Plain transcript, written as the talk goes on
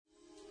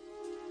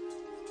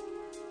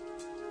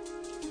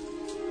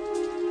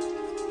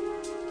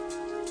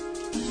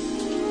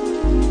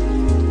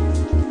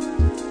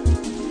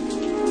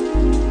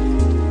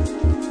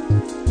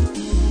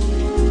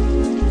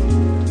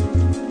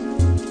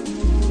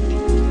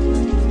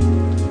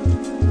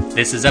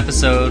This is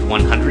episode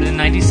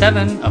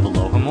 197 of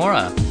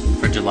Alohomora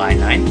for July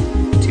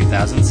 9th,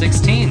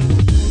 2016.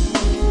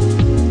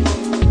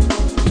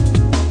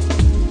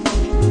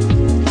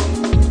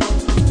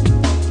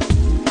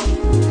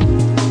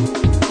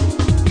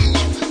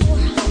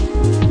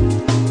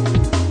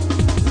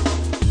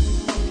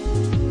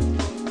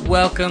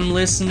 Welcome,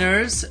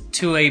 listeners,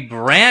 to a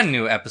brand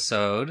new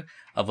episode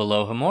of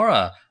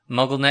Alohomora,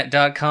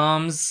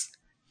 MuggleNet.com's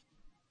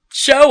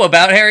show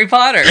about Harry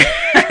Potter.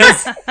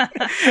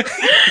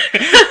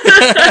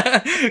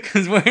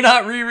 Because we're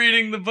not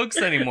rereading the books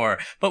anymore.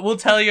 But we'll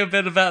tell you a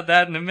bit about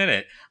that in a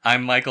minute.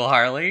 I'm Michael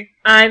Harley.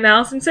 I'm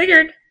Allison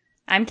Sigurd.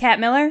 I'm Kat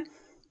Miller.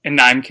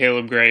 And I'm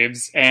Caleb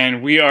Graves.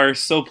 And we are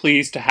so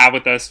pleased to have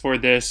with us for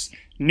this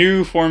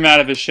new format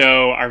of the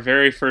show our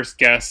very first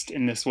guest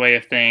in this way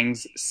of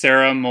things,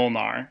 Sarah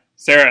Molnar.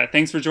 Sarah,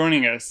 thanks for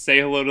joining us. Say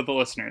hello to the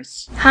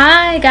listeners.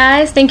 Hi,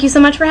 guys. Thank you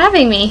so much for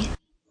having me.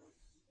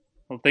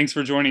 Well, thanks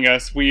for joining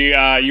us. You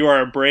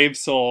are a brave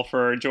soul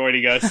for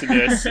joining us in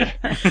this.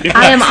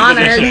 I am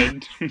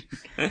honored.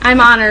 I'm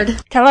honored.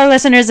 Tell our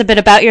listeners a bit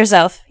about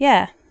yourself.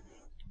 Yeah.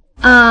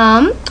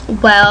 I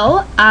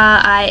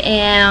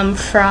am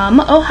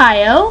from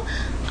Ohio.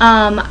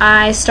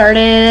 I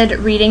started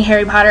reading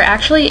Harry Potter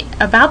actually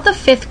about the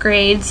 5th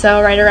grade,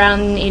 so right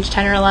around age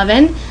 10 or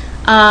 11.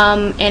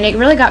 And it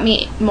really got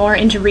me more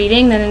into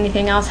reading than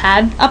anything else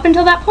had up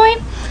until that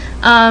point.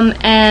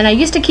 And I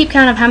used to keep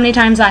count of how many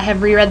times I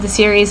have reread the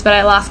series, but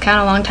I lost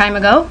count a long time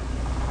ago.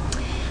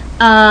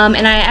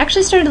 And I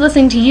actually started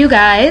listening to you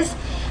guys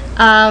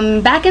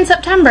back in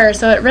September,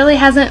 so it really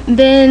hasn't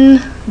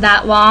been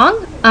that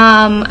long.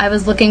 I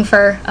was looking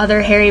for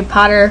other Harry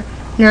Potter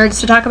nerds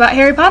to talk about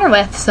Harry Potter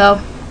with,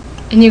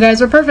 and you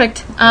guys were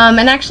perfect.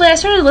 And actually, I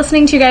started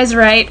listening to you guys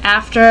right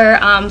after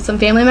some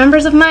family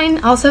members of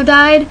mine also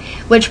died,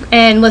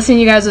 and listening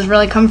to you guys was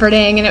really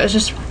comforting, and it was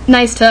just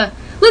nice to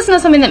listen to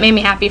something that made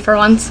me happy for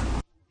once.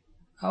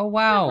 Oh,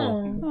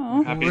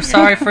 wow. We're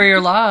sorry for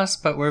your loss,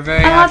 but we're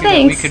very happy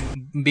thanks. that we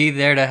could be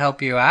there to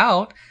help you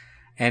out.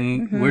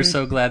 And we're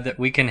so glad that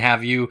we can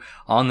have you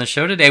on the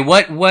show today.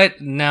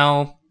 What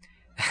now?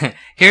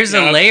 Here's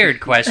a layered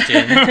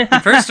question.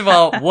 First of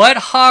all, what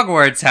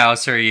Hogwarts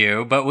house are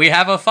you? But we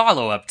have a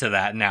follow-up to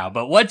that now.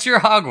 But what's your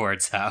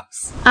Hogwarts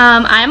house?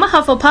 I'm a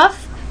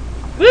Hufflepuff.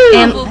 Woo!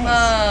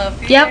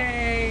 Hufflepuff! Yep.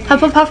 Yay!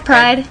 Hufflepuff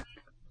pride.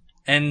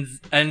 And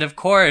of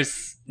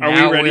course... Are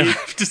we ready?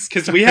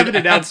 Because we haven't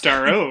announced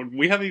our own.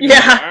 We haven't even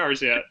announced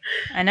ours yet.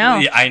 I know.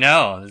 Yeah, I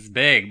know. It's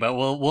big. But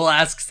we'll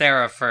ask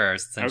Sarah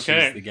first, since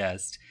she's the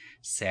guest.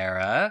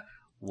 Sarah,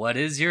 what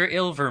is your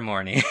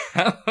Ilvermorny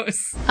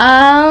house?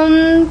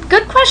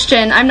 Good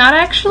question. I'm not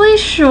actually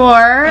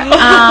sure.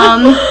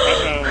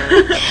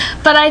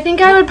 But I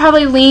think I would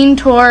probably lean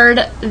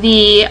toward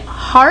the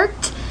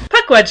heart.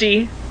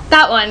 Puckwudgie.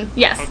 That one,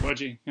 yes.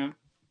 Puckwudgie, yeah.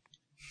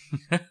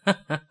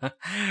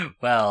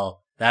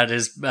 Well, that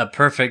is a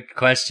perfect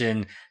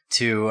question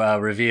to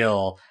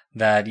reveal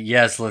that,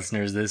 yes,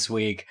 listeners, this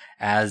week,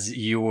 as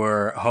you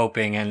were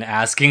hoping and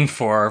asking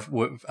for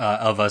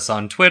of us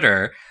on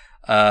Twitter,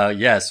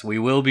 yes, we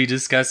will be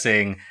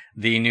discussing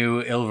the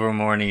new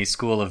Ilvermorny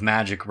School of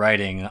Magic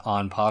writing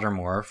on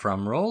Pottermore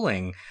from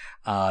Rowling.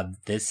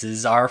 This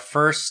is our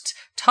first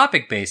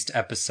topic-based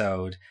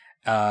episode.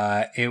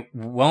 It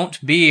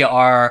won't be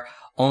our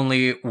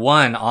only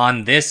one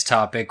on this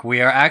topic.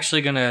 We are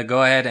actually going to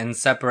go ahead and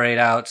separate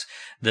out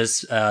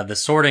this the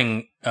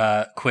sorting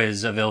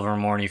quiz of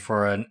Ilvermorny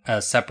for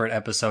a separate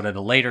episode at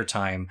a later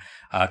time,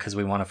 because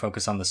we want to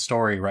focus on the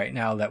story right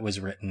now that was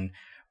written.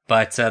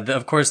 But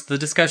of course, the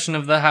discussion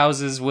of the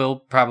houses will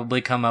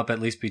probably come up,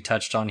 at least be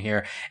touched on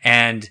here.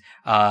 And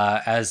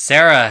as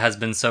Sarah has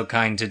been so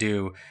kind to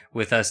do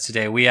with us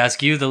today, we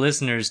ask you, the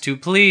listeners, to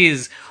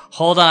please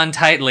hold on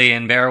tightly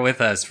and bear with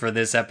us for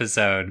this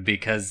episode,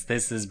 because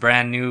this is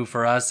brand new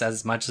for us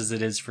as much as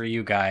it is for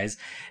you guys.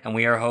 And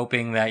we are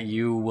hoping that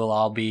you will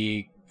all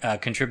be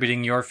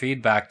contributing your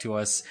feedback to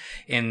us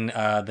in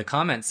the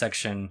comment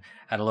section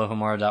at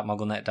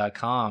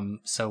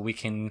alohomora.mugglenet.com, so we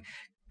can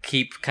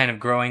keep kind of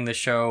growing the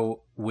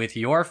show with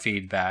your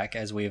feedback,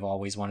 as we've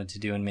always wanted to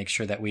do, and make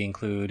sure that we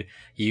include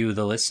you,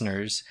 the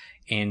listeners,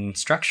 in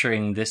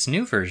structuring this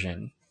new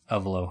version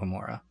of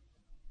Alohomora.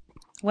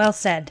 Well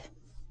said.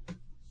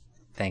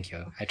 Thank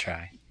you. I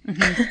try.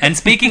 And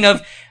speaking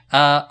of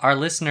our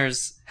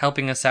listeners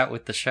helping us out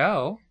with the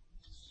show,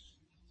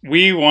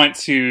 we want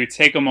to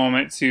take a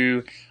moment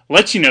to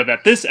let you know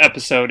that this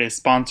episode is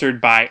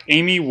sponsored by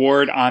Amy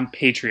Ward on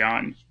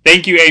Patreon.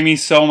 Thank you, Amy,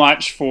 so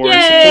much for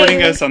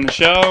supporting us on the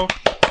show.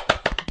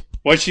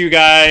 What you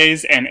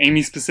guys, and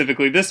Amy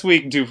specifically this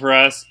week, do for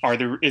us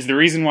is the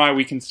reason why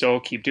we can still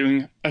keep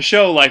doing a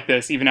show like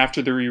this, even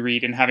after the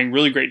reread, and having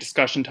really great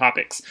discussion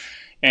topics.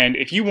 And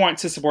if you want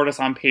to support us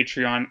on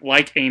Patreon,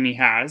 like Amy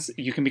has,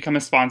 you can become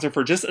a sponsor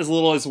for just as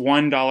little as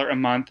 $1 a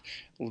month.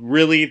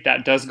 Really,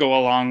 that does go a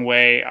long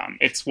way.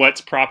 It's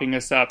what's propping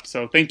us up.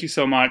 So thank you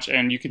so much.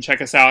 And you can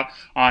check us out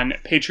on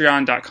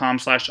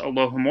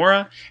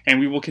patreon.com/Alohomora. And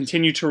we will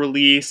continue to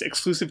release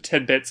exclusive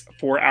tidbits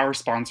for our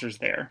sponsors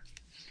there.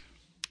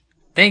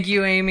 Thank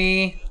you,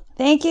 Amy.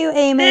 Thank you,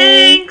 Amy.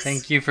 Thanks.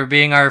 Thank you for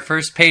being our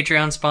first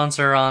Patreon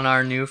sponsor on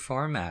our new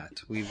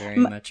format. We very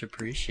much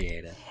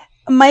appreciate it.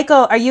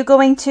 Michael, are you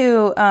going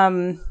to,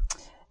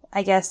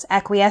 I guess,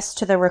 acquiesce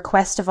to the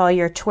request of all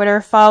your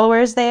Twitter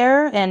followers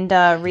there and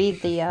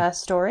read the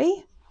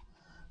story?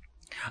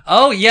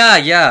 Oh,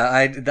 yeah.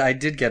 I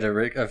did get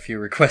a few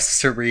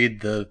requests to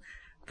read the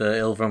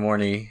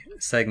Ilvermorny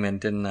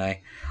segment, didn't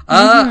I?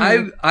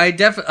 I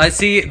definitely.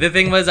 See, the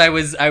thing was, I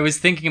was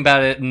thinking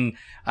about it, and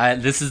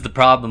this is the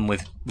problem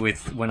with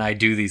when I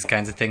do these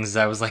kinds of things. Is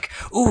I was like,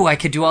 ooh, I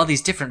could do all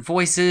these different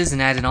voices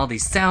and add in all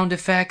these sound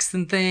effects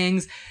and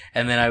things,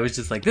 and then I was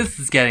just like, this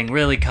is getting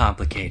really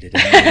complicated.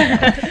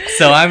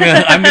 So I'm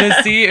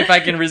gonna see if I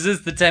can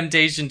resist the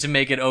temptation to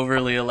make it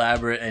overly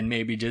elaborate and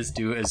maybe just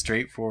do a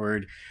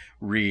straightforward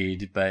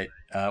read, but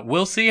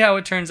we'll see how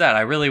it turns out.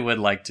 I really would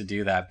like to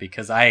do that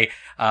because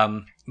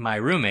my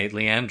roommate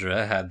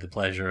Leandra had the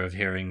pleasure of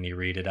hearing me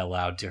read it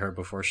aloud to her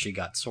before she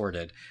got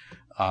sorted,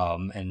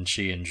 and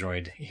she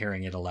enjoyed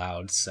hearing it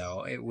aloud.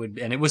 So it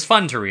was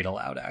fun to read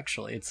aloud.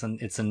 Actually, it's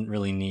a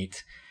really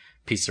neat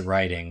piece of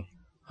writing.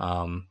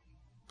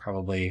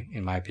 Probably,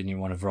 in my opinion,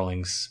 one of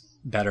Rowling's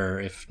better,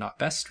 if not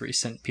best,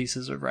 recent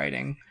pieces of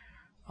writing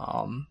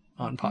on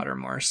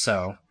Pottermore.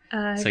 So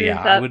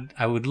yeah,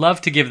 I would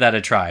love to give that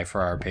a try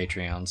for our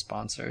Patreon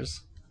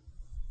sponsors.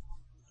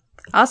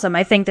 Awesome.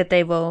 I think that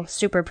they will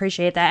super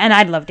appreciate that, and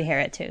I'd love to hear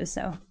it too.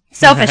 So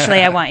selfishly,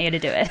 I want you to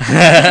do it.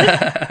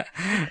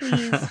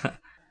 Please.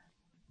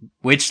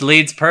 Which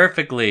leads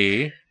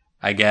perfectly,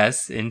 I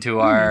guess,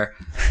 into our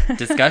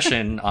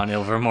discussion on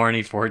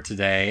Ilvermorny for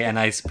today. And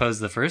I suppose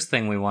the first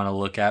thing we want to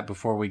look at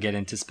before we get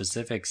into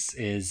specifics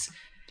is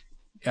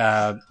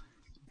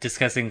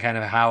discussing kind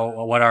of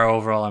what our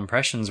overall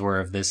impressions were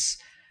of this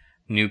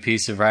new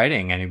piece of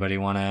writing. Anybody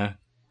want to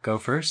go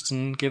first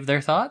and give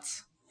their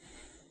thoughts?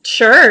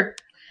 Sure.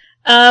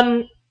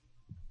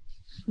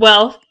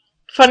 Well,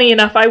 funny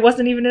enough, I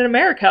wasn't even in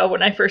America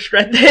when I first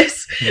read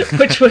this,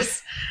 which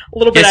was a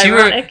little bit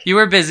ironic. You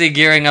were busy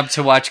gearing up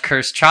to watch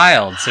Cursed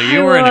Child, so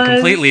you were in a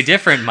completely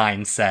different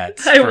mindset.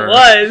 I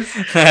was.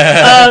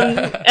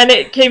 And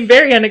it came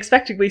very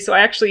unexpectedly, so I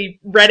actually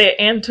read it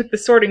and took the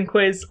sorting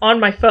quiz on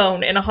my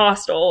phone in a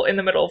hostel in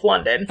the middle of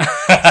London.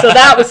 So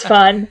that was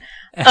fun.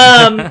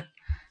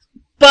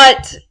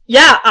 But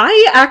yeah,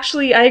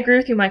 I agree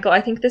with you, Michael.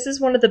 I think this is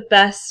one of the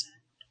best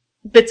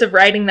bits of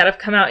writing that have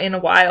come out in a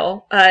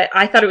while.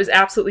 I thought it was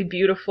absolutely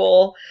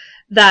beautiful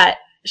that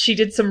she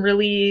did some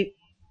really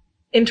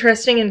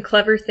interesting and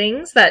clever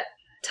things that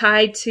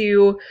tied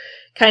to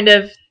kind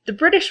of the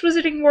British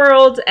wizarding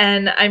world,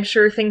 and I'm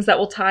sure things that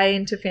will tie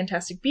into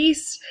Fantastic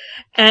Beasts.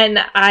 And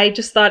I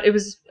just thought it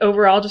was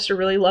overall just a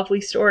really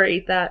lovely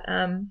story that,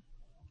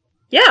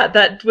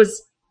 that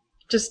was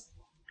just,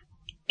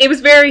 it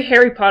was very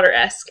Harry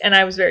Potter-esque, and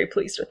I was very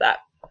pleased with that.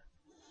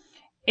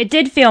 It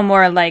did feel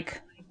more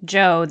like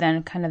Joe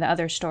than kind of the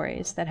other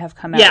stories that have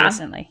come out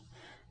recently.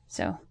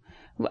 So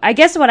I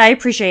guess what I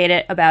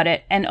appreciated about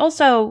it, and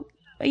also,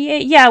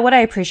 what I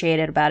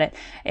appreciated about it,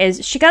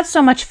 is she got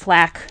so much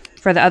flack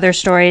for the other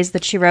stories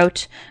that she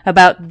wrote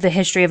about the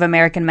history of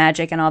American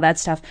magic and all that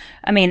stuff.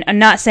 I mean, I'm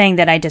not saying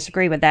that I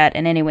disagree with that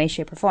in any way,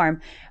 shape, or form,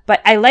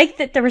 but I like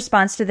that the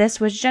response to this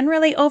was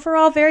generally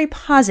overall very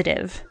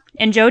positive.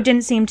 And Joe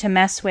didn't seem to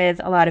mess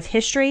with a lot of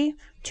history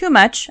too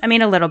much. I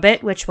mean, a little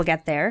bit, which we'll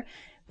get there.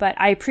 But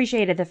I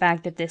appreciated the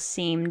fact that this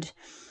seemed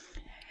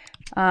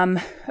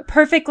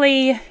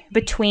perfectly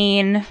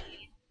between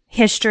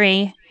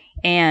history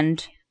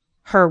and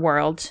her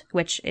world,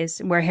 which is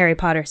where Harry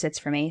Potter sits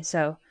for me.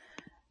 So,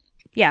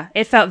 yeah,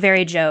 it felt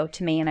very Joe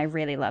to me, and I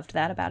really loved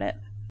that about it.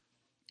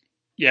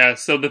 Yeah,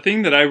 so the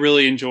thing that I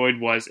really enjoyed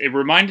was it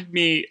reminded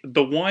me,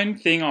 the one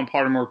thing on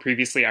Pottermore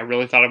previously I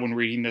really thought of when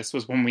reading this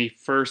was when we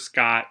first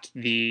got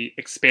the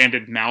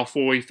expanded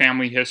Malfoy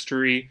family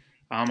history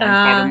on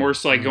Pottermore,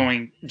 so like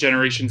going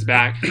generations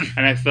back,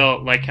 and I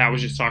felt like Kat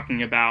was just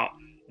talking about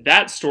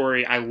that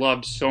story I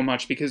loved so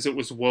much because it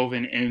was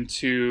woven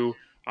into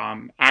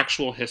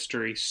actual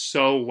history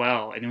so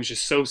well, and it was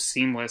just so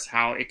seamless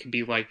how it could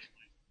be like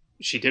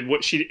she did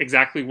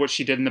exactly what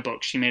she did in the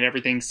book. She made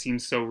everything seem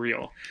so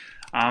real.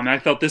 And I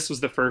felt this was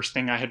the first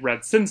thing I had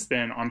read since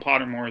then on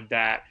Pottermore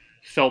that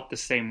felt the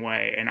same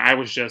way. And I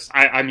was just,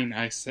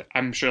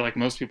 I'm sure like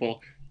most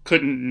people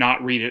couldn't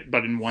not read it,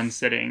 but in one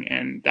sitting.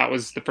 And that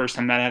was the first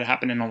time that had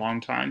happened in a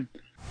long time.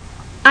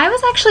 I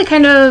was actually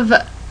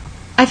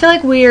I feel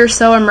like we are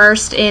so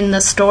immersed in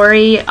the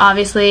story,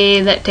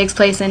 obviously, that takes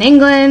place in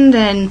England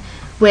and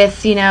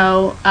with,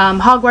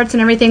 Hogwarts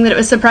and everything, that it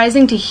was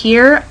surprising to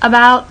hear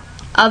about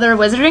other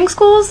wizarding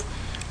schools.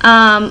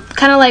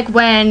 Kind of like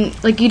when,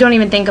 you don't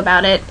even think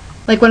about it.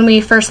 Like when we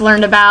first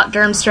learned about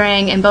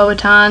Durmstrang and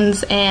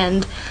Beauxbatons,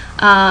 and,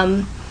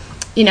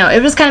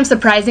 it was kind of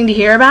surprising to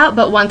hear about,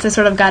 but once I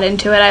sort of got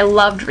into it, I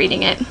loved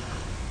reading it.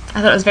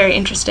 I thought it was very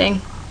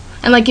interesting.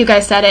 And like you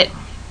guys said, it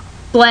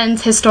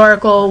blends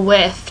historical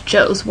with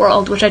Joe's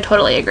world, which I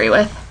totally agree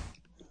with.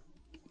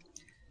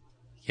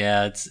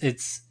 Yeah,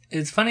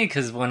 it's funny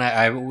because when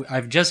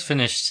I've just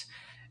finished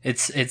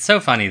It's so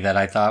funny that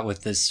I thought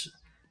with this,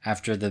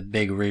 after the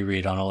big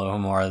reread on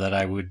Alohomora, that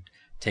I would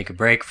take a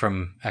break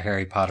from a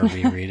Harry Potter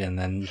reread, and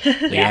then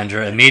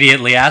Leandra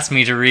immediately asked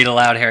me to read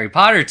aloud Harry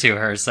Potter to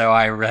her, so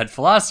I read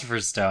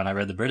Philosopher's Stone. I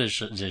read the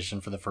British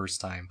edition for the first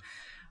time.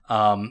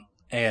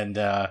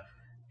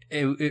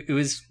 It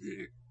was,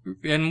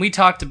 and we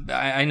talked,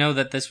 I know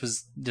that this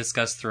was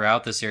discussed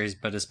throughout the series,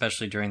 but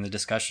especially during the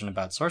discussion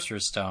about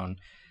Sorcerer's Stone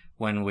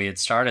when we had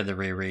started the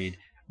reread.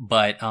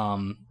 But,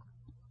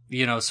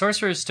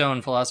 Sorcerer's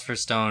Stone,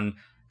 Philosopher's Stone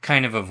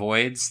kind of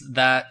avoids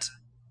that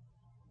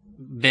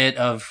bit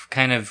of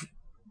kind of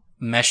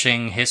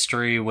meshing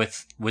history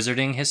with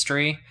wizarding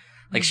history.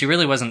 Like, she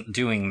really wasn't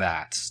doing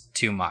that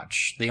too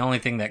much. The only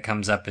thing that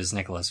comes up is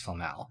Nicholas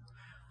Flamel.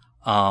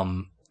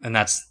 And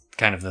that's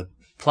kind of the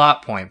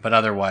plot point, but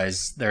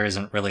otherwise there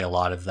isn't really a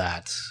lot of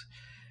that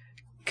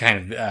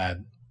kind of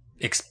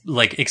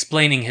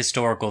explaining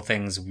historical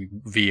things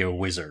via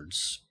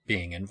wizards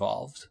being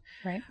involved.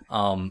 Right.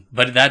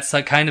 But that's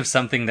kind of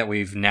something that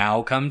we've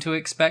now come to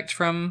expect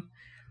from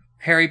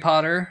Harry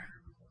Potter.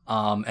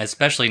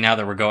 Especially now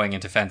that we're going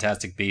into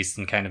Fantastic Beasts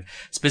and kind of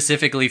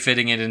specifically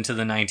fitting it into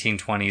the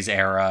 1920s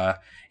era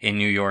in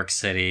New York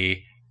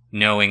City,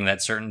 knowing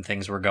that certain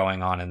things were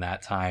going on in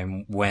that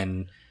time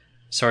when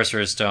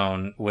Sorcerer's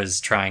Stone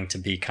was trying to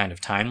be kind of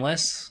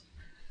timeless.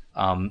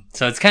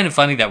 So it's kind of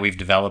funny that we've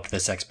developed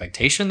this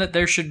expectation that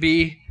there should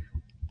be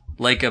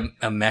like a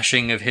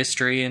meshing of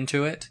history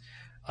into it.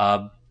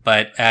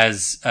 But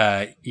as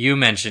you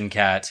mentioned,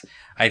 Kat,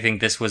 I think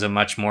this was a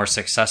much more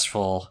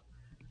successful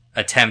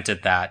attempt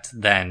at that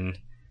than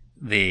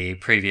the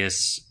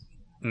previous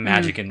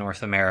Magic in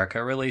North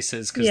America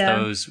releases, because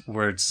those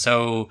were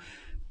so...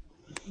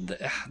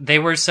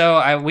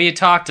 we had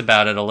talked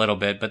about it a little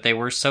bit, but they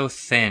were so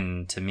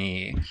thin to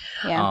me.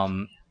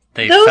 Yeah.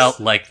 They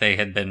felt like they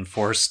had been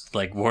forced,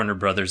 like Warner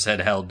Brothers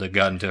had held a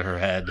gun to her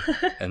head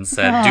and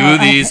said, do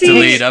these to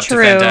lead up to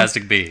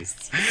Fantastic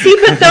Beasts. See,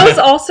 but those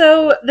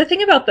also, the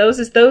thing about those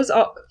is those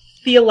all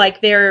feel like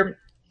they're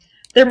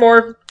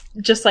more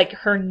just like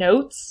her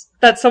notes,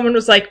 that someone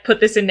was like, put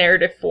this in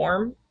narrative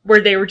form, where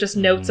they were just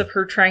notes of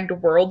her trying to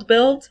world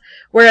build,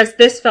 whereas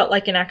this felt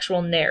like an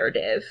actual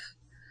narrative.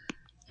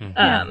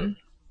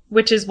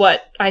 Which is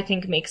what I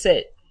think makes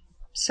it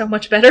so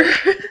much better.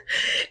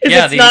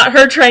 It's not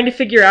her trying to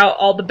figure out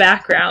all the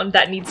background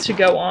that needs to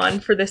go on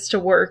for this to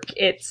work.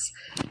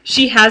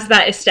 She has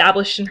that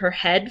established in her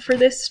head for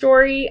this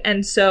story,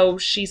 and so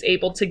she's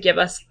able to give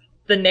us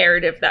the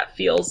narrative that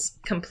feels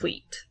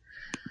complete.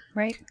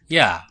 Right?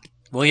 Yeah.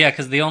 Well, yeah,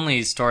 because the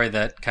only story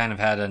that kind of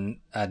had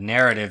a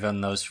narrative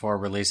in those 4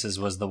 releases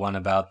was the one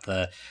about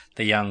the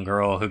young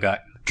girl who got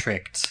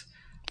tricked.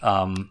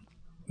 And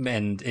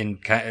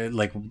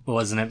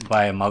wasn't it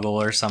by a muggle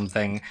or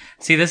something?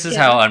 See, this is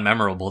how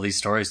unmemorable these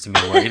stories to me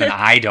were. Even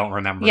I don't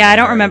remember. Yeah, I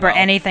don't remember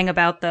anything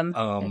about them.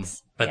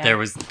 But there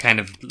was kind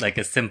of like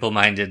a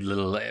simple-minded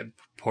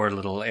poor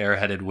little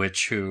airheaded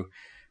witch who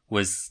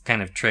was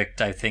kind of tricked,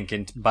 I think,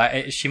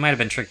 she might have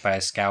been tricked by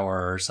a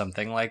scour or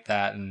something like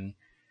that, and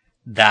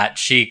that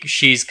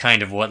she's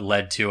kind of what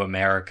led to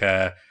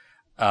America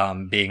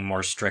being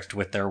more strict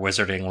with their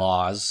wizarding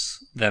laws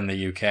than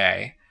the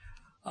UK.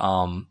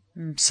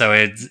 So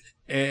it's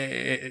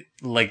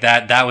like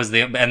that was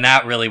and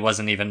that really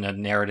wasn't even a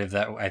narrative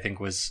that I think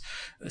was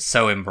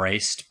so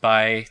embraced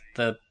by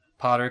the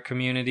Potter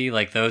community.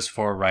 Like, those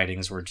 4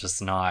 writings were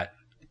just not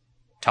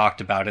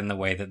talked about in the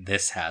way that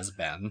this has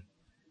been.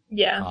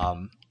 Yeah.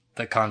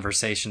 The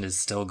conversation is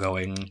still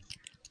going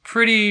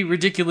pretty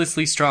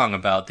ridiculously strong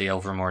about the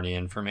Ilvermorny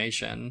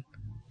information.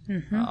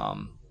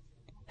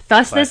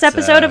 Thus, this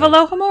episode of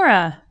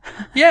Alohomora.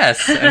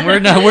 Yes, and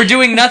we're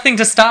doing nothing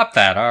to stop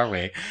that, are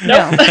we?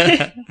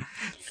 No.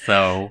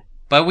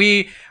 But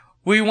we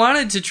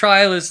wanted to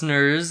try,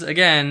 listeners,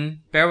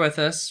 again, bear with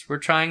us. We're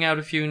trying out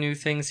a few new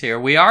things here.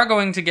 We are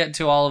going to get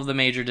to all of the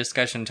major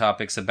discussion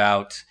topics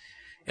about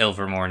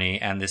Ilvermorny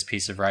and this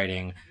piece of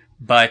writing,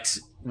 but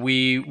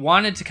we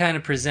wanted to kind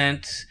of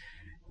present...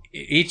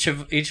 Each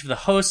of the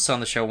hosts on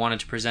the show wanted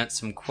to present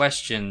some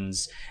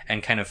questions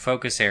and kind of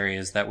focus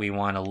areas that we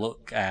want to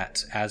look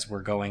at as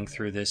we're going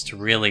through this to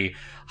really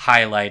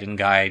highlight and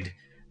guide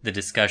the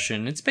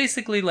discussion. It's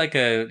basically like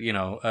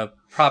a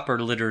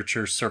proper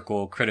literature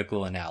circle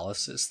critical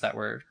analysis that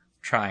we're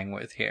trying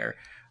with here.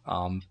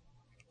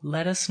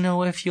 Let us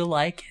know if you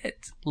like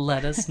it.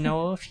 Let us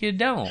know if you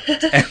don't.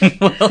 And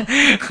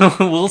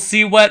we'll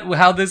see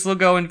how this will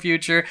go in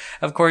future.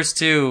 Of course,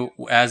 too,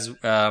 as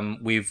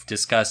we've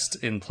discussed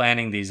in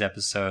planning these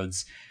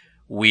episodes,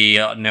 we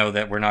know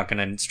that we're not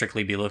going to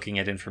strictly be looking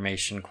at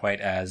information quite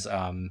as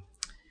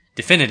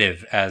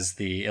definitive as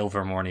the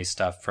Ilvermorny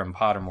stuff from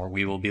Pottermore.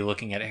 We will be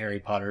looking at Harry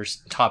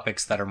Potter's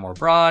topics that are more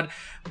broad,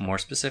 more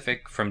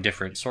specific, from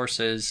different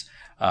sources.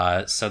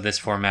 So this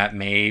format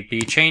may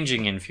be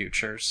changing in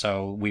future,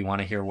 so we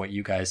want to hear what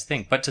you guys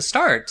think. But to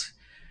start,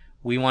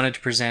 we wanted to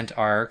present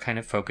our kind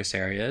of focus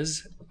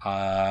areas.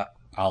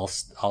 I'll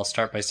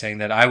start by saying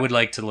that I would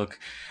like to look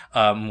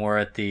more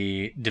at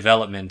the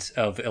development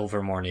of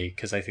Ilvermorny,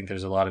 because I think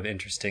there's a lot of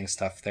interesting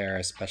stuff there,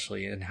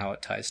 especially in how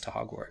it ties to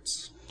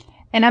Hogwarts.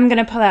 And I'm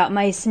going to pull out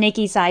my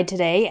snaky side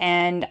today,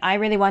 and I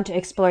really want to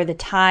explore the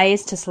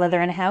ties to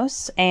Slytherin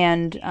House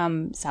and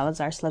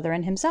Salazar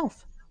Slytherin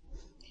himself.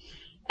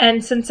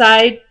 And since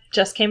I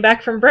just came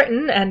back from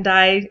Britain, and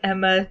I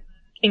am a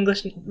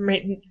English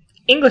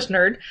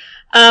nerd,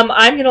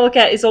 I'm going to look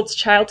at Isolt's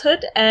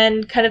childhood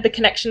and kind of the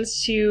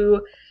connections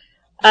to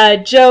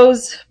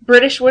Jo's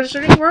British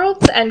wizarding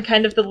world and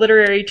kind of the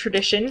literary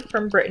tradition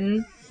from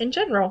Britain in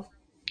general.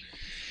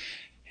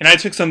 And I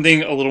took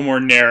something a little more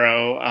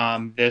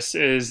narrow. This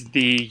is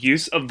the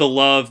use of the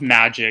love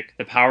magic,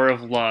 the power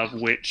of love,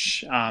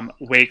 which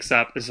wakes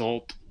up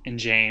Isolt and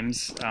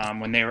James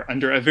when they were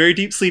under a very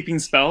deep sleeping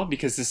spell,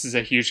 because this is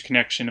a huge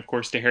connection, of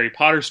course, to Harry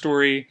Potter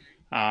story.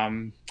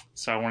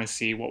 So I want to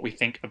see what we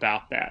think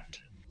about that.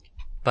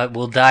 But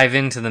we'll dive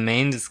into the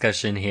main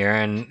discussion here,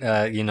 and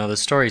the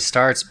story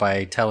starts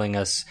by telling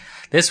us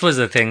this was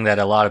a thing that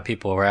a lot of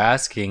people were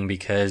asking,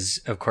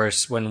 because, of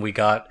course, when we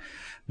got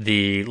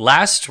the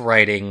last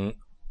writing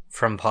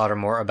from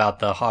Pottermore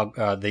about not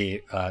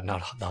the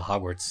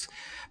Hogwarts,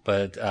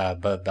 but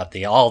about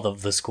all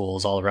of the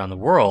schools all around the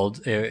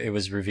world, it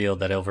was revealed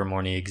that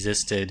Ilvermorny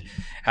existed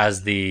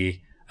as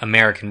the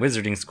American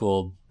Wizarding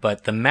School,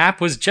 but the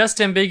map was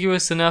just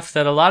ambiguous enough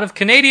that a lot of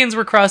Canadians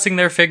were crossing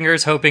their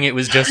fingers hoping it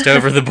was just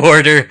over the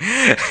border,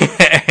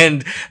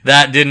 and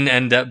that didn't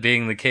end up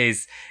being the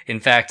case. In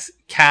fact,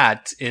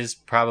 Kat is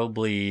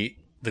probably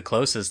the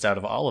closest out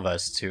of all of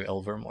us to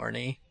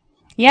Ilvermorny.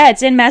 Yeah,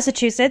 it's in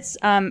Massachusetts,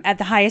 at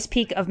the highest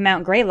peak of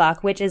Mount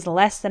Greylock, which is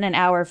less than an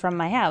hour from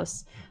my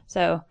house.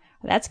 So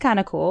that's kind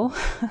of cool.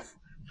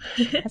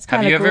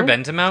 Have you ever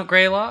been to Mount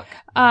Greylock?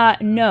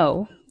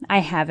 No, I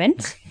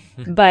haven't.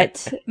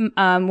 But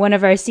one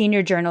of our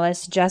senior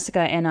journalists,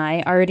 Jessica, and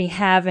I already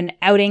have an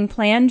outing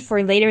planned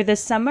for later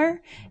this summer,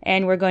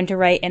 and we're going to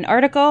write an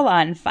article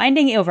on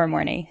finding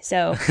Ilvermorny.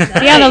 So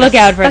be on the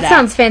lookout for that. That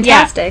sounds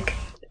fantastic. Yeah.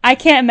 I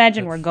can't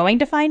imagine we're going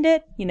to find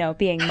it,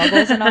 being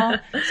muggles and all.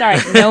 Sorry,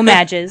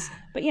 No-Majs.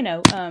 But,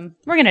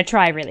 we're going to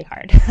try really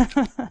hard.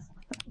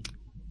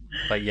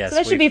 But yes, so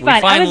that should be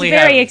fun. I was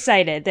very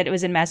excited that it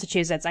was in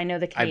Massachusetts. I know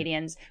the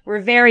Canadians were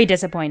very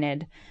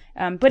disappointed.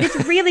 But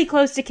it's really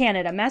close to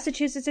Canada.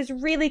 Massachusetts is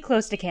really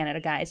close to Canada,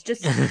 guys.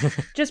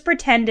 Just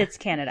pretend it's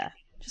Canada.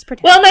 Just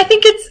pretend. Well, and I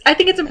think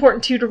it's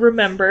important too to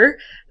remember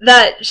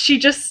that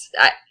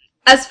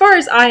as far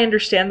as I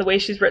understand the way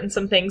she's written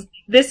some things,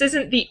 this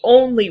isn't the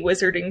only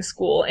wizarding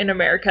school in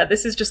America.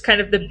 This is just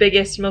kind of the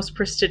biggest, most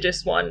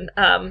prestigious one.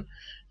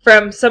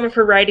 From some of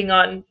her writing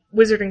on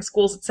wizarding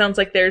schools, it sounds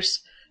like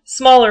there's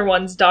smaller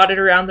ones dotted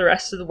around the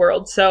rest of the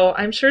world. So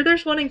I'm sure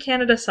there's one in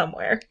Canada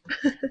somewhere.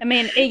 I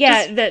mean,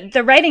 yeah,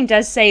 the writing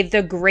does say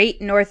the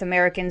Great North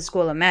American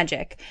School of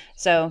Magic.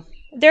 So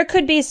there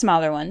could be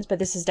smaller ones, but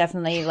this is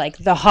definitely like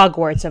the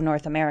Hogwarts of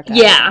North America.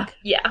 Yeah.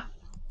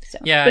 So.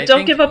 Yeah, but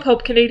don't give up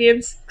hope,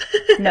 Canadians.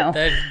 No.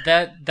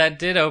 That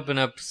did open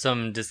up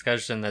some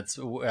discussion that's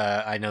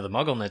I know the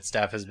MuggleNet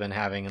staff has been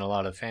having, and a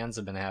lot of fans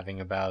have been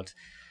having, about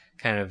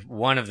kind of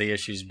one of the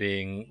issues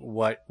being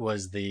what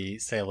was the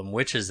Salem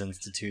Witches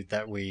Institute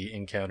that we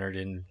encountered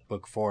in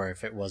Book 4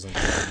 if it wasn't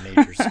a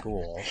major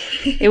school.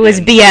 It was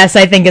BS,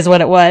 I think is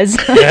what it was.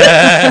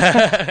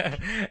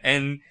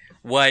 And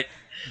what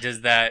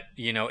does that,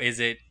 is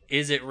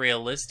it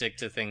realistic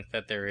to think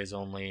that there is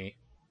only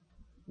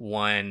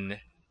one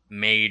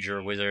major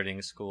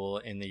wizarding school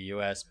in the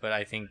US? But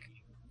I think,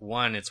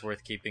 one, it's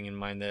worth keeping in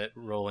mind that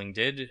Rowling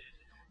did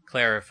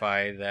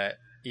clarify that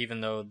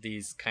even though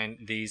these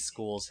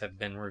schools have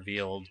been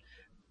revealed,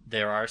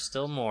 there are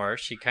still more.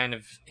 She kind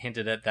of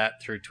hinted at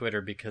that through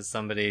Twitter because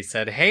somebody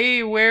said,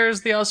 "Hey,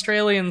 where's the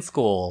Australian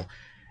school?"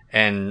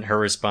 And her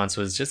response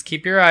was, "Just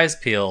keep your eyes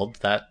peeled.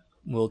 That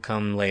will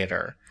come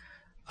later."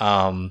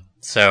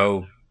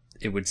 So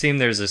it would seem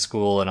there's a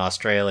school in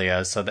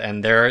Australia.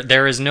 And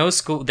there is no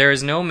school. There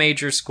is no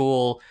major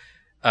school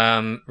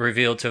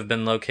revealed to have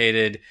been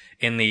located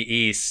in the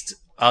East,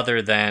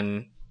 other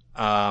than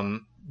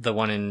the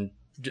one in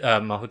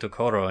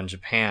Mahutokoro in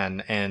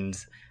Japan, and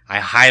I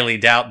highly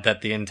doubt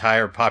that the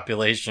entire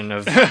population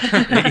of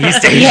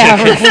East Asia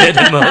could fit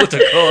in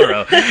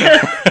Mahutokoro.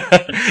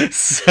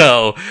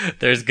 So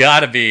there's got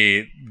to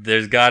be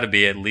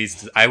at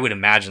least, I would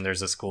imagine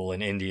there's a school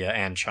in India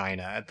and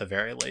China at the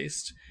very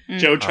least.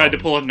 Jo tried to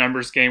pull a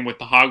numbers game with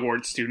the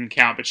Hogwarts student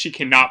count, but she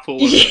cannot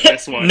fool us with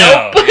this one.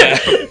 No,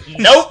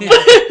 Nope.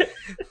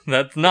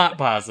 That's not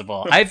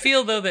possible. I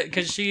feel though that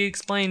because she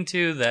explained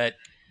too that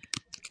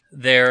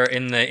there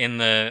in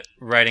the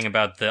writing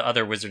about the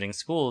other wizarding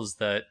schools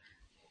that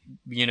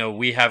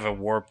we have a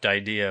warped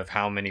idea of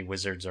how many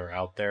wizards are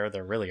out there.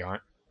 There really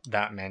aren't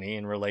that many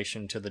in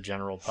relation to the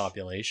general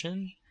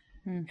population,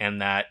 and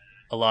that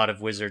a lot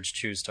of wizards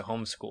choose to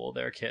homeschool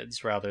their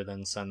kids rather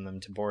than send them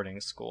to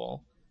boarding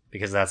school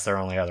because that's their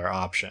only other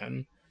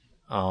option.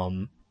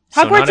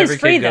 Hogwarts is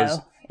free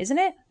though, isn't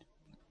it?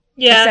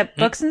 Yeah. Except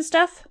books and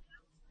stuff?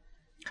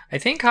 I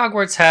think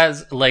Hogwarts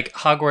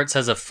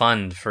has a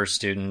fund for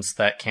students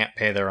that can't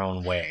pay their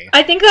own way.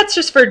 I think that's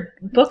just for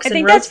books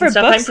and robes and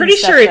stuff. I'm pretty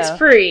sure it's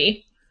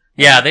free.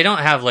 Yeah, they don't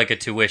have like a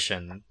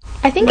tuition.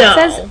 I think it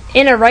says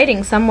in a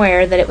writing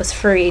somewhere that it was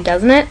free,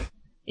 doesn't it?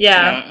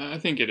 Yeah. I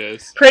think it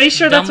is. Pretty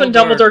sure that's when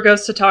Dumbledore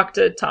goes to talk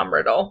to Tom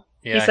Riddle.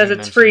 Yeah, he says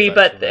it's free,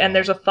 and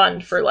there's a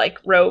fund for like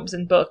robes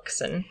and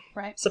books and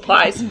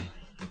supplies.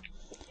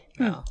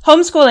 Yeah.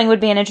 Homeschooling would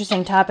be an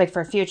interesting topic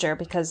for future,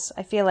 because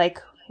I feel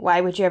like,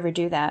 why would you ever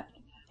do that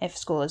if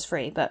school is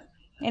free? But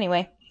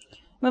anyway,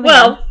 moving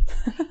on.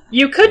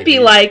 You could be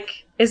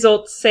like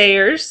Isolt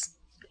Sayre's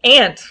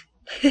aunt,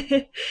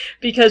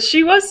 because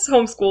she was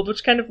homeschooled,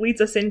 which kind of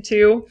leads us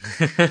into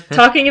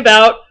talking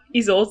about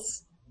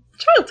Isolt's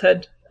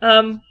childhood,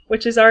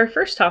 which is our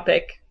first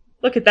topic.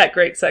 Look at that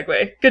great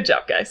segue. Good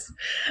job, guys.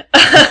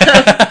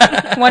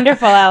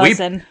 Wonderful,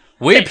 Allison.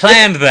 We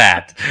planned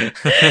that.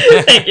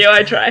 Thank you,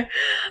 I try.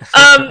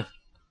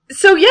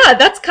 So yeah,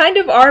 that's kind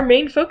of our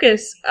main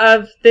focus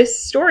of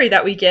this story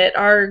that we get.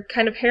 Our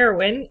kind of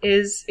heroine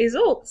is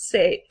Isolt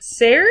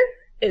Sayre?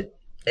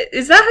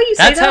 Is that how you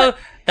say that?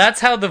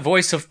 That's how the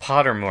voice of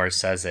Pottermore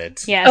says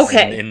it. Yes.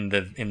 Okay. In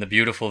the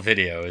beautiful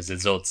video is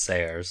Isolt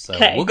Sayre. So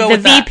okay. We'll go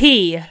with that.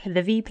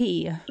 The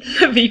VP.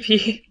 The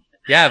VP.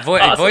 Yeah,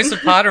 awesome. Voice of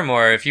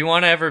Pottermore. If you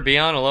want to ever be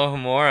on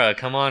Alohomora,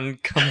 come on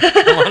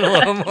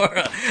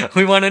Alohomora.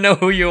 We want to know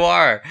who you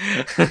are.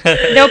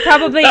 It'll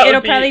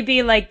probably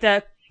be like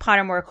the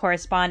Pottermore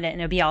correspondent,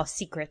 and it'll be all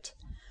secret.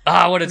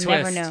 What a twist!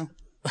 Never know.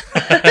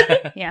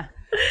 Yeah.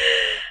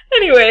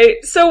 Anyway,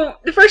 so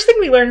the first thing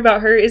we learn about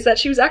her is that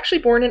she was actually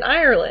born in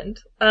Ireland.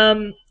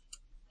 I'm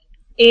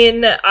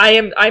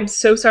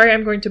so sorry,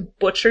 I'm going to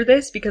butcher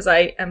this because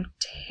I am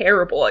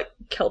terrible at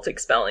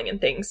Celtic spelling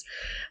and things.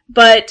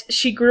 But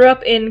she grew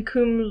up in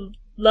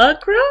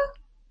Cumlagra?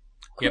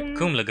 Yep,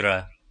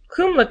 Cumlagra.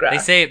 Cumlagra. They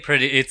say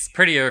it's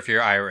prettier if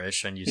you're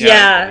Irish and you say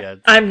yeah,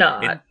 I'm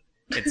not.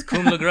 It's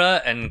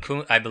Cumlagra and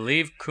I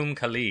believe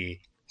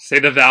Cumcali. Say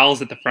the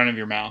vowels at the front of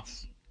your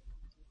mouth.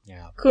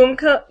 Yeah.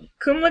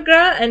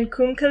 Cumlagra and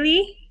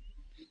Cumcali?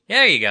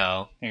 There you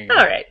go. All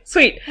right,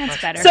 sweet.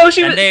 That's better. So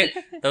she was.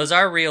 Those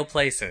are real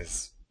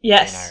places.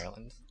 Yes. In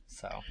Ireland.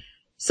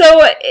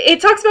 So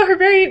it talks about her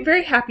very,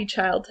 very happy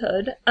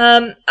childhood.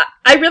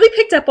 I really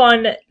picked up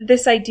on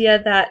this idea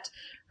that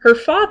her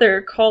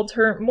father called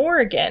her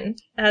Morrigan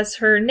as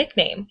her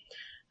nickname,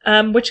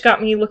 which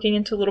got me looking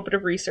into a little bit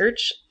of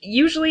research.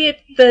 Usually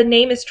the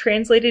name is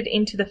translated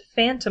into the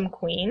Phantom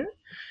Queen,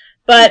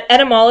 but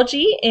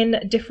etymology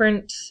in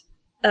different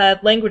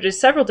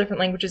languages, several different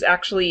languages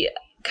actually,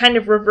 kind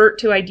of revert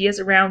to ideas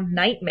around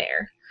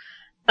nightmare.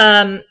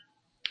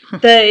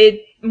 The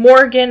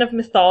Morrigan of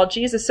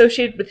mythology is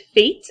associated with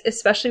fate,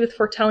 especially with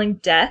foretelling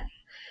death.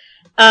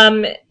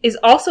 Is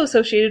also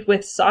associated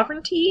with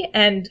sovereignty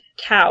and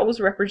cows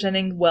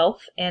representing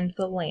wealth and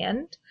the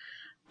land.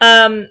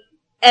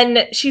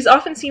 And she's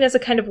often seen as a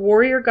kind of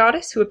warrior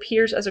goddess who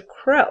appears as a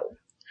crow.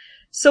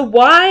 So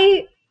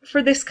why,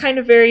 for this kind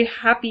of very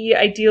happy,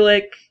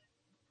 idyllic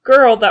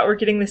girl that we're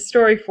getting this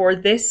story for,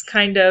 this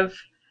kind of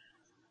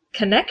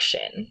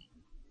connection?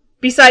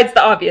 Besides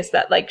the obvious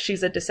that, like,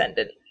 she's a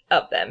descendant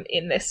of them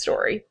in this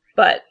story,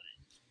 but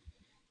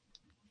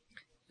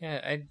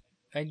yeah,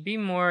 I'd be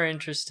more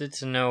interested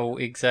to know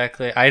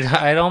exactly.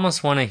 I'd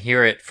almost want to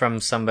hear it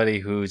from somebody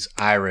who's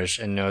Irish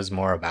and knows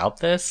more about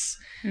this,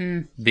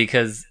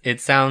 because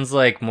it sounds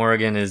like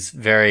Morrigan is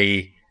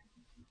very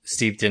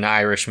steeped in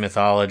Irish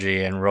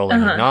mythology, and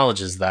Rowling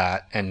acknowledges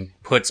that and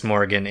puts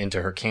Morrigan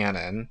into her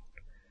canon.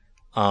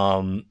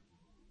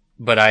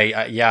 But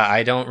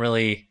I don't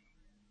really.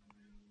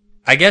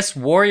 I guess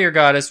warrior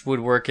goddess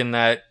would work in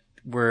that.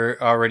 We're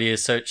already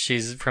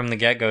she's from the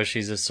get-go.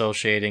 She's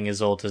associating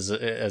Isolt as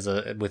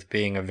with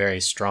being a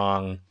very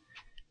strong,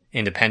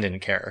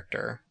 independent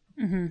character.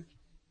 Mm-hmm.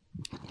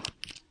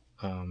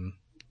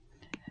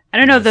 I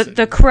don't know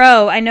the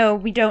crow. I know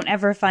we don't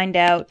ever find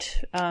out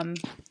kind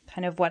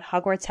of what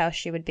Hogwarts house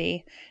she would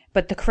be,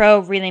 but the crow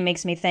really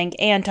makes me think.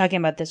 And talking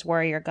about this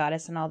warrior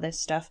goddess and all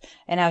this stuff,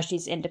 and how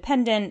she's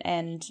independent,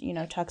 and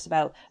talks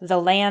about the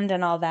land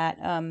and all that.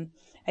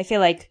 I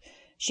feel like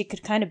she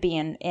could kind of be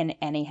in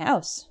any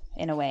house.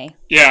 In a way.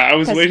 Yeah, I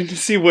was waiting to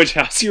see which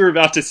house you were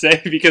about to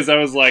say, because I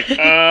was like,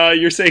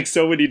 you're saying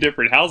so many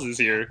different houses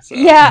here. So.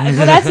 Yeah,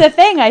 but that's the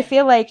thing. I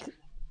feel like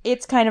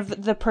it's kind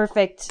of the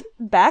perfect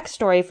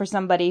backstory for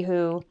somebody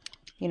who,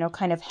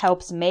 kind of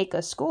helps make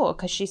a school,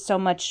 because she's so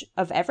much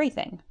of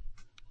everything.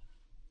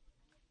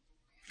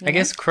 I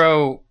guess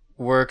Crow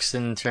works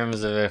in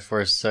terms of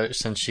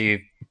since she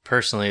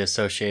personally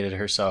associated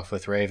herself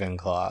with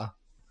Ravenclaw.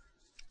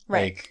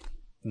 Right. Like,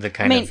 the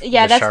kind of...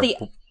 Yeah, that's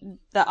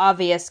the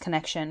obvious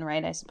connection,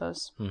 right, I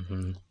suppose.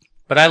 Mm-hmm.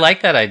 But I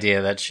like that idea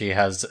that she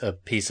has a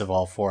piece of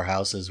all four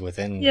houses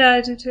within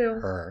I do too.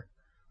 her.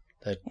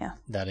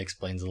 That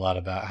explains a lot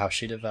about how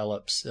she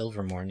develops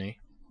Ilvermorny.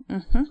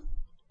 Mm-hmm.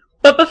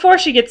 But before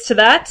she gets to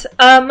that,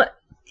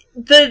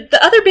 the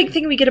other big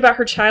thing we get about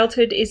her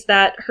childhood is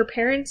that her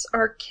parents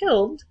are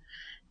killed,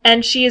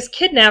 and she is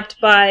kidnapped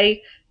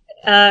by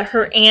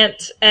her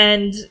aunt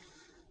and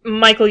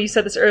Michael, you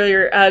said this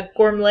earlier,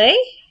 Gormley?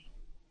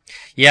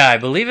 Yeah, I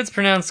believe it's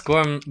pronounced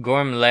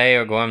Gormley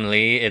or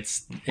Gormley.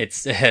 It's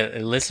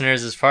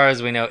listeners, as far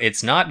as we know,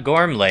 it's not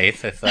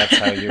Gormlaith, if that's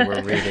how you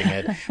were reading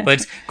it.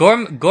 But it's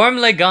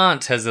Gormley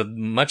Gaunt has a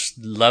much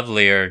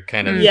lovelier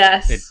kind of...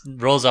 Yes. It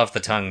rolls off the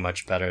tongue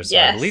much better, so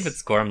I believe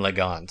it's Gormley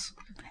Gaunt.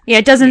 Yeah,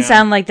 it doesn't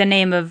sound like the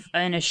name of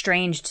an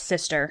estranged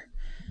sister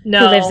who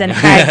lives in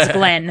Hag's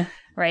Glen,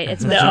 right?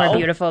 It's much more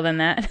beautiful than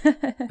that.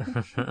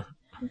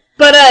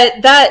 But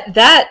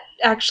that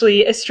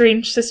actually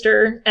estranged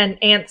sister and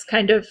aunt's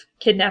kind of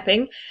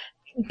kidnapping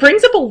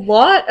brings up a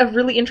lot of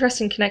really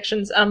interesting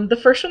connections. The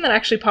first one that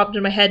actually popped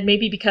into my head,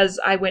 maybe because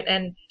I went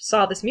and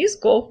saw this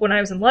musical when I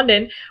was in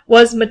London,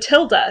 was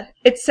Matilda.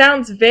 It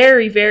sounds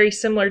very, very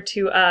similar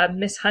to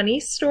Miss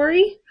Honey's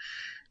story.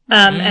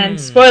 And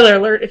spoiler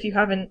alert, if you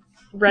haven't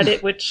read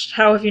it, which,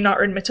 how have you not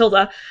read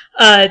Matilda?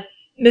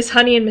 Miss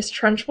Honey and Miss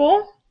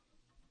Trunchbull.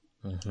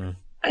 Mm-hmm.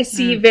 I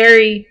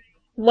see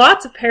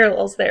lots of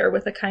parallels there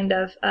with a kind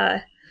of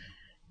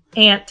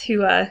aunt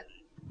who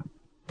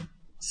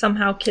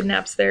somehow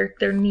kidnaps their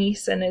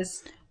niece and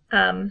is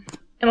in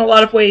a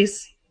lot of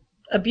ways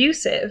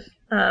abusive,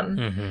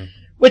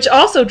 which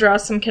also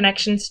draws some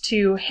connections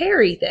to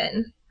Harry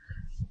then.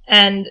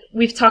 And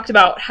we've talked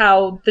about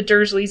how the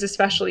Dursleys,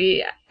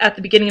 especially at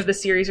the beginning of the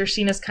series, are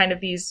seen as kind of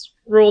these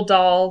Roald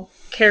Dahl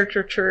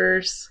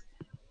caricatures,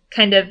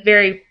 kind of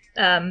very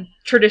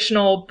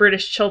traditional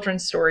British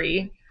children's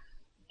story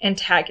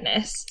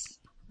antagonists.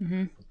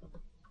 Mm-hmm.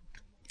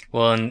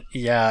 Well, and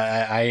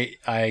yeah,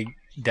 I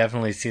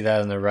definitely see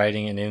that in the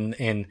writing, and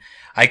in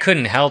I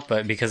couldn't help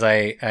but, because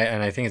I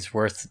think it's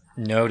worth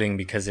noting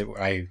because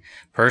I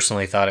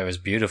personally thought it was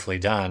beautifully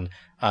done.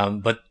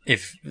 But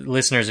if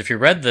you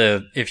read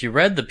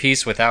the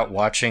piece without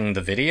watching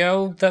the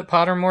video that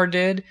Pottermore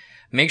did,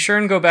 make sure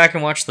and go back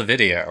and watch the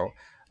video,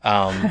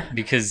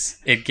 because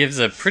it gives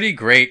a pretty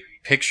great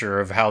picture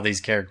of how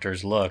these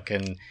characters look.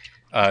 And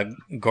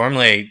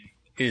Gormley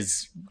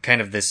is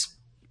kind of this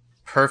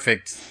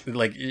perfect,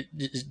 like,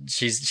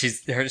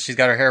 she's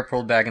got her hair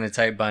pulled back in a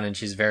tight bun, and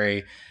she's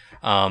very,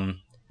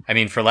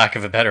 for lack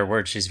of a better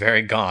word, she's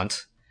very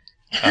gaunt.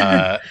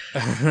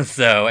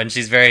 And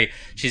she's very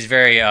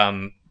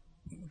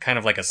kind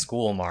of like a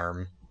school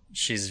marm.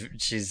 She's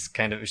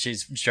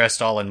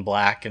dressed all in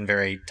black and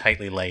very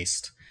tightly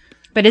laced.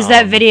 But is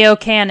that video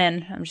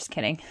canon? I'm just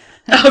kidding.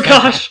 Oh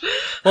gosh.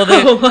 Well,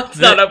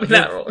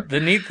 the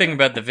neat thing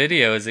about the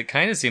video is it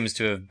kind of seems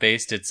to have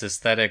based its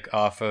aesthetic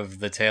off of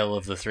The Tale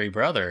of the Three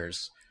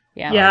Brothers.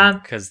 Yeah.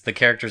 Because the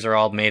characters are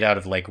all made out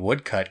of like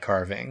woodcut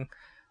carving.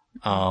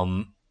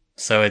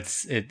 So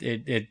it's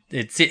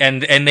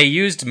and they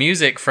used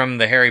music from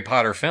the Harry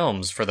Potter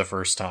films for the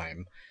first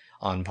time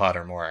on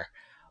Pottermore.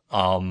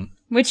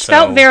 Which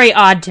felt very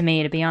odd to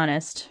me, to be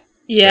honest.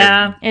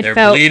 Yeah. They're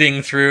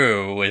bleeding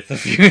through with a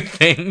few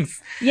things.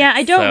 Yeah,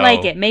 I don't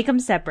like it. Make them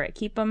separate.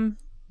 Keep them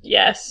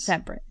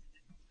separate.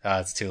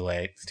 It's too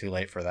late. It's too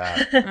late for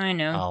that. I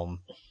know.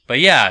 But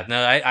yeah,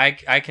 no,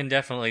 I can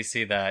definitely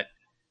see that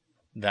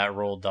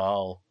Roald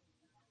Dahl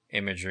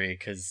imagery,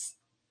 because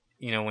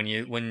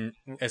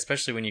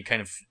especially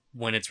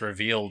when it's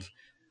revealed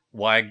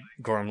why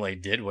Gormley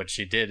did what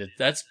she did,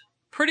 that's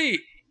pretty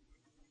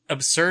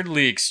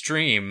absurdly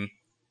extreme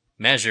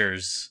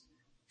measures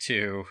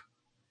to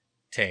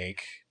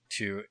take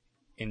to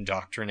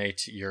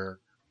indoctrinate your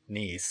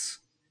niece.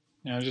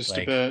 Yeah, just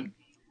a bit.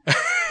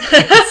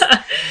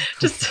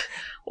 Just a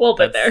little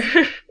bit there.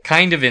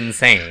 Kind of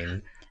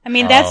insane. I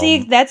mean, that's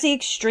the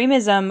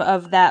extremism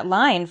of that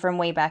line from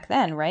way back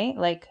then, right?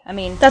 Like, I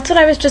mean... That's what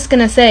I was just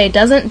gonna say.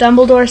 Doesn't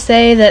Dumbledore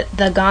say that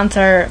the Gaunts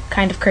are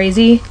kind of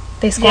crazy?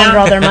 They squander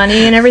all their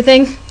money and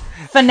everything?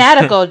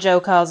 Fanatical, Joe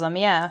calls them,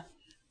 yeah.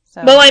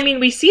 So. Well, I mean,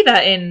 we see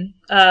that in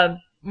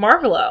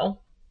Marvolo.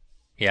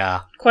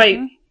 Yeah. Quite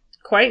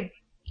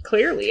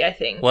clearly, I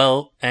think.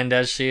 Well, and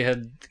as she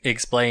had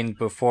explained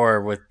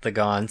before with the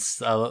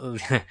Gaunts,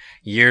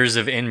 years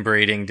of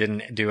inbreeding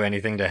didn't do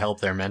anything to help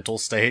their mental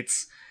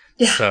states.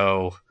 Yeah.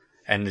 So,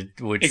 and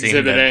it would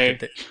seem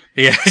that...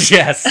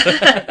 Yes.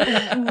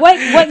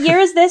 What year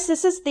is this?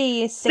 This is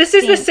the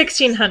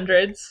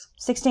 1600s.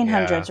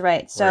 1600s,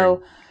 right.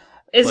 So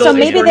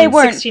maybe they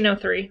weren't...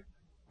 1603.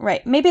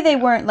 Right. Maybe they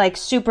weren't, like,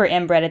 super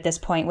inbred at this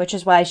point, which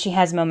is why she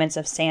has moments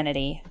of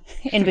sanity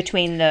in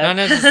between the... Not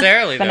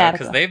necessarily, though,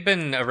 because they've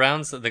been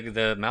around, so the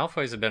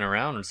Malfoys have been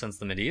around since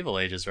the medieval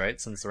ages,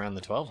 right? Since around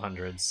the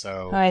 1200s,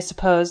 so... I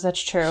suppose,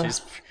 that's true.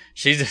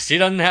 She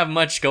doesn't have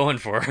much going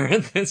for her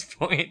at this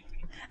point.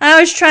 I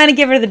was trying to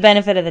give her the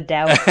benefit of the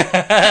doubt.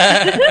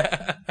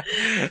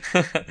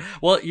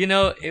 Well,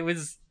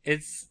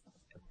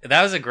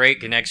 that was a great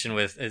connection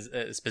with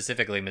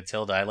specifically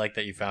Matilda. I like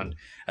that you found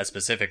a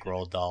specific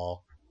Roald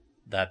Dahl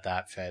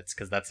that fits,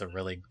 because that's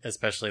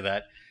especially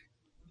that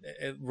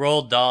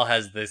Roald Dahl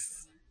has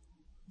this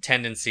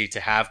tendency to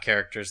have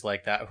characters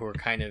like that who are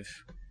kind of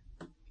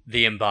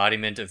the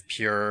embodiment of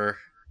pure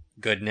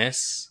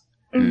goodness,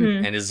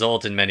 and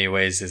Isolt in many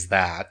ways is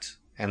that,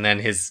 and then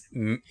his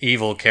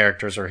evil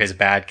characters or his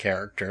bad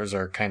characters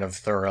are kind of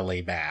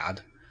thoroughly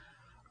bad.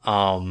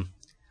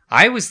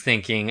 I was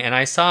thinking, and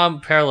I saw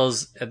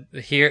parallels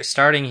here,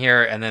 starting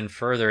here and then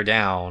further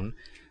down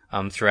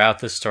throughout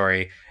the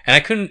story. And I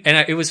couldn't,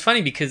 and it was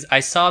funny because I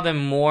saw them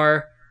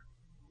more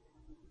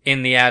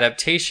in the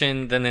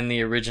adaptation than in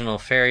the original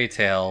fairy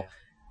tale.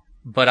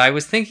 But I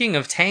was thinking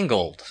of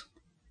Tangled.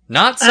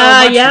 Not so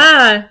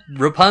much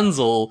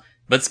Rapunzel,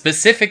 but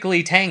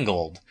specifically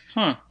Tangled.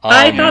 Huh.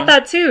 I thought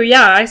that too.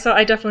 Yeah,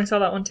 I definitely saw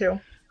that one too.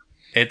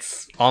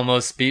 It's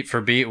almost beat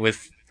for beat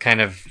with kind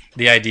of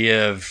the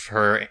idea of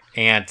her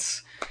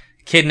aunt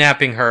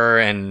kidnapping her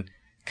and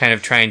kind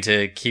of trying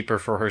to keep her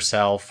for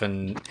herself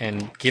and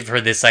give her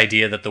this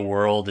idea that the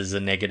world is a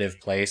negative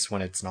place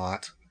when it's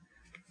not.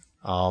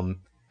 And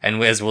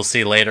as we'll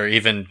see later,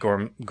 even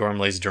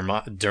Gormley's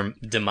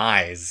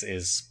demise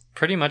is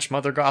pretty much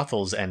Mother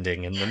Gothel's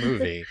ending in the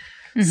movie.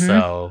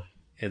 So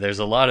there's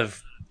a lot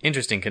of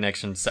interesting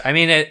connections. I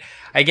mean,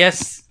 I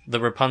guess the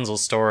Rapunzel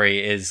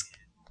story is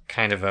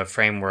kind of a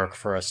framework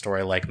for a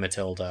story like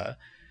Matilda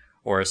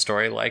or a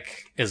story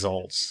like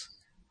Isolt's,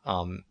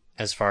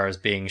 as far as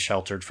being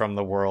sheltered from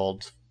the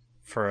world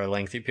for a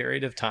lengthy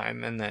period of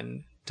time and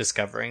then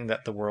discovering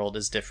that the world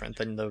is different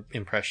than the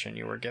impression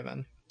you were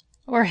given.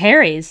 Or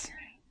Harry's,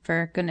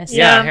 for goodness sake.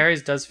 Yeah,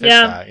 Harry's does fit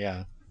that,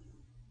 yeah.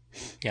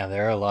 Yeah,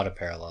 there are a lot of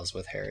parallels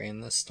with Harry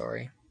in this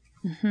story.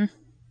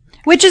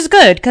 Which is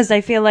good, because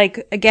I feel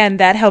like, again,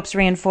 that helps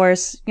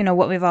reinforce,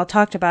 what we've all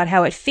talked about,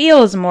 how it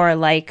feels more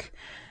like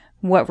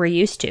what we're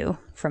used to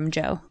from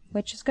Jo,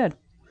 which is good.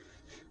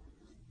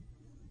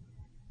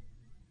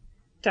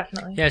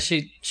 Definitely. Yeah,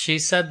 she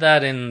said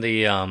that in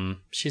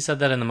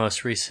the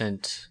most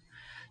recent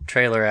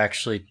trailer,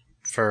 actually,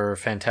 for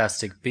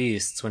Fantastic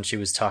Beasts, when she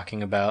was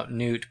talking about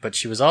Newt, but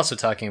she was also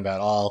talking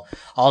about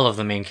all of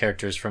the main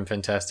characters from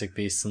Fantastic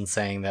Beasts and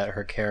saying that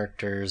her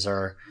characters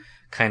are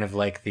kind of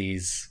like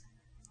these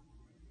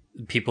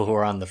people who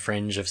are on the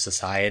fringe of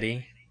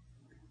society.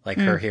 Like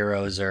her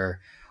heroes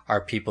are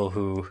people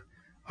who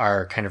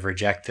are kind of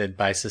rejected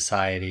by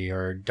society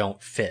or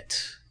don't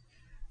fit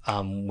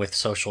with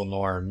social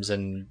norms,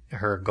 and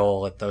her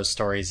goal at those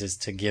stories is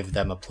to give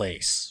them a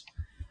place.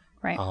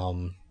 Right.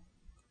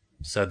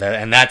 So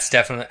that's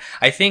definitely,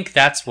 I think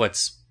that's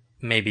what's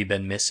maybe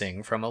been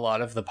missing from a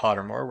lot of the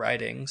Pottermore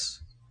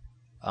writings.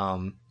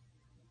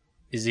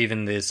 Is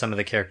even some of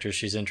the characters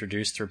she's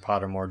introduced through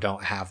Pottermore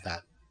don't have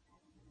that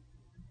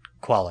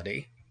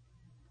quality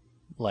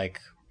like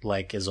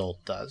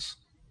Isolt does.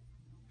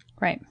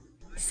 Right.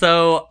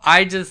 So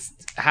I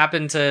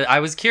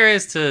was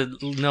curious to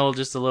know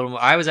just a little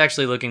more. I was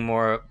actually looking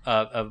more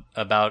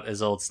about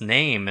Isolt's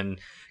name and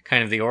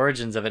kind of the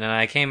origins of it, and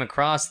I came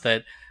across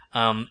that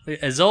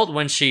Isolt,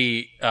 when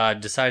she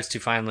decides to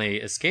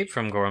finally escape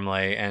from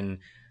Gormley and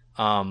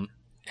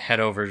head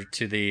over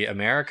to the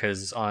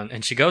Americas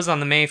and she goes on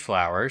the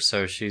Mayflower,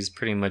 so she's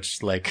pretty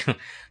much like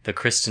the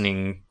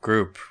christening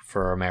group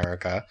for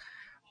America.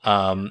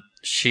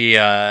 She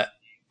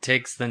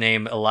takes the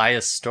name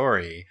Elias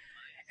Story,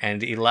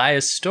 and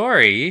Elias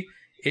Story,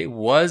 it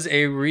was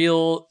a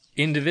real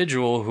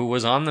individual who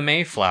was on the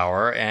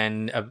Mayflower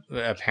and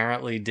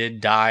apparently did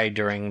die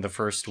during the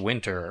first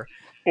winter.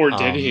 Or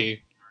did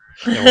he?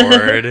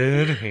 Or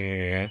did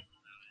he?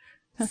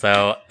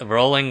 So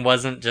Rowling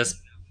wasn't just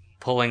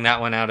pulling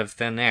that one out of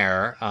thin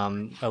air.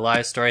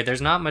 Elias Story,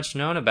 there's not much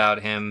known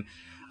about him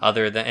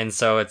and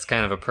so it's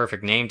kind of a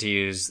perfect name to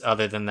use,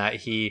 other than that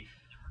he,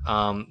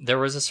 there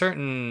was a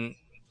certain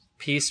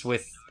piece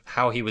with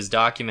how he was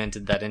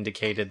documented that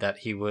indicated that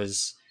he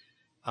wasn't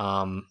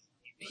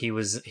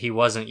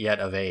yet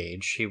of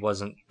age. He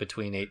wasn't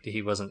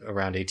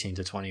around 18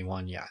 to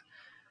 21 yet.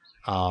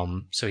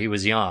 So he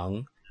was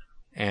young.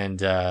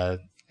 And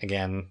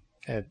again,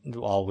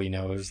 all we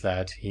know is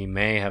that he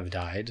may have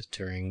died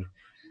during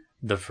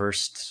the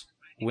first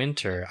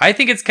winter. I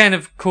think it's kind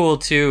of cool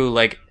too.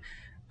 Like,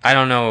 I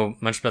don't know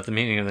much about the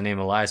meaning of the name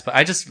Elias, but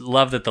I just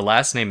love that the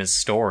last name is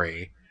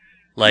Story.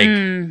 Like,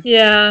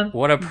 yeah,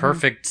 what a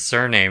perfect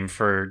surname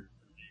for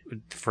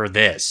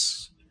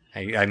this.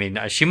 I mean,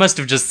 she must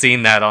have just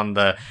seen that on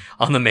the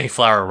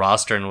Mayflower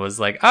roster and was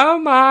like, "Oh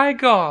my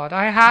god,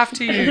 I have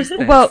to use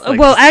this."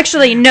 Well,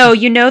 actually, no.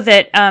 You know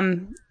that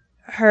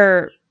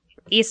her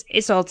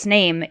Isolt's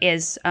name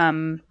is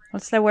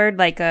what's the word?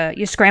 Like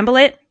you scramble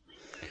it.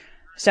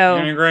 So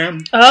anagram.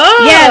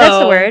 Oh, yeah, that's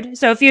the word.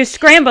 So if you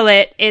scramble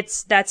it,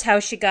 that's how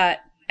she got,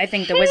 I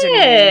think, the wizard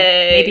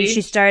name. Maybe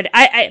she started.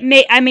 I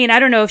mean, I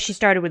don't know if she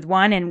started with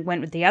one and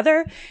went with the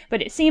other,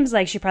 but it seems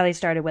like she probably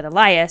started with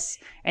Elias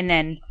and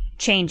then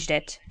changed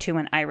it to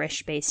an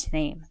Irish-based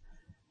name.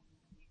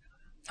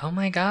 Oh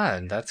my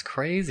god, that's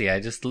crazy! I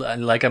just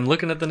I'm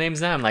looking at the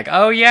names now. I'm like,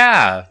 oh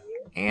yeah,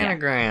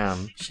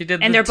 anagram. Yeah. She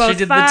did. And they're both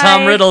the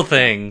Tom Riddle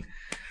thing.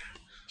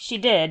 She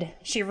did.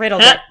 She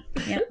riddled it.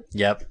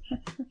 Yep.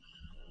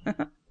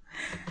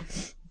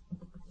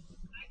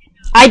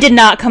 I did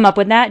not come up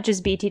with that,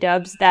 just BT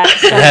dubs. That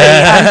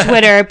somebody on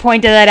Twitter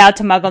pointed that out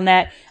to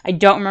MuggleNet. I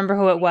don't remember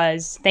who it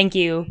was. Thank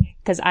you,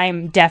 because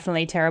I'm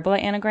definitely terrible at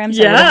anagrams.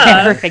 So I would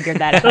have never figured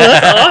that out.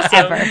 That's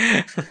awesome.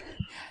 Ever.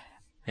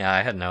 Yeah,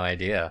 I had no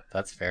idea.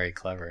 That's very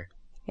clever.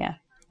 Yeah.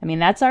 I mean,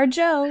 that's our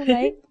Jo,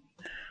 right?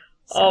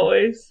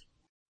 Always.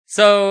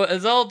 So,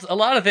 Isolt, a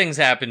lot of things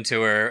happen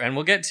to her, and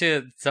we'll get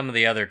to some of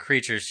the other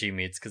creatures she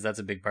meets, because that's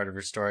a big part of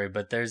her story,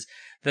 but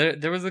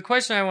there was a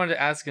question I wanted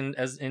to ask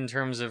in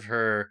terms of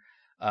her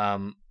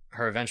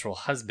eventual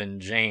husband,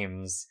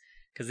 James,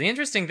 because the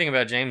interesting thing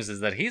about James is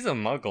that he's a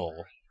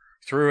muggle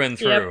through and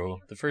through.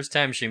 Yep. The first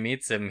time she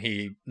meets him,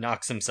 he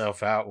knocks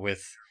himself out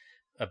with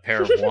a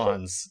pair of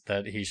wands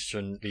that he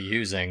shouldn't be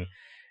using.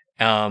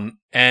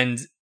 And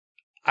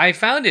I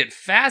found it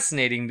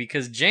fascinating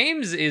because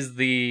James is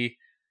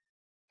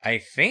I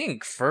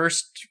think,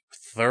 first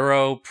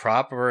thorough,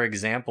 proper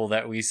example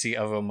that we see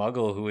of a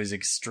muggle who is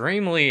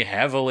extremely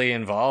heavily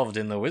involved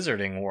in the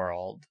wizarding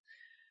world.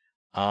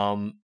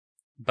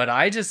 But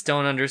I just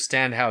don't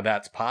understand how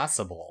that's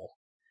possible.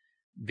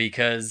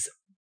 Because,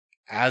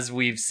 as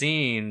we've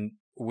seen,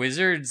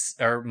 wizards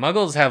or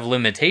muggles have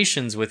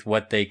limitations with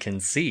what they can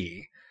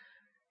see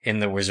in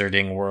the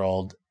wizarding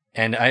world.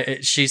 And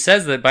she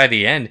says that by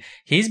the end,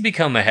 he's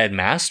become a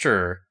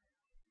headmaster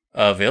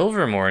of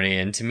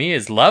Ilvermorny, and to me,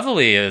 as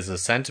lovely as a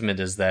sentiment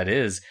as that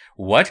is,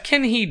 what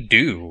can he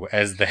do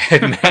as the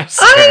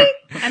headmaster?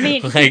 I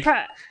mean,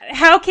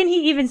 how can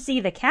he even see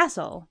the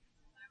castle?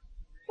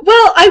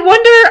 Well, I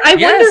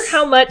wonder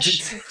how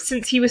much,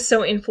 since he was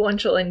so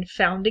influential in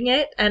founding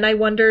it, and I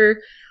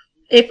wonder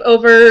if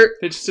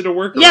they just did a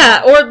work.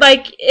 Yeah, or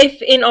like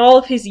if in all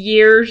of his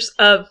years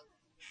of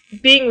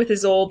being with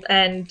Isolt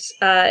and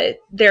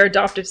their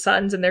adoptive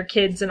sons and their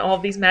kids and all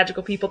of these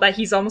magical people, that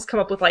he's almost come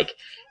up with like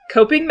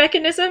coping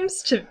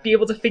mechanisms to be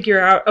able to figure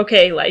out,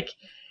 okay, like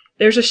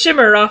there's a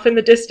shimmer off in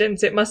the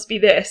distance, it must be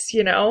this,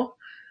 you know?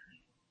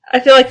 I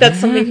feel like that's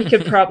something he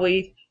could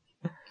probably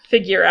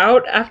figure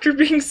out after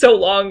being so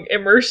long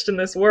immersed in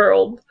this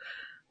world.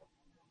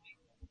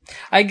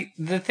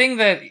 The thing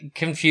that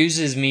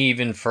confuses me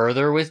even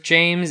further with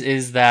James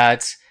is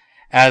that,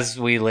 as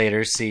we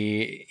later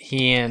see,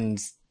 he and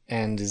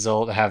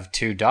Isolt have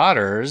 2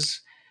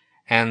 daughters,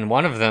 and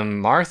one of them,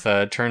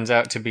 Martha, turns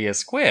out to be a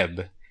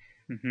squib.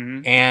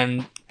 Mm-hmm.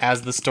 And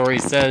as the story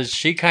says,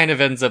 she kind of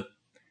ends up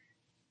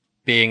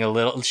being a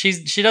little...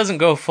 She doesn't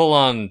go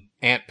full-on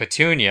Aunt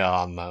Petunia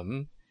on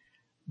them,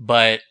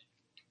 but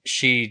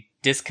she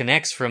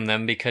disconnects from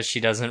them because she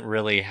doesn't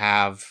really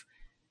have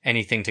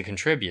anything to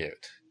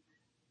contribute.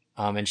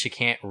 And she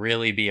can't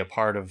really be a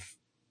part of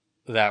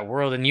that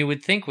world. And you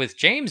would think with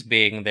James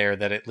being there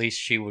that at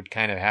least she would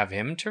kind of have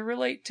him to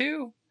relate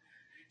to.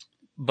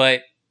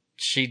 But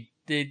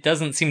it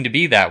doesn't seem to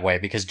be that way,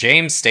 because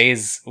James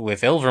stays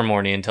with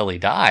Ilvermorny until he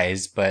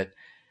dies, but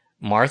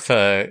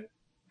Martha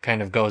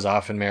kind of goes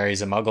off and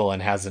marries a muggle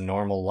and has a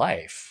normal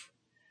life,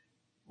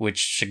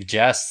 which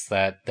suggests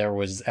that there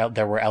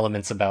were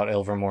elements about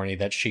Ilvermorny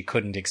that she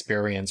couldn't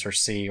experience or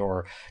see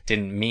or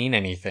didn't mean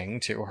anything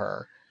to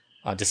her,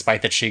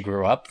 despite that she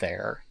grew up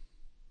there.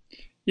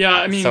 Yeah,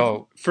 I mean,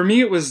 for me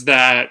it was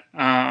that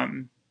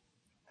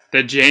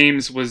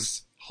James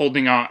was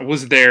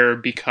was there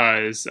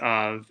because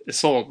of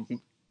Isolt,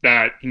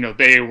 that, you know,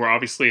 they were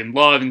obviously in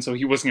love, and so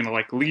he wasn't going to,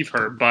 like, leave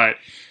her. But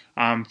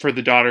for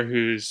the daughter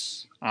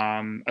who's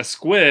a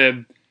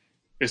squib,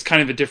 it's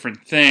kind of a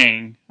different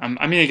thing.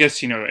 I mean, I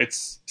guess, you know,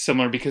 it's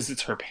similar because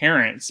it's her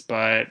parents,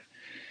 but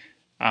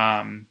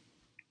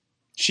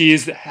she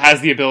has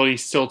the ability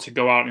still to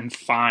go out and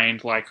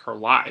find, like, her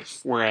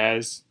life,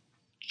 whereas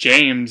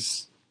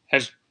James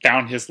has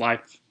found his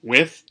life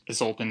with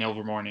Isolt and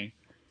Ilvermorny.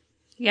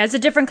 Yeah, it's a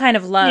different kind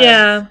of love.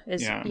 Yeah.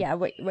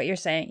 What you're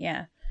saying,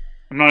 yeah.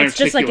 I'm not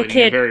articulating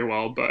it very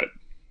well, but...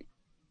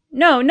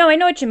 No, I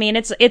know what you mean.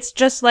 It's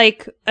just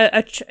like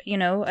a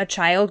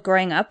child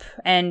growing up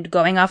and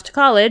going off to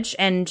college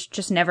and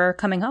just never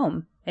coming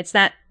home. It's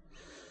that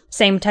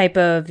same type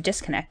of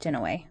disconnect in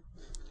a way.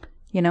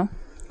 You know?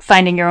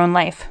 Finding your own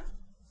life.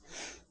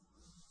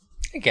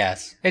 I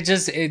guess.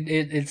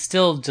 It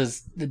still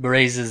just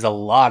raises a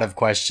lot of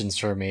questions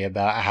for me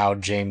about how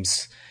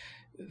James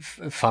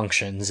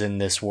functions in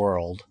this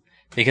world,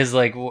 because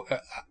like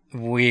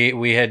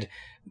we had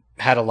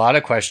a lot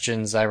of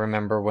questions. I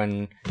remember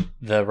when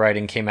the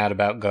writing came out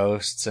about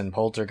ghosts and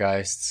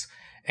poltergeists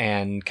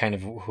and kind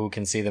of who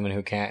can see them and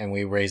who can't, and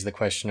we raised the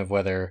question of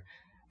whether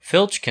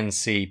Filch can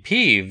see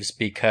Peeves,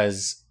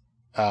 because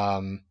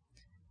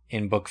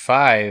in book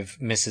 5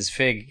 Mrs.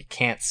 Fig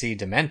can't see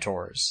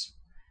Dementors.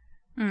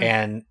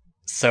 And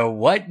so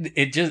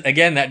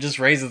that just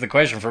raises the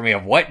question for me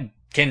of what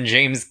can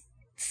James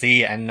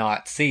see and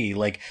not see.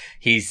 Like,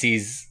 he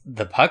sees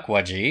the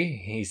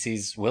Pukwudgie, he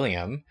sees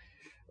William,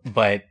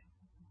 but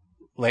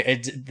like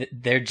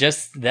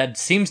that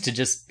seems to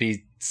just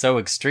be so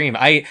extreme.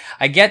 I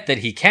get that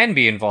he can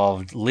be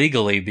involved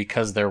legally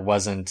because there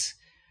wasn't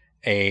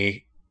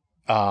a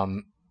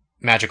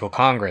magical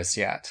congress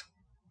yet,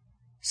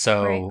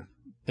 so right.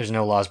 There's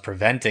no laws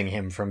preventing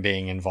him from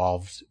being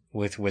involved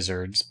with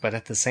wizards, but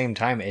at the same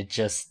time it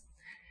just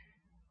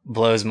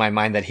blows my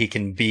mind that he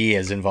can be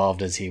as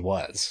involved as he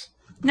was.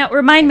 Now,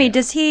 remind me,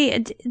 does he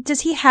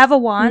have a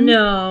wand?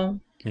 No.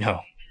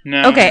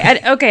 Okay,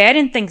 I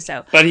didn't think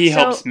so. But he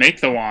helps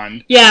make the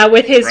wand. Yeah,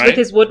 with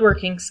his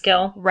woodworking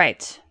skill.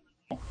 Right.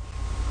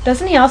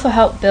 Doesn't he also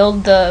help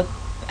build the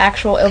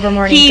actual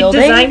Ilvermorny He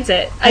building? designs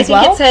it. I think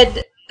well? it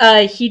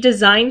said he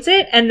designs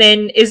it, and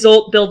then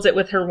Isolt builds it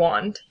with her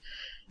wand.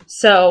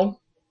 So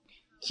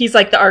he's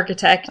like the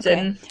architect, Okay.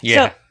 and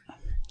Yeah. So,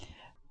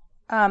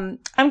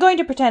 I'm going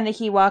to pretend that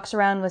he walks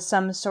around with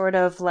some sort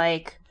of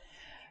like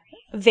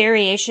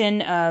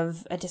variation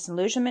of a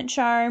disillusionment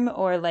charm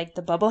or like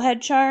the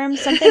bubblehead charm,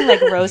 something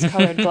like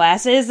rose-colored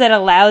glasses that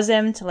allows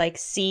him to like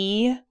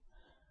see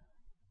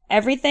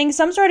everything,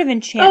 some sort of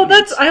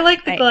enchantment. I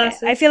like the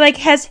glasses. I feel like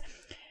has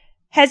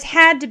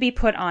had to be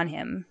put on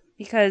him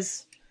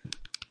because,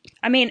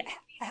 I mean,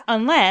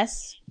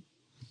 unless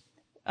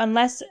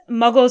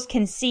Muggles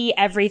can see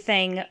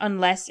everything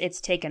unless it's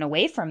taken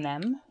away from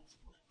them.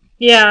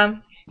 Yeah.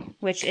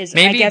 Which is,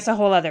 Maybe, I guess, a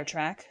whole other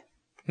track.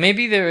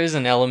 Maybe there is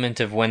an element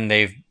of when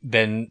they've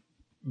been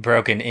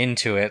broken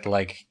into it,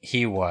 like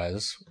he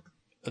was.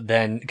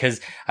 Then,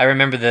 because I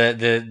remember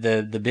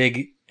the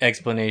big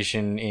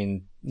explanation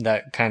in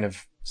that kind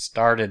of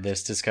started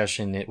this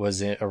discussion. It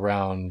was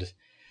around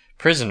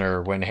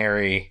Prisoner when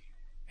Harry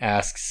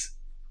asks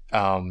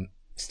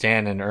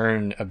Stan and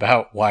Ern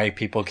about why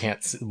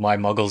why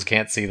Muggles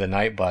can't see the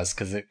night bus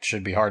because it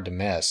should be hard to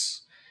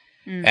miss.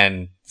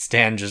 And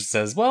Stan just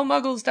says, well,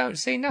 Muggles don't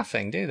see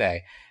nothing, do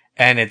they?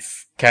 And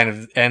it's kind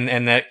of,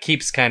 and that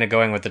keeps kind of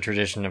going with the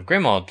tradition of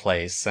Grimmauld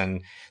Place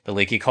and the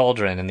Leaky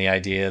Cauldron and the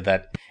idea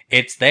that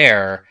it's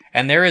there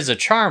and there is a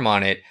charm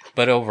on it,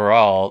 but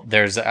overall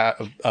there's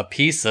a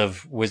piece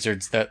of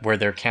wizards where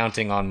they're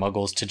counting on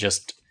Muggles to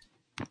just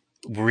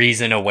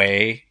reason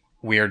away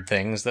weird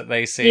things that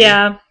they see.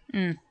 Yeah.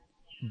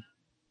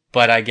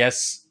 But I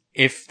guess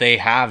if they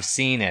have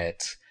seen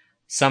it,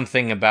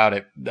 something about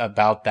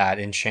that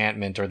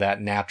enchantment or that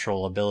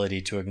natural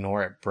ability to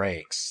ignore it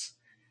breaks.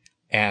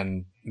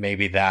 And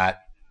maybe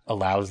that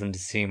allows them to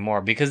see more.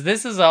 Because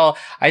this is all,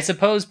 I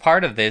suppose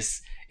part of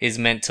this is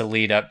meant to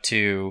lead up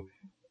to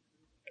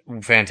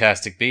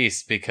Fantastic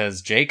Beasts,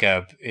 because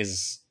Jacob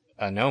is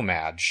a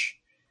No-Maj.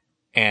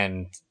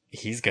 And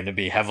he's going to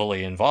be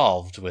heavily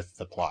involved with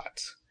the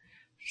plot.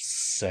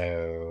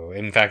 So,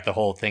 in fact, the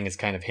whole thing is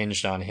kind of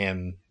hinged on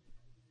him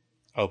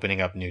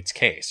opening up Newt's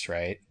case,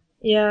 right?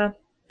 Yeah.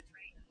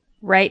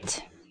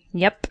 Right.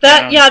 Yep.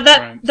 That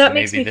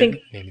makes me think.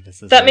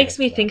 That makes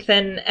me think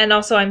then, and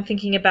also I'm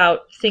thinking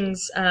about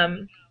things,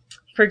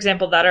 for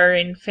example, that are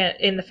in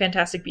the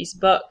Fantastic Beasts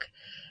book.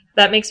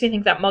 That makes me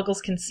think that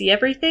Muggles can see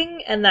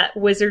everything, and that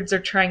wizards are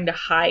trying to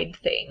hide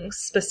things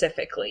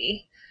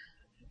specifically.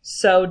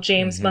 So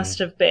James must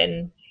have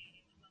been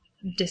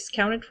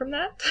discounted from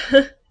that.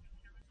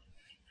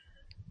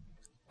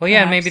 Well,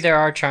 yeah, and maybe there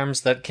are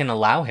charms that can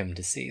allow him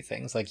to see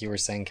things, like you were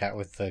saying, Kat,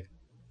 with the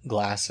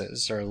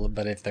glasses,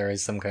 but if there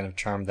is some kind of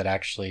charm that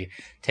actually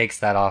takes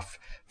that off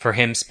for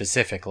him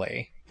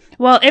specifically.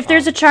 Well, if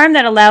there's a charm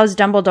that allows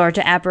Dumbledore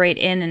to apparate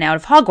in and out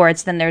of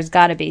Hogwarts, then there's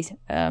got to be,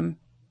 a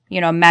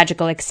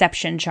magical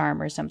exception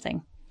charm or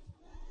something.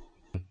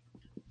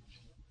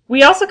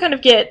 We also kind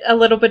of get a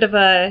little bit of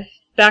a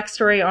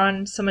backstory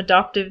on some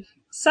adoptive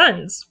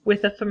sons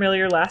with a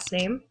familiar last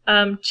name,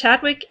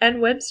 Chadwick and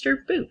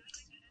Webster Booth.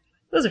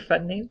 Those are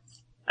fun names.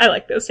 I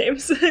like those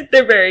names.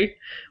 They're very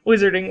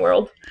Wizarding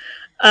World.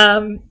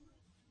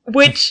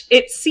 Which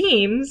it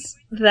seems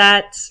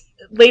that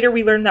later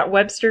we learn that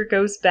Webster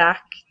goes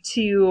back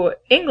to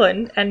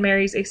England and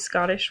marries a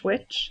Scottish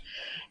witch,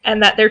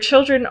 and that their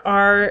children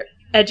are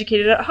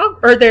educated at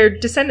or their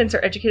descendants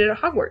are educated at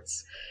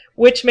Hogwarts,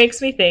 which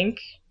makes me think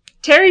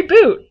Terry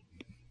Boot,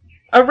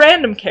 a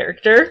random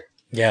character,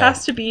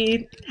 has to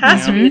be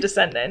a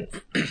descendant.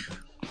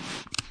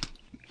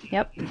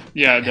 Yep.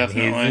 Yeah,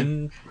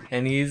 definitely.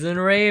 And he's in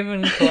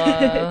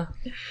Ravenclaw.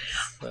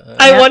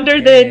 I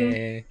wonder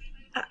then.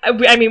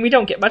 I mean, we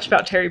don't get much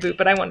about Terry Boot,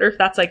 but I wonder if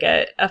that's like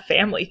a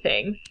family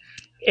thing.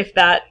 If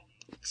that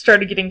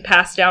started getting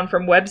passed down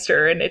from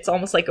Webster, and it's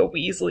almost like a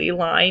Weasley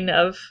line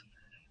of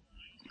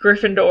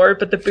Gryffindor,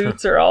 but the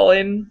Boots are all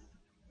in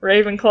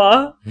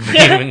Ravenclaw.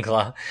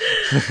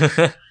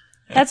 Ravenclaw.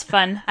 That's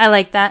fun. I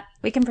like that.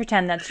 We can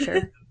pretend that's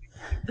true.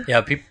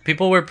 Yeah,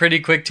 people were pretty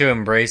quick to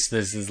embrace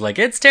this as like,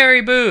 it's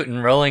Terry Boot,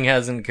 and Rowling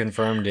hasn't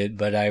confirmed it,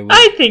 but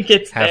I think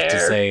it's have to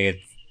say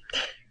it's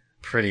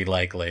pretty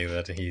likely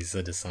that he's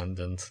a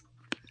descendant.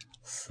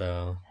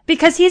 So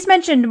because he's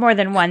mentioned more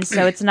than once,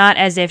 so it's not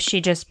as if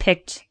she just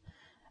picked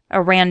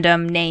a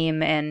random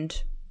name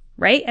and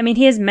right? I mean,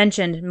 he is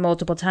mentioned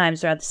multiple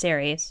times throughout the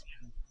series.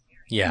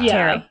 Yeah.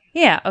 Terry.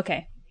 Yeah,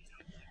 okay.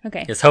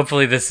 Okay. Yes,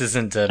 hopefully this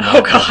isn't a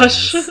Mark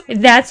Evans.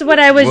 That's what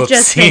I was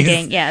just Whoopsies.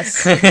 thinking.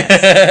 Yes.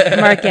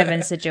 Mark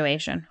Evans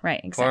situation.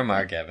 Right, exactly. Poor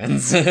Mark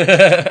Evans.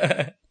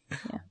 Yeah.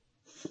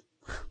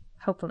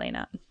 Hopefully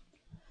not.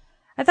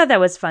 I thought that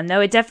was fun, though.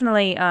 It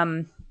definitely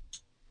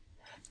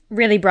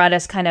really brought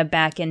us kind of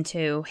back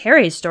into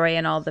Harry's story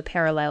and all the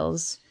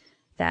parallels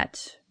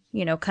that,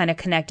 kind of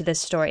connect this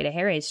story to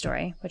Harry's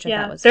story, which I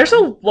thought was there's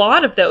fun. a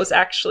lot of those,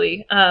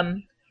 actually.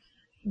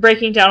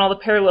 Breaking down all the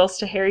parallels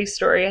to Harry's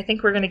story. I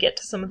think we're going to get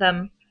to some of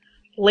them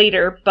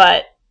later,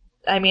 but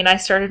I mean, I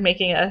started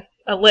making a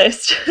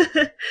list.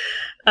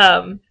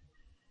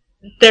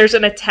 There's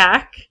an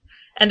attack,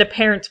 and a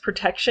parent's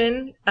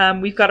protection.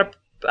 We've got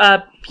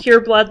a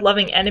pure blood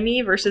loving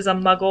enemy versus a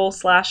muggle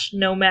 /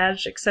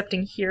 No-Maj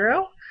accepting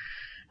hero.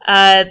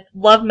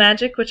 Love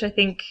magic, which I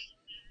think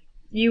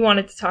you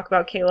wanted to talk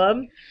about,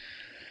 Caleb.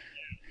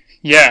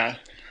 Yeah.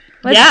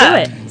 Let's do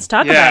it. Let's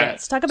talk about it.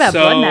 Let's talk about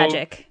blood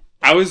magic.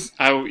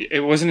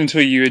 It wasn't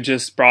until you had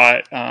just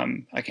brought,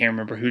 I can't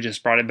remember who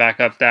just brought it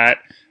back up, that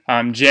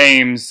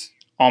James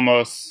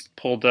almost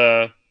pulled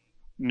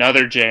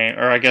another James,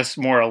 or I guess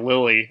more a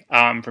Lily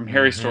from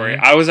Harry's story.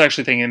 I was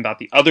actually thinking about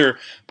the other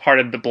part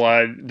of the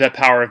blood, the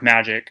power of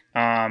magic.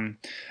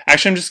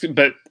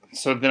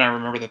 So then I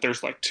remember that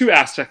there's like two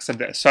aspects of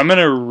this. So I'm going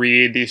to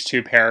read these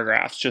two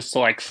paragraphs just to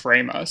like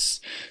frame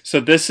us. So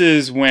this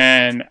is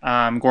when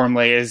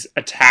Gormley is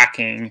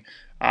attacking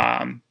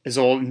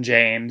Isolt and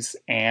James,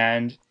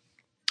 and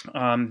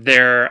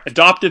their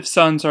adoptive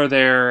sons are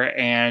there,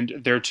 and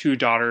their two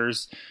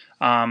daughters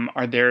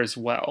are there as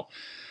well.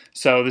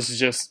 So this is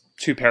just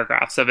two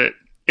paragraphs of it.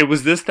 It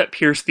was this that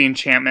pierced the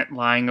enchantment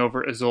lying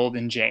over Isolt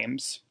and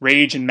James.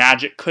 Rage and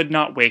magic could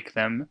not wake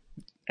them.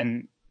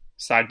 And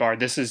sidebar,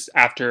 this is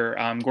after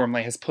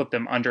Gormley has put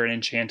them under an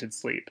enchanted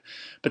sleep.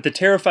 But the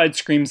terrified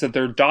screams of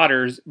their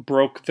daughters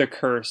broke the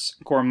curse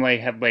Gormley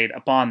had laid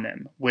upon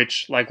them,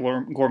 which, like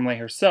Gormley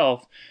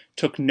herself,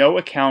 took no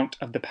account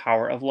of the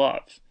power of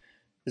love.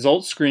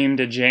 Isolt screamed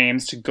at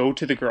James to go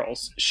to the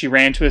girls. She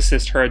ran to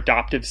assist her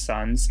adoptive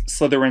sons,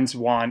 Slytherin's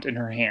wand in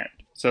her hand.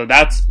 So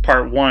that's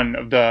part one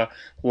of the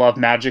love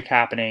magic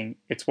happening.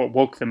 It's what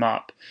woke them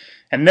up.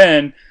 And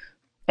then,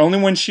 only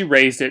when she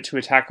raised it to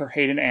attack her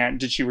hated aunt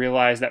did she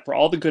realize that for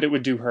all the good it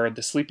would do her,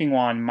 the sleeping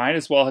wand might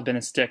as well have been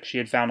a stick she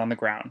had found on the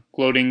ground.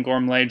 Gloating,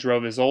 Gormley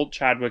drove Isolt,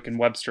 Chadwick, and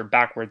Webster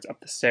backwards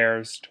up the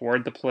stairs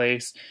toward the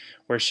place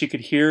where she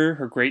could hear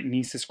her great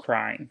nieces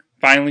crying.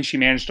 Finally, she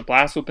managed to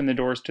blast open the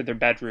doors to their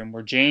bedroom,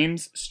 where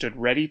James stood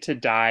ready to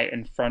die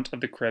in front of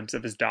the cribs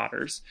of his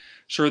daughters.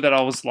 Sure that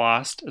all was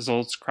lost,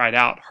 Isolt cried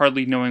out,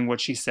 hardly knowing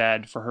what she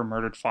said for her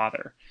murdered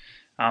father.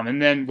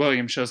 And then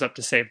William shows up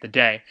to save the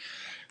day.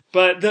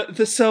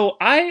 But so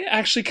I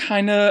actually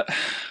kind of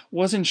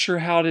wasn't sure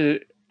I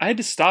had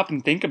to stop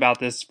and think about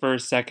this for a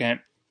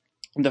second.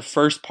 The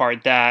first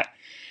part, that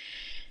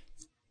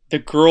the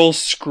girls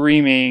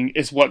screaming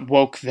is what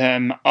woke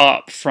them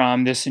up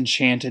from this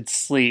enchanted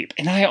sleep.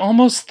 And I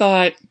almost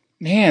thought,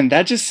 man,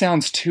 that just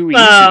sounds too easy.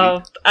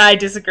 Oh, I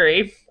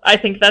disagree. I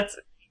think that's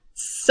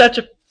such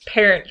a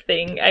parent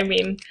thing. I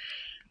mean,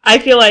 I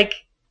feel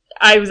like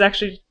I was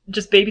actually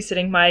just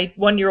babysitting my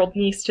 1-year-old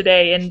niece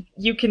today, and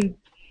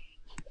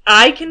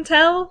I can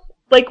tell,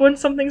 like, when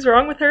something's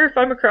wrong with her if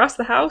I'm across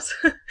the house.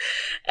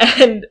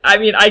 And, I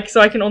mean, I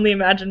can only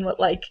imagine what,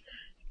 like,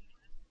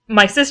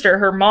 my sister,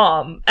 her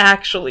mom,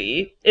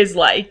 actually is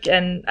like.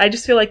 And I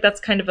just feel like that's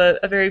kind of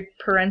a very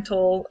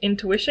parental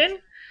intuition,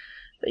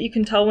 that you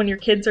can tell when your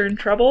kids are in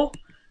trouble.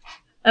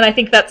 And I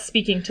think that's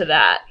speaking to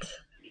that.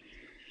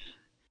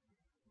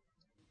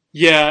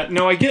 Yeah,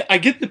 no, I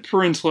get the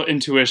parental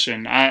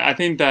intuition. I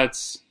think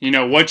that's,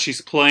 what she's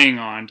playing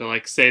on to,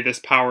 like, say this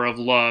power of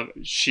love,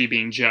 she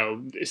being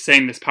Jo,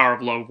 saying this power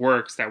of love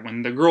works, that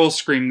when the girls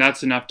scream,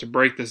 that's enough to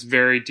break this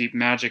very deep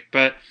magic.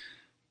 But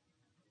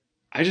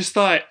I just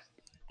thought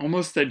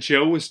almost that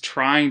Jo was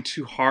trying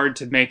too hard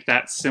to make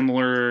that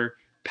similar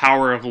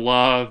power of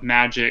love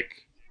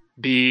magic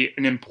be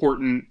an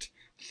important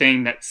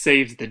thing that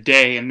saves the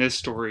day in this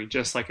story,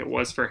 just like it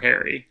was for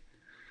Harry.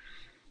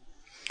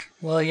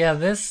 Well, yeah,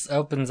 this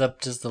opens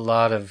up just a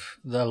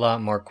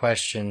lot more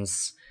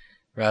questions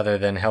rather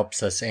than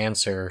helps us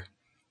answer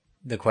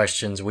the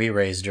questions we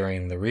raised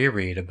during the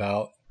reread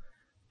about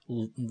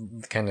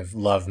kind of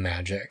love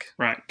magic.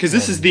 Right, because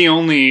this is the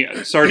only,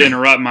 sorry to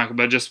interrupt, Michael,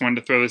 but I just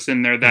wanted to throw this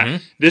in there,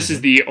 that this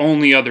is the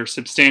only other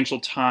substantial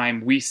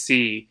time we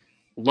see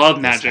love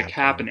magic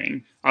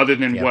happening, other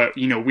than what,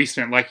 we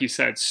spent, like you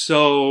said,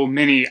 so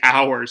many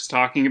hours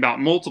talking about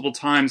multiple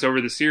times over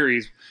the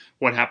series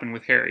what happened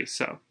with Harry,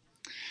 so...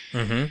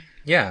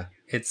 Yeah,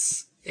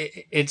 it's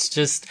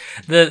just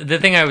the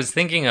thing I was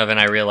thinking of, and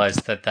I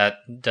realized that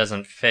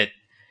doesn't fit,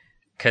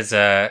 because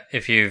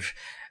if you've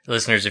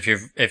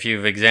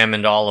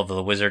examined all of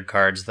the wizard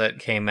cards that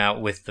came out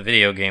with the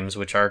video games,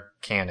 which are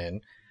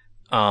canon,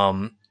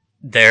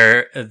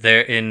 they're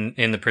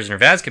in the Prisoner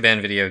of Azkaban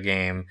video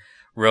game,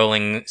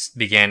 Rowling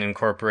began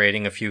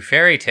incorporating a few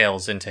fairy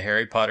tales into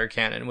Harry Potter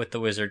canon with the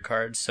wizard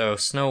cards. So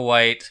Snow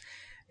White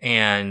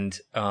and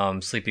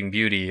Sleeping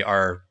Beauty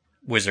are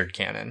wizard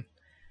canon,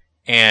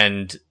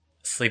 and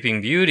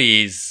Sleeping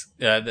Beauty's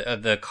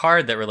the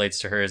card that relates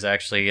to her is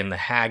actually in the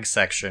hag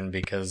section,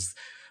 because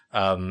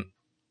the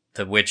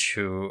witch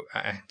who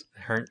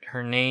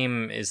her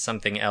name is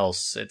something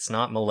else. It's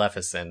not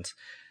Maleficent,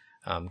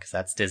 because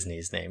that's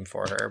Disney's name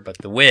for her, but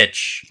the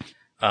witch,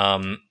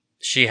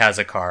 she has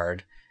a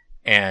card,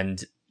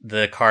 and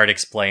the card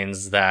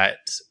explains that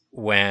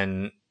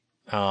when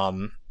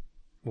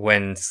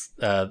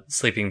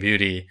Sleeping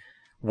Beauty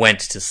went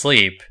to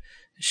sleep,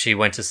 she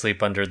went to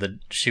sleep under the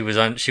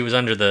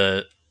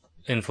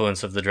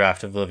influence of the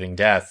Draft of Living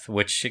Death,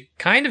 which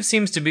kind of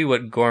seems to be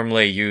what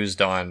Gormley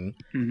used on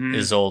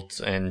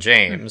Isolt and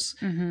James.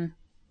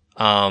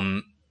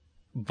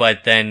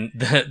 But then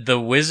the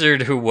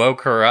wizard who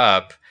woke her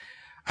up,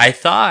 I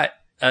thought,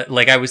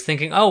 I was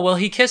thinking, oh, well,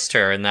 he kissed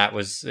her, and that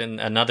was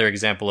another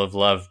example of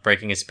love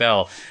breaking a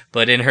spell.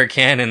 But in her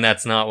canon,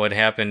 that's not what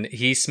happened.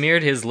 He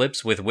smeared his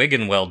lips with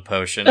Wiggenweld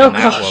potion, and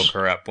that woke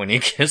her up when he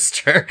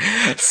kissed her.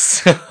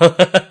 So,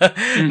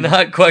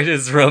 not quite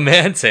as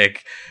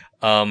romantic,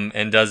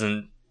 and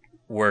doesn't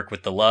work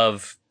with the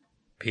love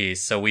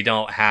piece. So we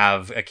don't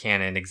have a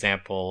canon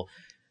example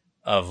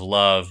of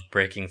love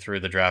breaking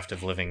through the Draft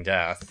of Living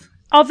Death.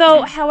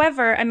 Although,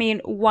 however, I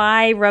mean,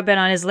 why rub it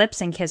on his lips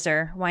and kiss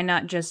her? Why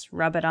not just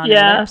rub it on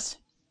her lips?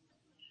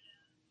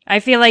 I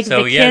feel like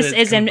the kiss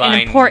is an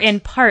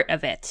important part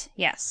of it.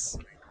 Yes.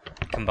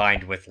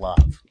 Combined with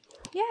love.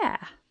 Yeah.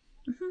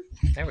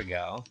 There we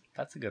go.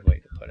 That's a good way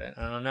to put it.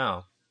 I don't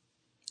know.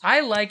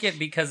 I like it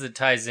because it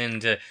ties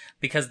into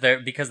because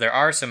there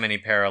are so many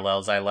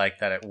parallels. I like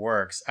that it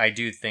works. I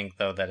do think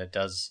though that it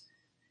does,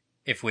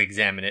 if we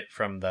examine it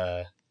from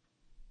the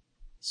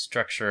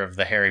structure of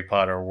the Harry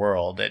Potter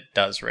world, it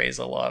does raise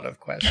a lot of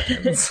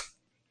questions.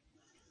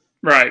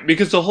 Right,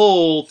 because the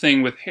whole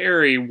thing with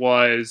Harry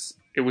was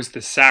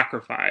the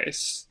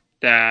sacrifice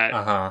that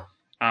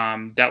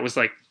that was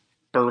like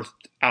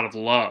birthed out of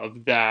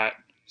love that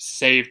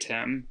saved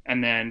him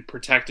and then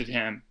protected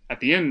him at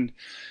the end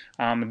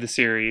of the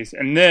series.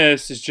 And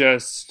this is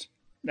just,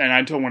 and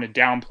I don't want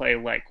to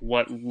downplay like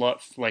what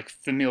love, like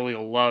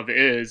familial love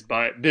is,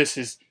 but this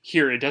is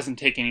here. It doesn't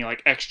take any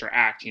like extra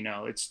act, you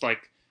know. It's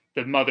like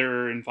the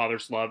mother and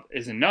father's love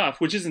is enough,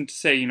 which isn't to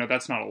say, you know,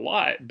 that's not a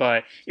lot,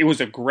 but it was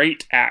a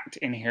great act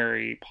in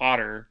Harry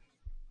Potter,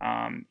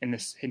 in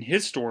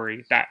his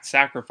story, that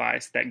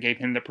sacrifice that gave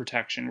him the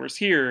protection. Whereas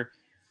here,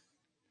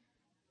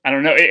 I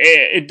don't know,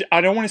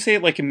 I don't want to say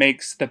it like it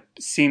makes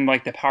seem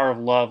like the power of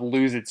love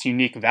lose its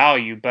unique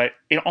value, but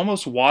it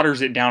almost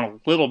waters it down a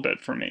little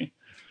bit for me.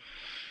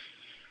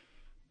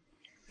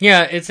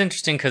 Yeah, it's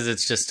interesting because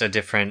it's just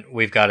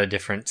we've got a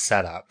different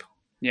setup.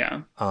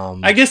 Yeah.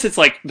 I guess it's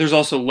like, there's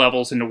also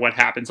levels into what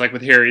happens. Like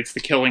with Harry, it's the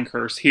killing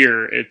curse.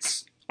 Here,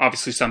 it's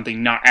obviously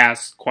something not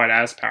quite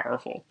as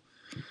powerful.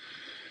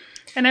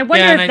 And I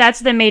wonder if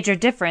that's the major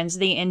difference,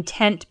 the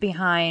intent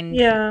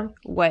behind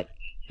what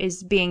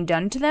is being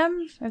done to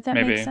them, if that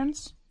makes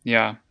sense.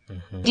 Yeah.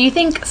 Mm-hmm. Do you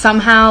think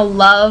somehow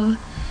love,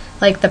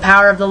 like the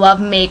power of the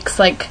love makes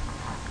like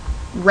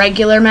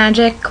regular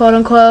magic, quote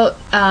unquote,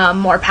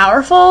 more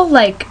powerful?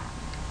 Like,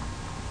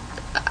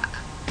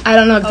 I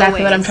don't know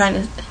exactly what I'm trying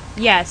to...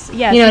 Yes.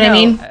 You know what I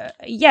mean?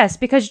 Yes,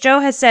 because Joe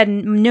has said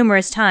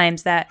numerous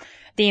times that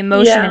the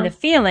emotion and the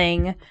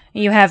feeling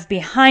you have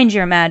behind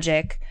your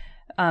magic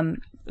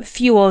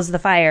fuels the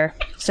fire,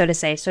 so to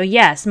say. So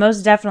yes,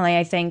 most definitely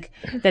I think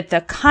that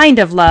the kind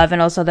of love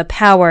and also the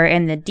power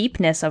and the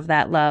deepness of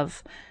that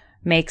love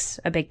makes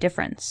a big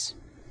difference.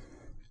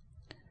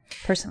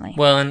 Personally.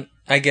 Well, and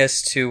I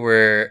guess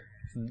too,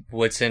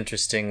 what's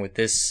interesting with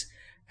this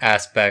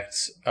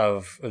aspect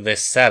of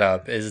this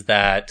setup is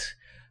that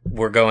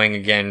we're going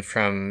again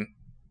from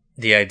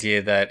the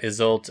idea that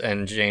Isolt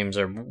and James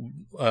are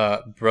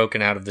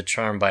broken out of the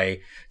charm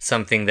by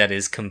something that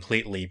is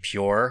completely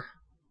pure.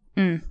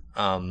 You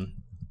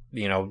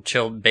know,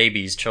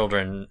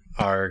 children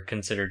are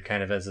considered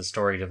kind of as a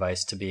story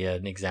device to be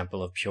an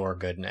example of pure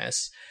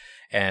goodness,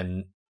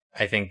 and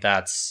I think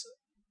that's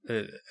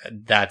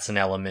an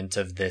element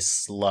of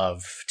this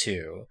love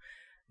too,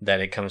 that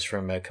it comes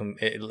from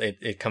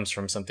it comes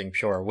from something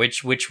pure,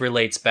 which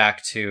relates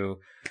back to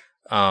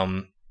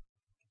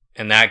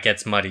and that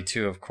gets muddy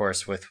too, of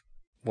course, with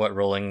what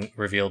Rowling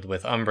revealed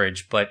with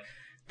Umbridge, but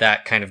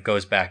that kind of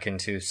goes back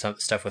into some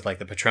stuff with like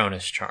the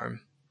Patronus charm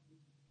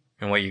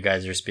and what you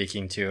guys are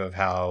speaking to of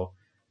how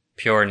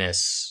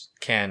pureness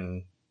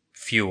can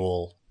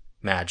fuel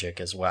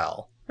magic as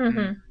well.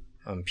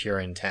 Pure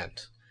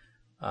intent.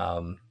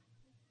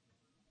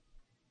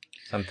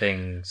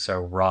 Something so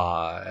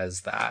raw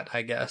as that,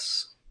 I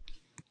guess.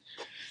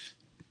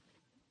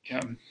 Yeah.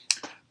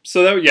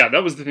 So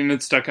that was the thing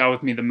that stuck out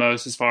with me the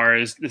most as far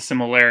as the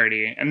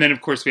similarity. And then, of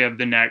course, we have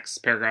the next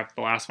paragraph,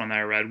 the last one that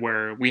I read,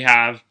 where we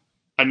have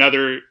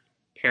another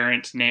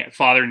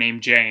father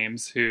named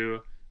James, who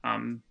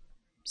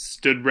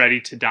stood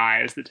ready to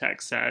die, as the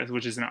text says,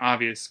 which is an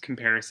obvious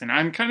comparison.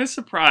 I'm kind of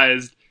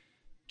surprised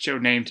Joe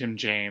named him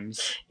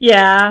James.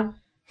 Yeah.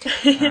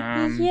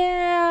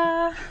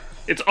 Yeah.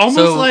 It's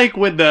almost like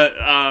with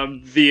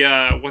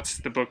the what's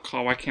the book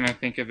called? Why can't I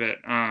think of it?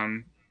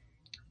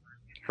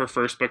 Her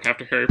first book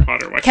after Harry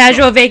Potter.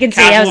 Casual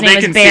Vacancy. His name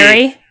was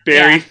Barry.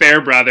 Barry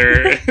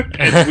Fairbrother.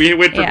 We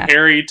went from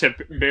Harry to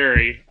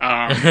Barry.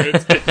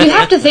 You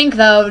have to think,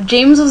 though,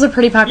 James was a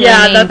pretty popular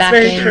name back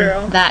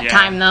in that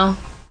time, though.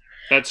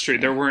 That's true.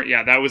 There weren't,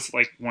 that was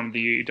like one of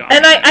the...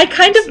 And I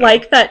kind of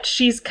like that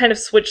she's kind of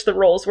switched the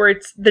roles, where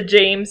it's the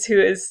James who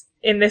is,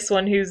 in this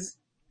one, who's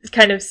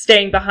kind of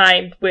staying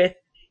behind with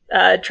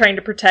trying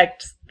to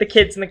protect the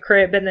kids in the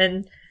crib, and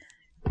then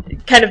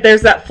kind of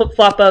there's that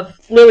flip-flop of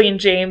Lily and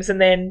James,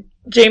 and then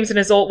James and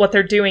Isolt what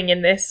they're doing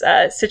in this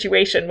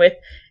situation, with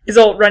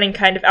Isolt running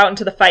kind of out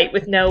into the fight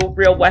with no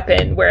real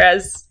weapon,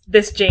 whereas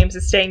this James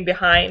is staying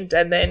behind,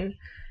 and then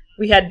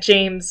we had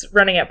James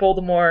running at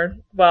Voldemort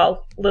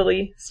while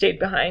Lily stayed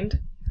behind.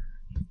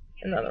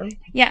 Another one.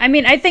 Yeah, I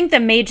mean, I think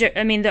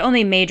the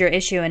only major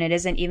issue, and it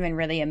isn't even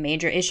really a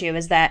major issue,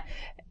 is that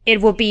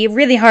it will be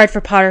really hard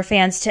for Potter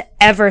fans to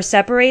ever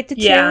separate the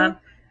two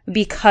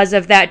because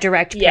of that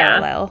direct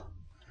parallel.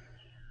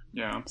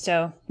 Yeah.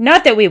 So,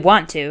 not that we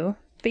want to,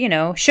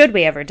 but, should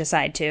we ever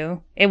decide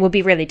to, it will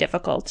be really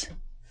difficult.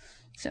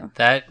 So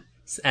that,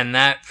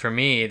 for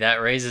me,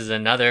 that raises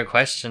another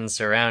question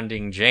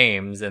surrounding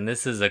James, and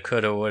this is a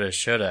coulda, woulda,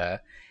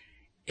 shoulda.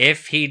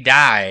 If he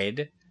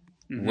died,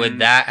 would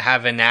that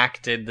have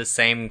enacted the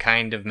same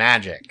kind of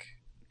magic?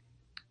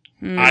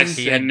 I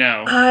said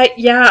no. I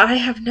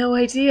have no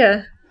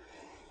idea.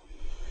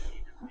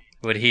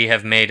 Would he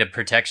have made a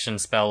protection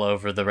spell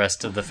over the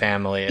rest of the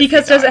family?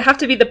 Because does it have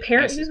to be the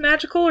parent who's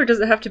magical, or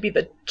does it have to be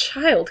the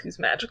child who's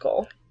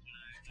magical?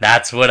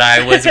 That's what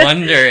I was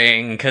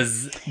wondering,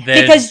 because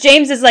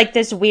James is like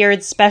this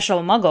weird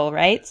special muggle,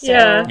 right?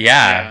 So,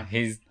 yeah,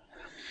 he's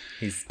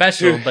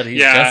special, but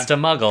he's just a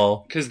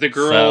muggle. Because the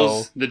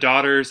girls, the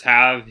daughters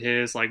have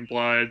his like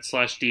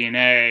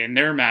blood/DNA, and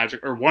they're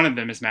magic, or one of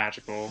them is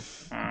magical.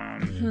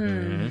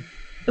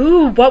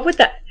 Ooh, what would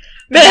that?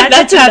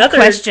 That's another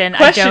question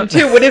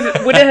too. Would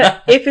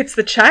it if it's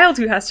the child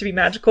who has to be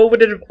magical?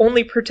 Would it have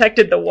only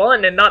protected the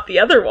one and not the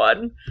other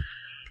one?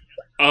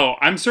 Oh,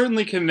 I'm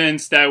certainly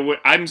convinced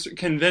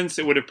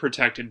it would have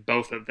protected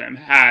both of them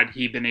had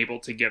he been able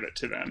to give it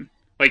to them.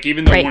 Like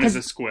even though one is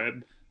a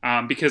squib,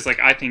 because like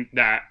I think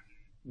that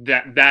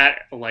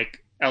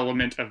like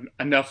element of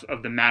enough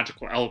of the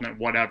magical element,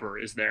 whatever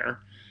is there.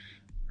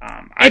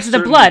 It's the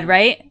blood,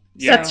 right?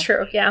 Yeah, that's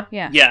true.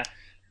 Yeah.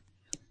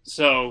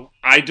 So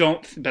I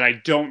don't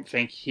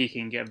think he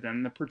can give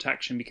them the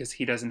protection because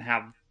he doesn't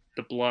have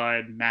the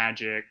blood,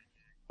 magic,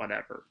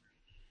 whatever.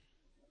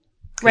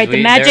 Right,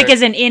 the magic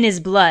isn't in his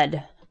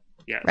blood.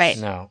 Yes. Right.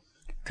 No.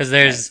 Because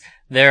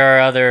there are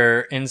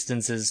other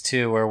instances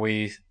too where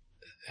we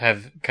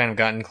have kind of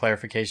gotten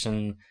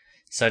clarification,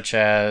 such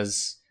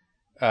as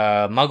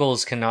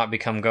muggles cannot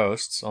become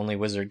ghosts, only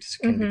wizards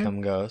can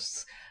become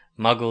ghosts.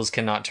 Muggles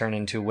cannot turn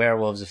into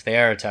werewolves. If they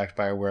are attacked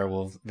by a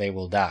werewolf, they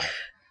will die.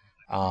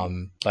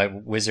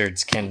 But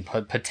wizards can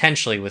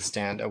potentially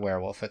withstand a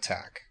werewolf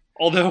attack.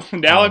 Although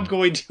now I'm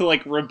going to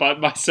like rebut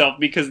myself,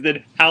 because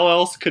then how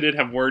else could it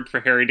have worked for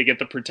Harry to get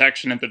the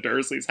protection at the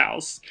Dursleys'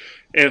 house?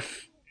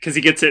 Because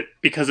he gets it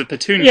because of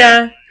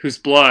Petunia, whose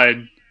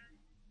blood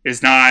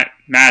is not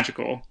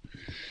magical.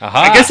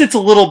 I guess it's a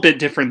little bit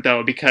different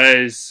though,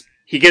 because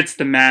he gets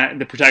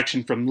the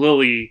protection from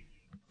Lily,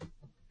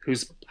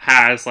 who's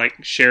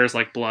shares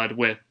like blood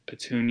with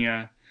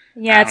Petunia.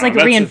 Yeah, it's like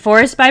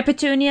reinforced by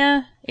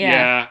Petunia.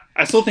 Yeah,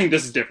 I still think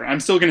this is different. I'm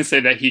still going to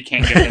say that he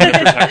can't get the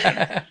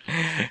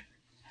protection.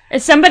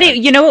 Somebody,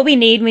 you know what we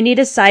need? We need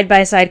a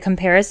side-by-side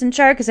comparison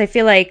chart, because I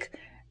feel like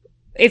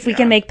if we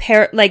can make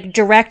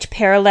direct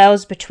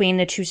parallels between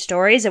the two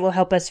stories, it will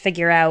help us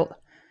figure out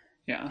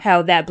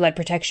how that blood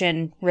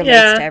protection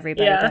relates to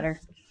everybody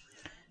better.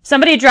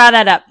 Somebody draw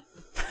that up.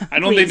 I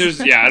don't think there's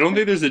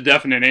a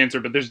definite answer,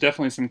 but there's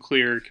definitely some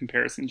clear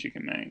comparisons you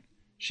can make.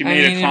 She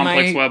made a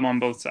complex web on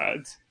both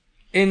sides.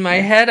 In my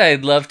head,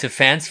 I'd love to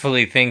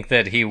fancifully think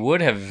that he would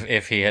have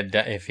if he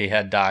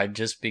had died,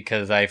 just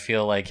because I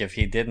feel like if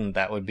he didn't,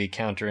 that would be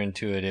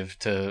counterintuitive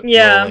to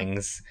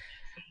Rowling's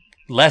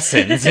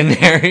lessons in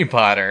Harry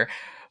Potter.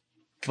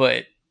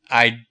 But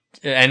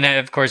and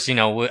of course,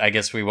 I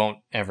guess we won't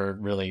ever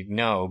really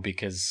know,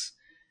 because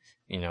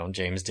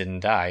James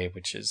didn't die,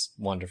 which is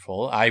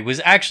wonderful. I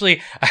was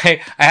actually, I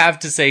have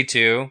to say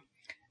too,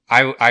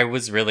 I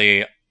was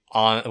really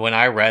when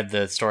I read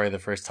the story the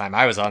first time,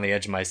 I was on the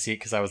edge of my seat,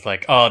 because I was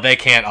like, oh, they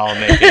can't all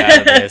make it out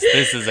of this.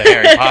 This is a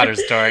Harry Potter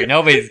story.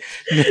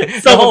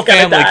 The whole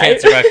family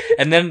can't survive.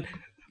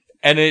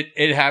 And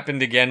it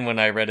happened again when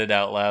I read it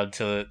out loud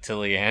to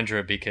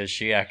Leandra, because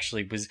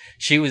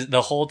she was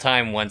the whole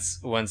time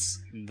once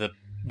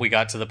we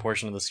got to the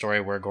portion of the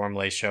story where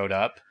Gormley showed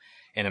up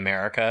in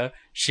America,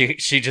 she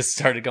just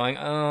started going,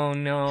 oh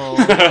no,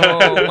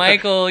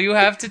 Michael, you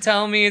have to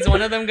tell me, is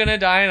one of them gonna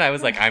die? And I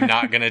was like, I'm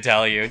not gonna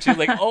tell you. And she was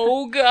like,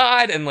 oh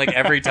god. And like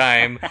every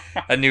time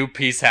a new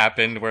piece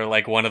happened where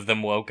like one of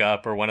them woke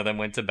up or one of them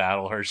went to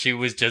battle her, she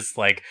was just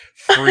like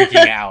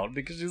freaking out,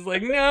 because she's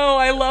like, no,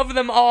 I love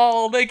them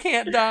all, they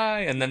can't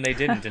die. And then they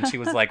didn't, and she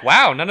was like,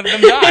 wow, none of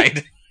them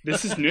died.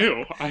 This is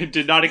new. I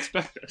did not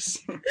expect this.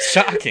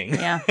 Shocking.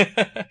 Yeah.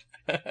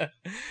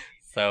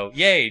 So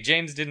yay,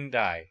 James didn't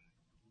die.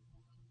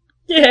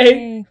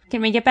 Yay!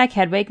 Can we get back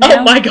Hedwig now?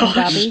 Oh my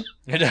gosh!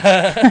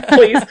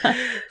 Please.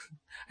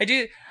 I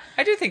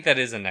do think that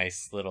is a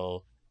nice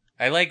little.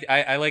 I like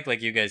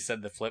like you guys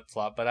said, the flip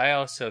flop, but I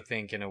also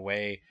think in a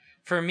way,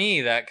 for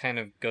me, that kind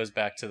of goes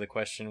back to the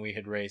question we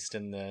had raised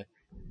in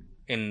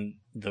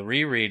the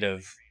reread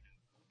of,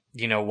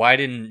 why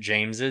didn't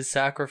James's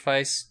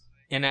sacrifice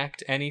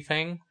enact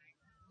anything?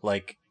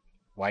 Like,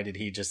 why did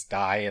he just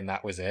die and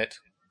that was it?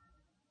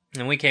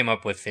 And we came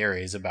up with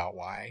theories about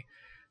why.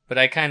 But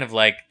I kind of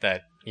like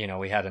that,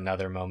 we had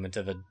another moment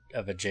of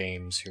a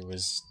James who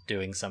was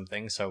doing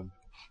something so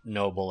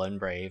noble and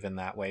brave in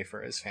that way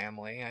for his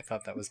family. I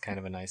thought that was kind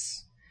of a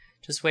nice...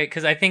 Just wait,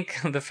 because I think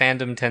the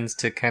fandom tends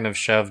to kind of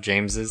shove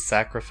James's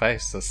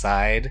sacrifice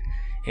aside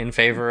in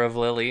favor of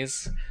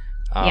Lily's.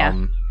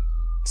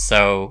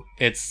 So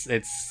it's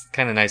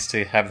kind of nice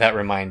to have that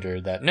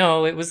reminder that,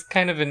 no, it was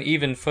kind of an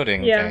even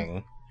footing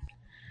thing.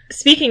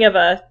 Speaking of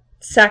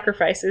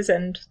sacrifices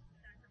and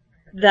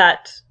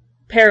that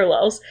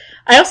parallels,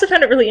 I also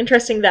found it really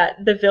interesting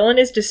that the villain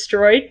is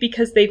destroyed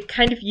because they've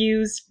kind of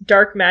used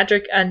dark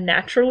magic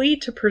unnaturally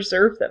to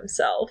preserve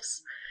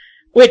themselves.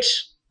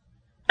 Which...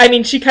 I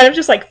mean, she kind of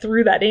just,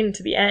 threw that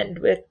into the end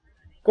with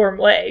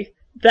Gormley.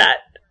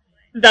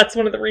 That's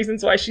one of the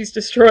reasons why she's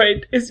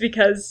destroyed, is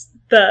because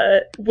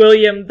the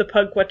William the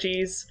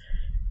Pugwatchie's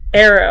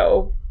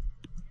arrow,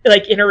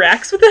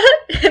 interacts with that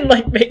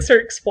and, makes her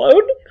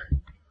explode.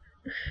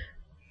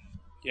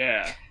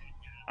 Yeah.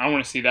 I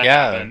want to see that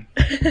happen.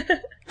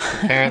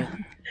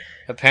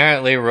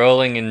 Apparently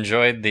Rowling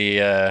enjoyed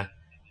the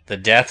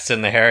deaths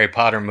in the Harry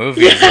Potter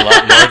movies a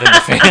lot more than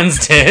the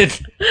fans did.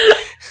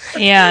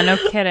 Yeah, no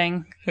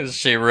kidding.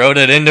 She wrote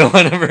it into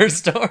one of her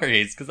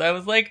stories, because I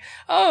was like,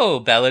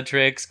 oh,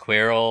 Bellatrix,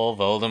 Quirrell,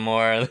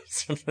 Voldemort,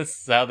 this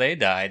is how they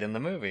died in the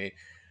movie.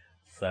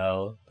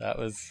 So, that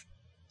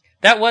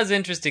was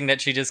interesting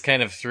that she just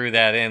kind of threw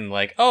that in,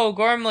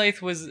 Gormley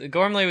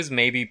was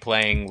maybe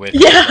playing with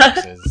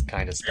Horcruxes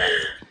kind of stuff.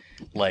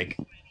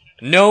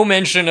 No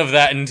mention of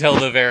that until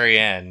the very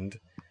end.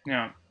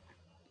 Yeah.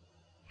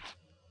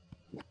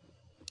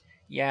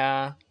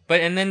 Yeah. But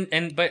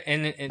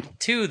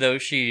two, though,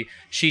 she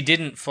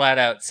didn't flat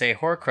out say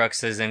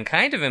Horcruxes and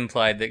kind of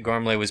implied that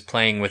Gormley was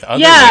playing with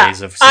other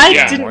ways of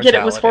I didn't get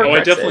it was Horcruxes. Oh,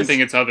 I definitely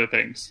think it's other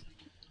things.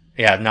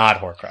 Yeah, not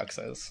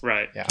Horcruxes.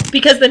 Right. Yeah.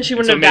 Because then she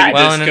wouldn't have died.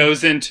 Maybe this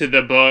goes into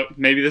the book.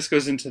 Maybe this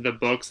goes into the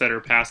books that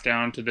are passed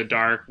down to the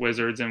dark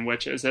wizards and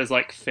witches as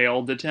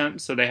failed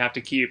attempts, so they have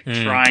to keep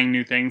trying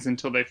new things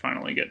until they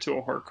finally get to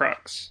a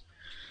Horcrux.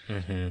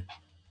 Mm-hmm.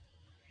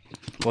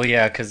 Well,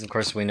 yeah, because of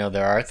course we know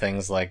there are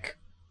things like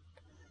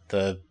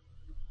the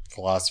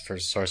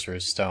Philosopher's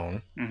Sorcerer's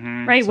Stone.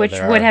 Mm-hmm. Right, so which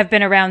would have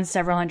been around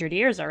several hundred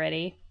years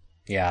already.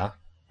 Yeah.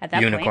 At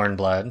that Unicorn point.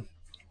 blood.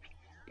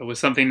 But with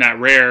something that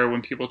rare,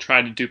 when people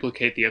try to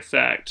duplicate the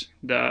effect,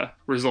 the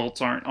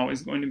results aren't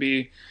always going to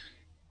be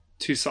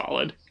too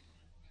solid.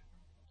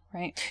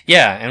 Right.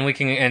 Yeah, and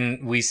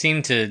we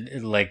seem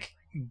to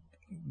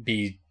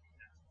be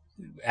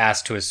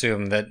asked to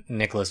assume that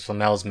Nicholas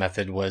Flamel's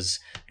method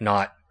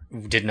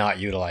did not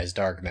utilize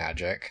dark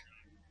magic.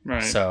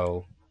 Right.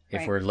 So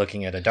if we're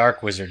looking at a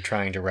dark wizard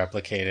trying to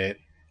replicate it,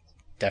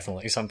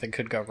 definitely something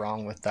could go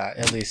wrong with that.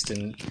 At least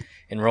in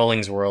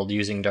Rowling's world,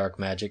 using dark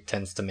magic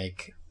tends to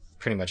make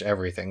pretty much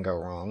everything go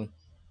wrong.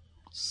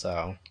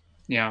 So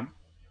yeah,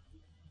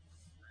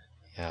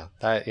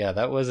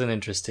 that was an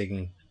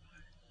interesting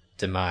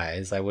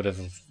demise.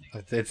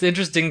 It's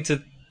interesting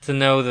to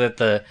know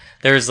that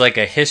there's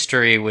a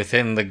history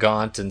within the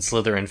Gaunt and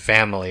Slytherin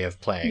family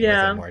of playing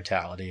with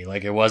immortality.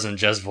 It wasn't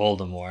just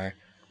Voldemort.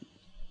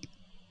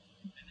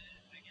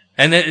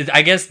 And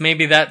I guess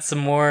maybe that's some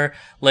more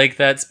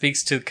that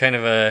speaks to kind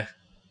of a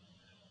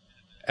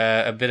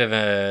bit of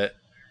a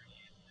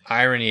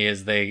irony,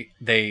 is they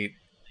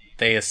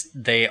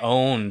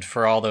owned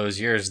for all those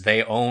years,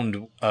 they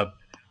owned a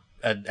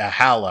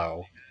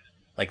Hallow,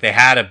 they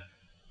had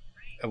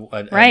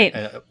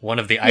one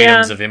of the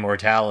items of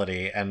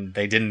immortality, and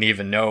they didn't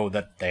even know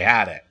that they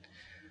had it.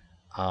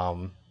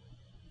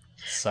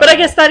 But I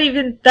guess that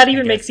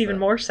even makes even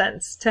more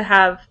sense to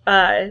have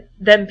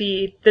them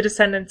be the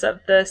descendants of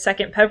the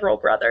second Peverell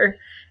brother,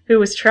 who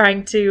was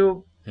trying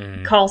to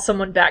call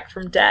someone back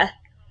from death.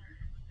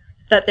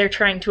 That they're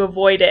trying to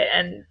avoid it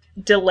and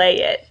delay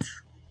it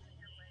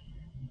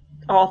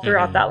all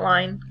throughout that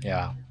line.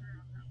 Yeah.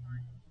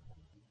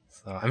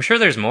 So I'm sure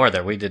there's more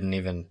that we didn't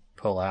even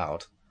pull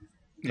out.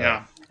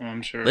 Yeah,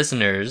 I'm sure.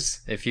 Listeners,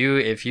 if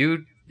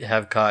you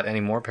have caught any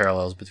more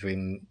parallels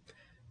between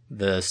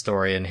the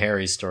story and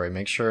Harry's story,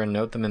 make sure and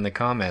note them in the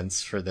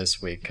comments for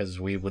this week, because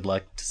we would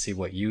like to see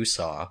what you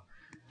saw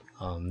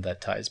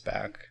that ties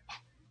back.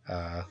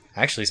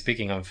 Actually,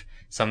 speaking of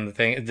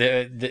something,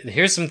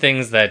 here's some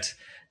things that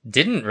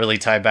didn't really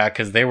tie back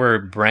because they were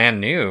brand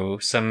new.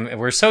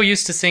 We're so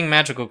used to seeing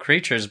magical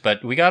creatures,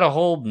 but we got a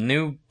whole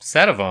new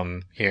set of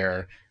them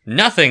here.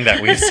 Nothing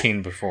that we've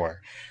seen before.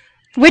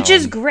 Which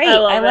is great.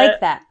 I like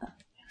that.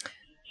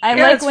 I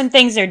like when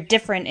things are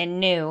different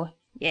and new.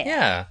 Yeah.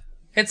 Yeah.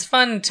 It's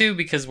fun, too,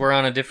 because we're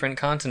on a different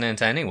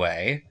continent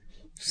anyway.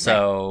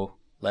 So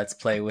let's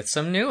play with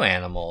some new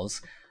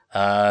animals.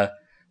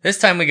 This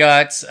time we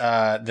got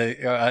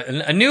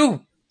a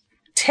new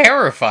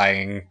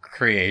terrifying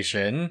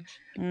creation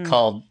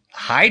called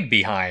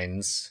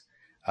Hide-Behinds.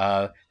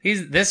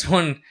 This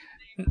one,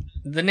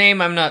 the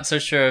name I'm not so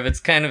sure of.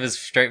 It's kind of as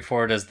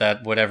straightforward as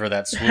that whatever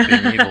that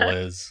swooping evil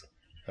is.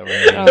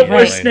 The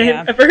worst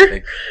name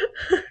ever.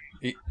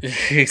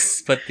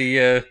 But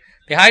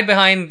they The hide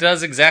behind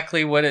does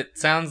exactly what it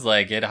sounds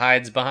like. It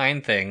hides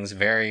behind things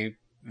very,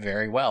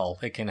 very well.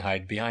 It can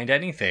hide behind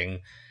anything.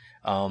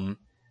 Then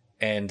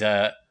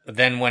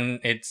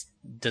when it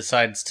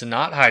decides to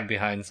not hide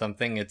behind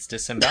something, it's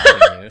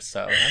disemboweling you.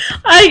 So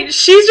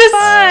she's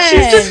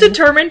just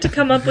determined to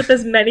come up with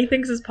as many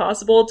things as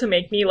possible to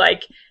make me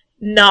like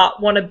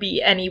not want to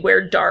be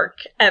anywhere dark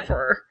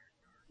ever.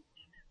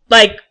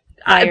 Like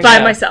by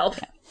myself,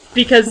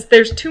 because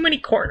there's too many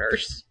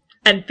corners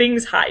and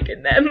things hide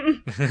in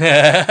them.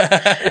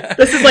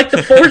 This is like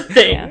the fourth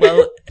thing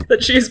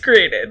that she's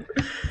created.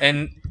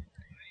 And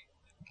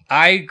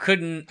I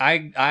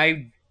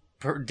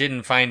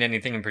didn't find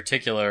anything in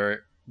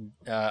particular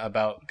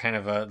about kind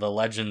of the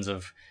legends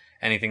of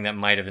anything that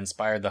might have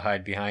inspired the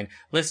hide behind.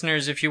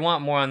 Listeners, if you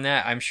want more on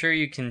that, I'm sure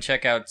you can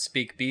check out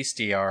Speak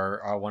Beastie,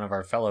 our one of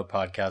our fellow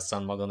podcasts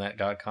on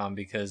MuggleNet.com,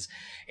 because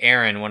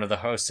Aaron, one of the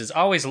hosts, is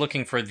always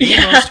looking for the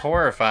most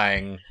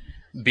horrifying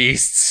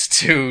beasts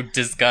to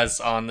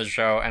discuss on the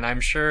show, and I'm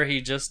sure he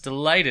just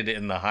delighted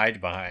in the hide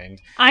behind.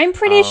 I'm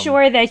pretty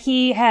sure that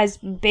he has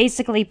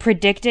basically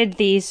predicted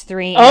these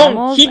three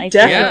animals. He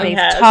definitely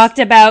has. Talked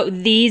about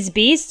these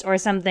beasts or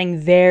something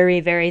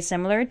very, very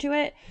similar to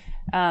it.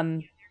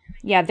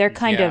 They're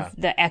kind of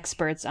the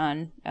experts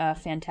on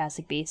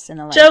Fantastic Beasts and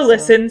the like. Joe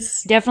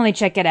listens. Definitely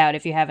check it out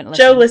if you haven't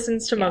listened. Joe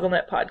listens to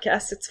MuggleNet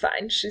podcasts. It's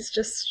fine. She's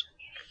just...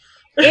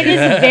 It is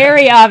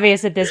very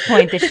obvious at this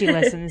point that she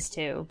listens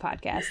to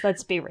podcasts.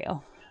 Let's be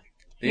real.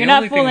 You're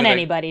not fooling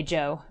anybody,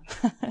 Joe.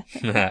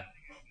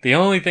 The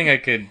only thing I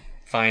could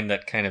find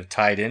that kind of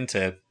tied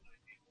into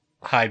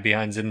hide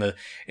behinds in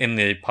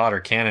the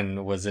Potter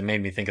canon was it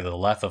made me think of the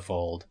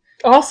Lethifold.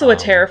 Also a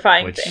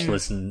terrifying thing.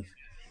 Listen,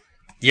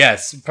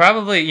 yes,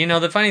 probably.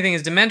 The funny thing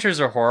is Dementors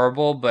are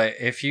horrible, but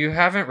if you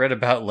haven't read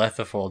about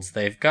Lethifolds,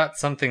 they've got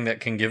something that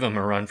can give them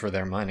a run for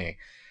their money.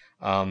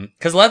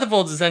 Because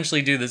Lethifolds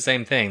essentially do the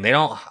same thing. They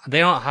don't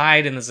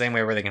hide in the same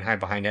way where they can hide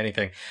behind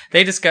anything.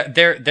 They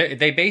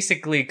they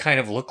basically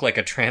kind of look like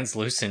a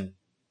translucent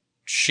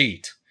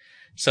sheet.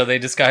 So they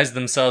disguise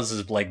themselves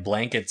as like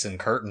blankets and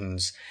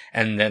curtains,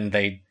 and then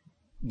they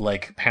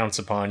like pounce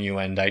upon you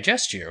and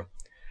digest you.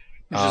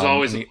 Which is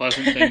always a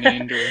pleasant thing to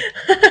endure.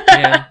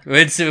 Yeah,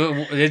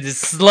 it's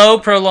slow,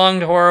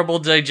 prolonged, horrible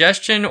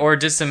digestion or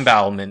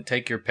disembowelment.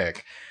 Take your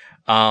pick.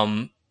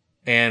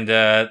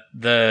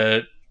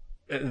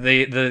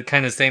 The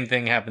kind of same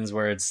thing happens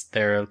where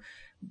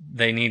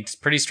they need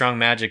pretty strong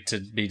magic to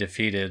be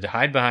defeated.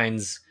 Hide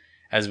behinds,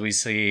 as we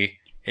see,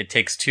 it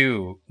takes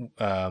two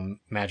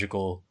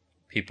magical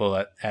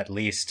people at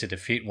least to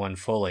defeat one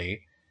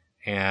fully,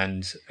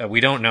 and we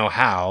don't know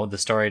how. The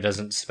story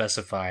doesn't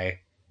specify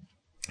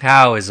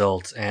how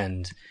Isolt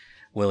and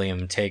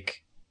William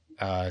take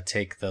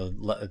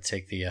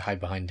the hide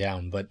behind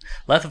down, but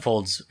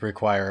Lethifolds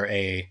require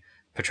a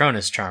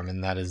Patronus charm,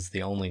 and that is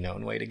the only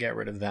known way to get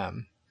rid of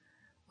them.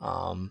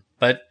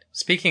 But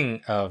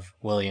speaking of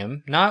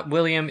William, not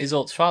William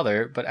Isolt's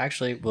father, but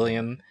actually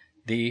William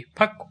the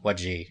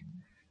Pukwudgie.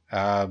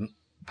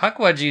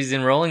 Pukwudgies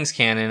in Rowling's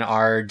canon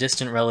are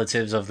distant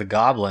relatives of the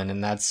Goblin,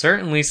 and that's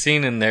certainly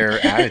seen in their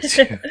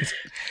attitude.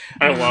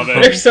 I love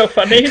it. They're so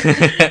funny.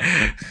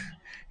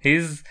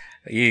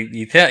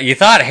 You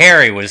thought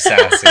Harry was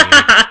sassy.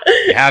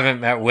 You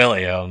haven't met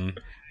William.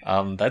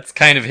 That's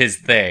kind of his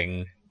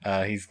thing.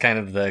 He's kind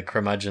of the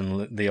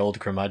old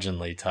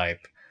curmudgeonly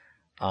type.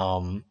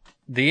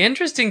 The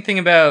interesting thing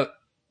about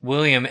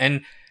William,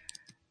 and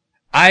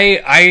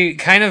I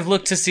kind of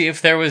looked to see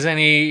if there was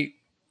any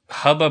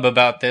hubbub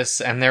about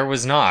this, and there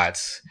was not.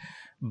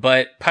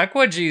 But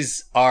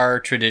Pukwudgies are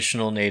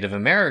traditional Native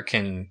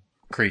American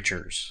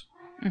creatures.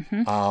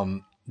 Mm-hmm.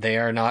 They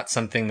are not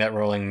something that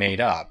Rowling made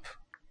up.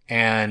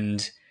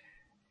 And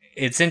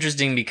it's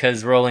interesting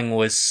because Rowling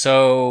was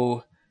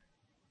so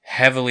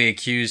heavily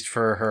accused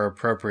for her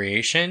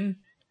appropriation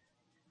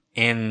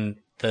in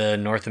the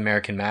North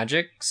American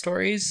magic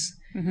stories,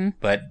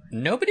 but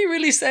nobody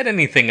really said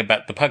anything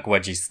about the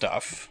Pukwudgie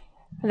stuff.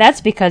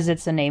 That's because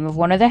it's the name of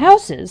one of the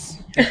houses.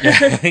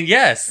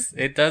 Yes,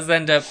 it does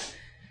end up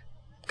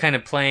kind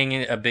of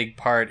playing a big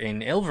part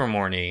in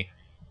Ilvermorny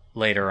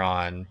later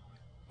on,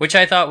 which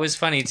I thought was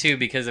funny too,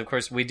 because of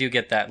course we do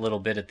get that little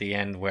bit at the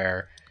end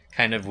where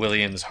kind of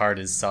William's heart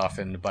is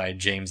softened by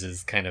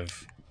James's kind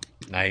of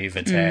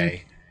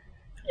naivete.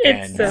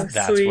 It's so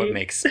that's sweet. What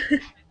makes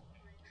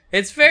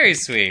it's very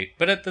sweet,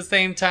 but at the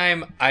same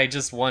time, I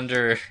just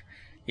wonder,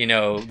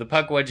 the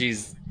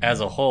Pukwudgies as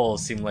a whole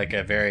seem like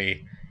a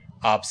very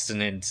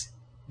obstinate,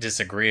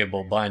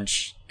 disagreeable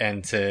bunch,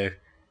 and to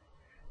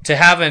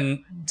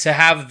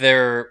have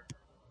their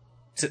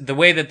the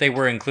way that they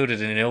were included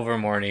in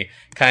Ilvermorny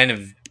kind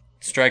of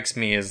strikes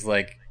me as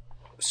like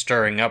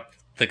stirring up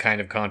the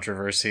kind of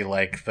controversy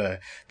like the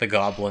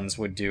goblins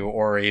would do,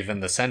 or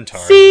even the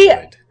centaurs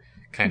would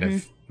kind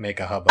of make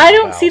a hubbub. I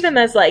don't see them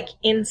as like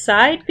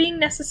inside being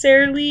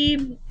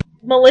necessarily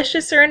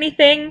malicious or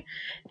anything.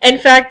 In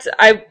fact,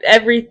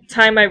 every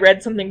time I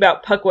read something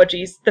about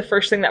Pukwudgies, the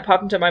first thing that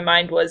popped into my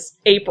mind was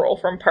April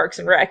from Parks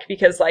and Rec,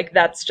 because like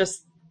that's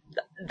just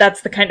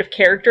that's the kind of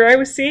character I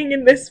was seeing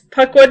in this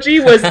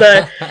Pukwudgie, was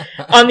the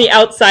on the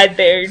outside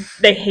they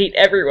hate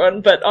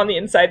everyone, but on the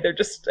inside they're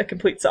just a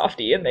complete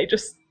softie and they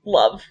just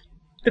love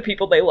the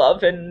people they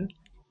love and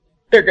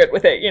they're good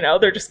with it,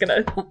 they're just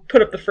gonna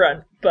put up the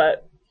front,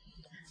 but...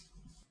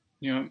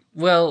 Yeah.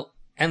 Well,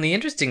 and the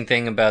interesting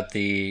thing about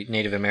the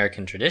Native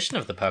American tradition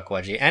of the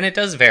Pukwudgie, and it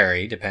does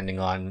vary depending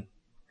on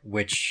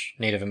which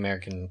Native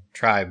American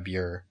tribe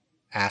you're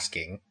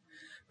asking,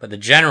 but the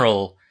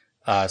general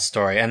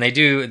story, and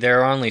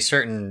there are only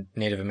certain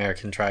Native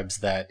American tribes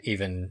that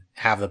even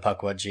have the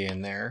Pukwudgie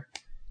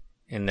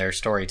in their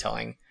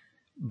storytelling,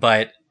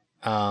 but,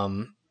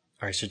 or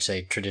I should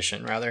say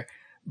tradition rather,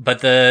 but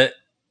the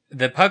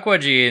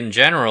Pukwudgie in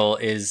general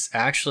is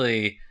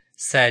actually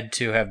said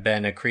to have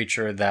been a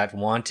creature that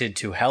wanted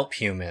to help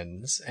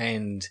humans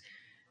and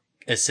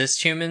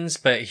assist humans,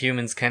 but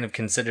humans kind of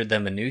considered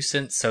them a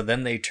nuisance, so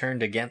then they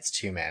turned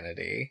against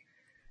humanity,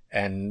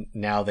 and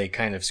now they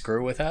kind of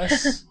screw with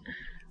us.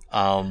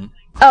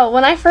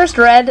 When I first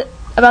read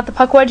about the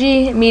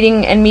Pukwudgie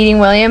meeting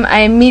William, I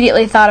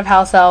immediately thought of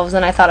house elves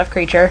and I thought of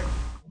creature.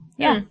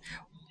 Yeah.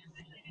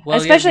 Well,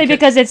 especially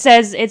because it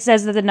says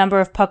that the number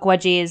of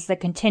Pukwudgies that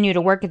continue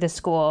to work at the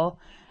school,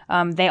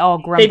 they all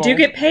grumble. They do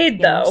get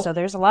paid, though. So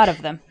there's a lot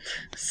of them.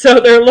 So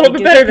they're a little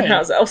bit better than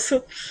house elves.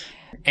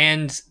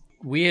 And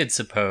we had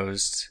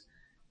supposed,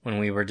 when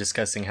we were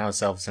discussing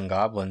house elves and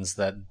goblins,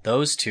 that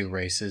those two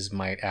races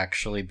might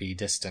actually be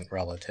distant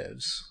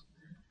relatives.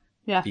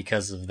 Yeah.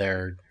 Because of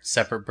their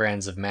separate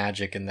brands of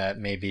magic, and that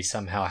maybe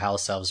somehow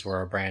house elves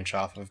were a branch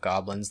off of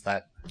goblins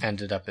that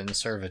ended up in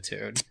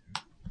servitude.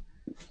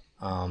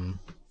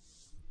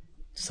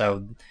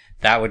 So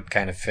that would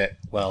kind of fit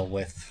well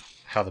with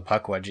how the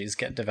Pukwudgies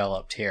get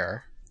developed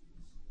here.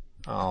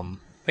 But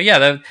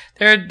yeah,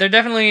 they're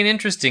definitely an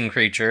interesting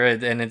creature,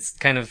 and it's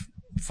kind of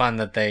fun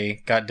that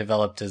they got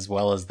developed as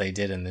well as they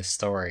did in this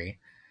story.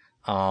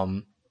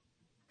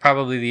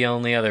 Probably the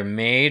only other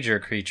major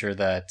creature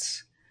that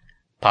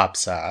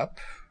pops up,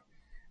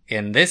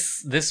 and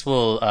this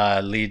will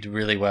lead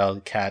really well,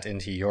 Kat,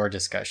 into your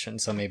discussion,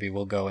 so maybe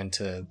we'll go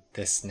into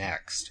this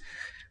next.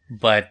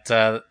 But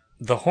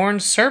the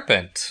horned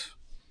serpent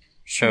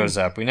shows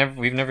up.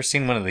 We've never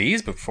seen one of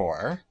these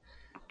before.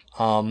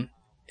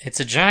 It's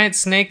a giant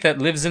snake that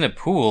lives in a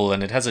pool,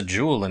 and it has a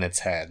jewel in its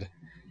head.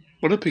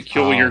 What a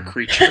peculiar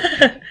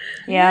creature.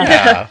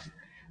 Yeah.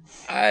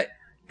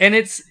 And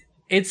it's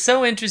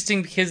so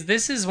interesting because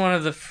this is one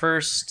of the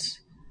first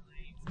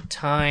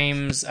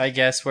times, I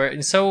guess,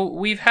 where... So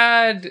we've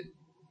had...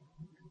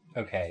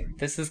 Okay,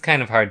 this is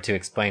kind of hard to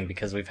explain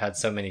because we've had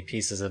so many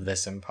pieces of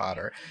this in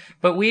Potter.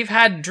 But we've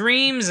had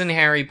dreams in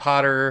Harry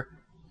Potter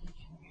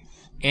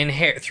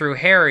through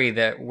Harry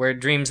that were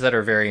dreams that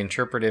are very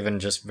interpretive and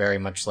just very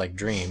much like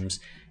dreams.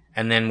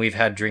 And then we've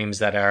had dreams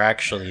that are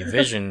actually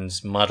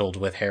visions muddled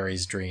with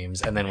Harry's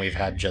dreams. And then we've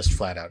had just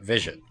flat out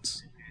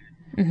visions.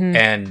 Mm-hmm.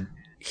 And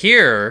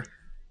here,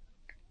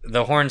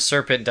 the horned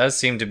serpent does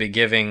seem to be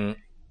giving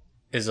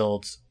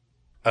Isolt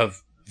a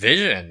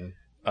vision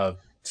of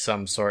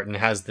some sort and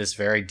has this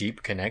very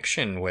deep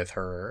connection with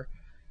her.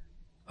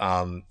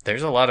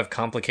 There's a lot of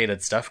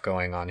complicated stuff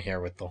going on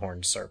here with the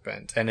horned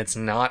serpent, and it's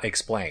not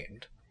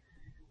explained.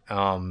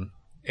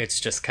 It's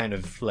just kind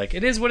of like,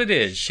 it is what it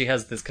is. She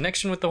has this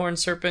connection with the horned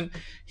serpent.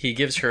 He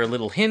gives her a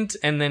little hint,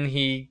 and then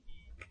he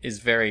is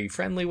very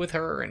friendly with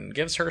her and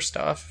gives her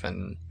stuff,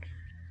 and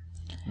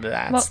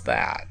that's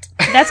that.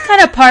 That's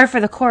kind of par for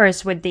the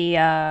course with the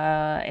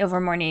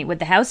Ilvermorny, with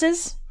the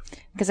houses,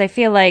 because I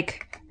feel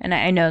like, and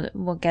I know that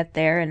we'll get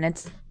there, and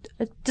it's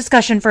a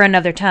discussion for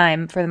another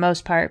time for the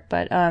most part,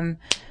 but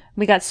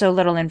we got so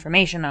little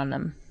information on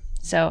them.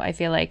 So I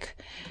feel like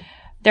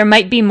there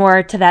might be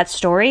more to that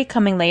story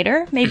coming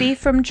later, maybe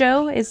from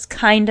Joe, is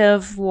kind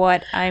of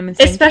what I'm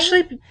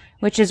thinking.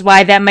 Which is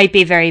why that might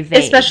be very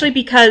vague. Especially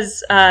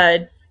because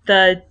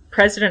the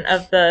president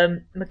of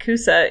the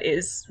Makusa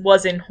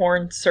was in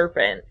Horned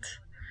Serpent.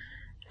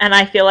 And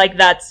I feel like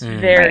that's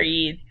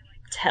very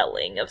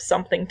telling of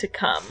something to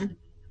come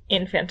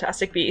in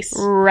Fantastic Beasts.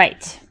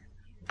 Right.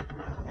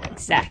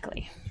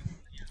 Exactly.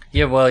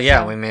 Yeah, well,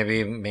 yeah,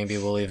 maybe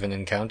we'll even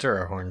encounter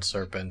a horned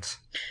serpent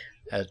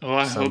at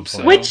I some hope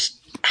so. point.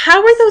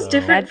 How are those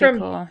different from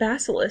cool.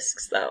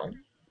 basilisks, though?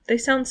 They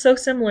sound so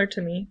similar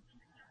to me.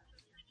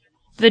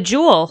 The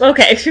jewel.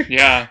 Okay.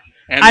 Yeah.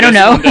 And I don't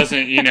know. One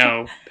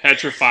doesn't,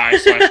 petrify /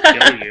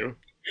 kill you.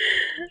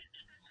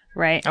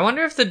 Right. I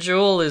wonder if the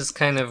jewel is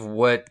kind of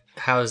what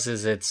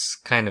houses its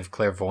kind of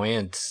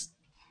clairvoyant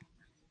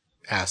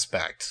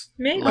aspect.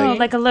 Maybe.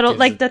 Like a little,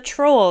 like the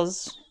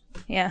trolls.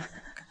 Yeah.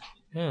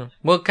 Yeah.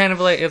 Well, kind of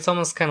like, it's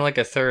almost kind of like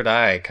a third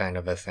eye kind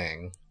of a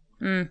thing.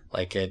 Mm.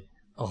 Like it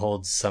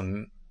holds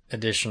some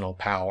additional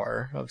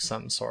power of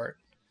some sort.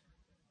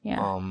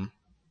 Yeah.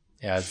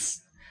 Yeah,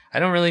 I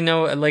don't really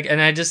know, like,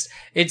 and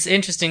it's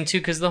interesting too,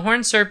 because the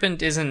horned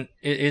serpent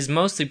is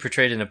mostly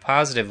portrayed in a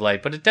positive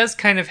light, but it does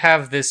kind of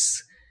have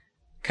this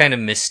kind of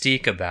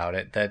mystique about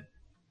it that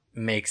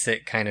makes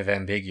it kind of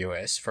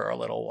ambiguous for a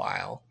little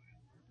while.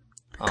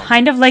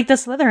 Kind of like the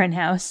Slytherin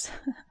house.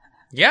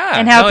 Yeah.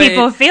 And how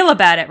people feel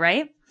about it,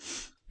 right?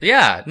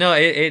 Yeah. No,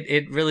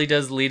 it really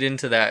does lead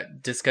into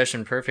that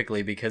discussion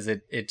perfectly, because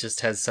it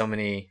just has so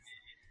many...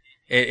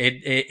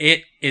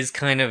 It is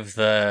kind of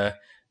the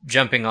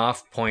jumping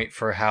off point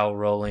for how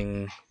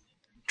Rowling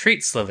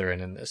treats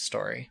Slytherin in this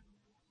story.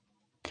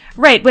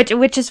 Right,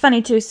 which is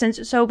funny too,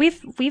 so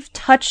we've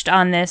touched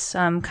on this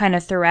kind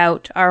of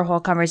throughout our whole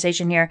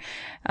conversation here,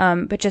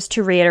 but just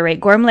to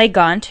reiterate, Gormley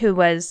Gaunt, who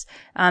was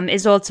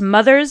Isolt's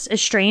mother's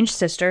estranged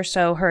sister,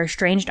 so her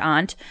estranged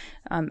aunt,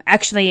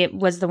 actually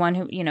was the one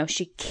who,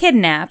 she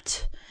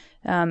kidnapped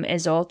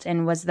Isolt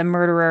and was the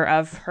murderer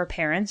of her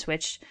parents,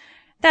 which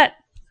that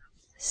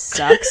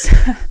sucks.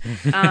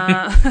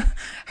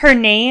 Her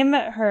name,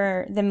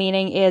 the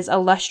meaning is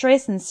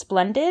illustrious and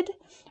splendid,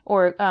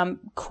 or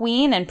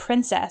queen and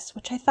princess,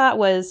 which I thought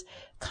was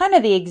kind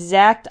of the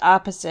exact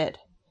opposite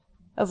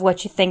of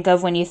what you think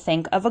of when you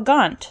think of a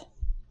Gaunt.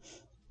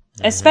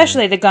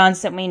 Especially the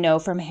Gaunts that we know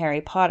from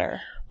Harry Potter.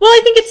 Well,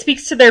 I think it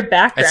speaks to their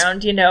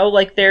background,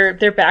 like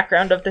their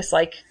background of this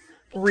like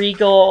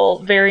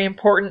regal, very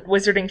important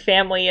wizarding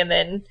family, and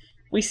then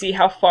we see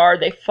how far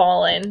they've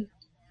fallen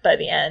by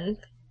the end.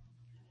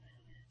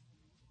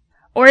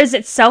 Or is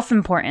it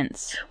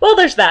self-importance? Well,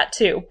 there's that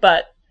too,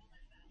 but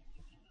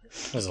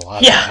there's a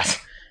lot of that.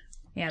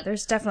 Yeah,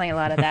 there's definitely a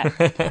lot of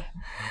that.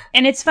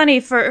 And it's funny,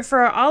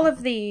 for all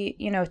of the,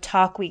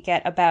 talk we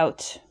get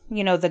about,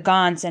 the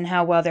Gaunts and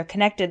how well they're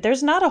connected,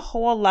 there's not a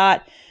whole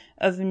lot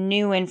of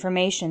new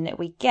information that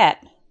we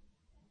get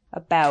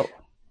about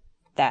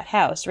that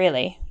house,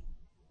 really.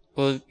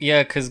 Well,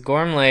 yeah, because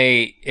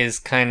Gormley is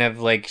kind of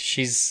like,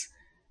 she's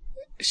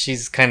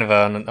kind of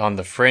on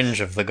the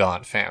fringe of the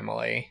Gaunt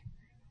family.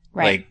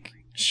 Right. Like,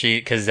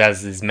 because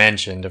as is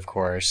mentioned, of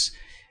course,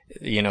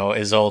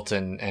 Isolt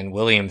and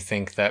William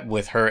think that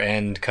with her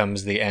end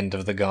comes the end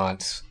of the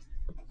Gaunt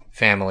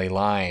family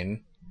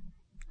line.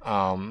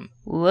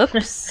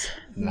 Whoops.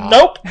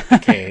 Nope. The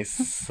case.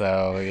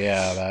 So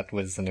yeah, that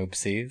was an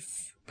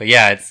oopsies. But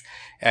yeah,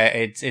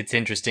 it's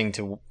interesting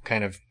to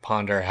kind of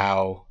ponder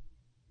how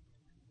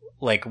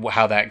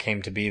that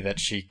came to be, that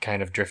she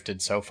kind of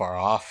drifted so far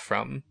off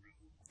from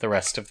the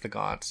rest of the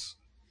Gaunts.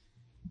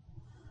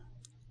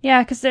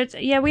 Yeah, because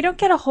we don't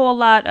get a whole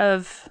lot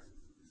of...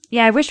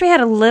 Yeah, I wish we had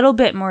a little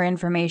bit more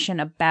information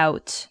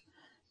about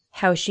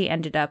how she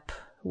ended up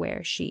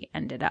where she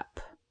ended up.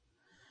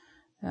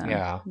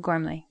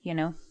 Gormley,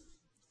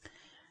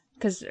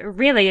 Because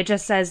really it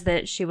just says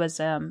that she was,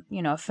 a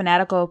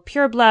fanatical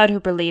pureblood who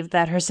believed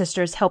that her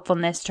sister's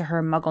helpfulness to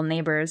her muggle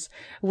neighbors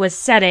was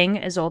setting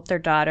Isolt, their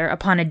daughter,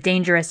 upon a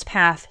dangerous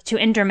path to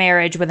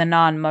intermarriage with a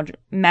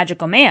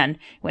non-magical man,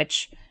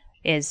 which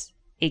is...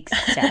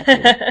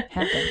 exactly what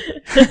happened.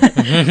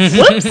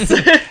 Whoops.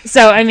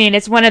 So, I mean,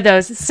 it's one of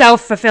those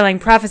self-fulfilling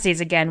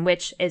prophecies again,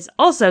 which is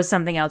also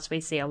something else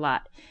we see a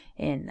lot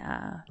in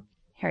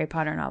Harry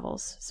Potter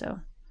novels.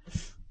 So,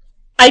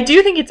 I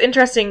do think it's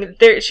interesting.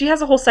 She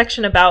has a whole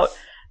section about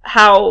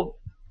how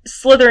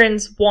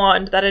Slytherin's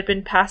wand that had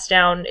been passed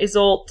down,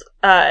 Isolt,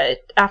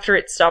 after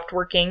it stopped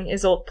working,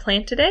 Isolt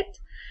planted it,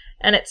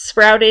 and it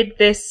sprouted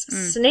this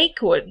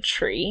snakewood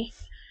tree.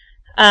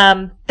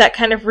 That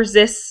kind of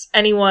resists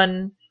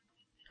anyone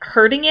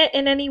hurting it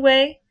in any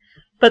way,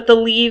 but the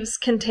leaves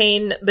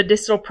contain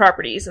medicinal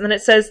properties. And then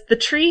it says, the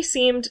tree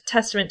seemed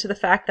testament to the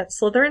fact that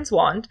Slytherin's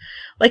wand,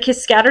 like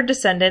his scattered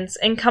descendants,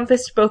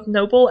 encompassed both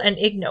noble and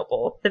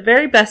ignoble. The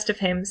very best of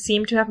him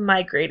seemed to have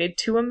migrated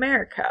to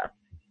America.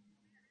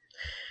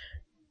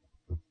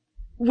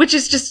 Which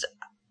is just,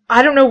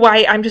 I don't know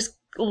why I'm just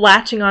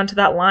latching onto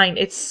that line.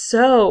 It's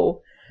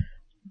so,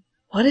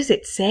 what is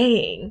it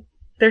saying?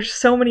 There's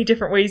so many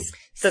different ways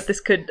that this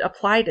could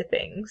apply to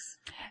things.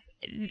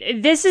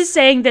 This is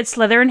saying that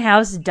Slytherin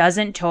House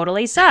doesn't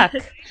totally suck.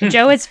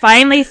 Joe is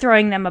finally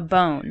throwing them a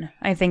bone,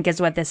 I think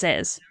is what this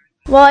is.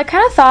 Well, I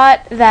kind of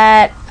thought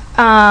that,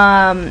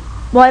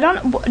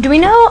 do we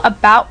know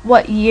about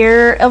what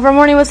year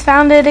Ilvermorny was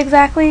founded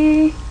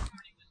exactly?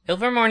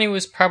 Ilvermorny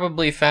was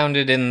probably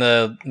founded in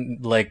the,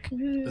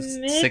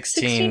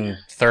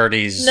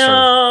 1630s.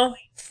 No.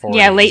 Or 40s.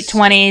 Yeah, late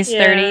 20s,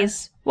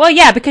 30s. Well,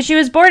 yeah, because she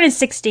was born in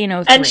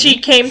 1603. And she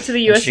came to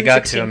the U.S. She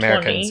got to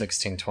America in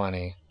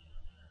 1620.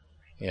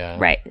 Yeah.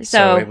 Right.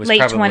 So it was late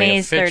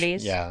 20s,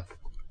 30s. Yeah.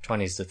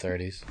 20s to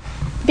 30s.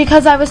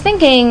 Because I was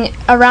thinking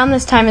around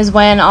this time is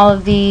when all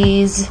of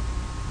these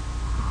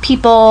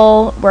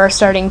people were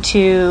starting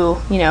to,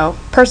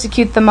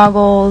 persecute the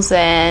Muggles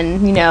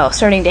and,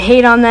 starting to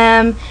hate on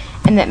them.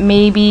 And that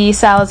maybe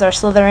Salazar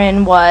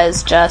Slytherin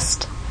was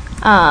just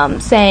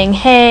saying,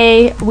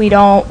 hey, we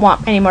don't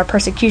want any more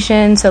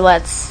persecution, so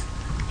let's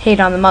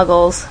hate on the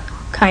Muggles,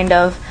 kind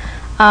of.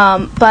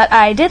 But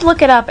I did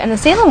look it up, and the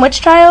Salem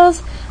witch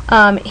trials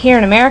here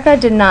in America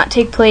did not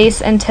take place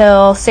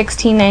until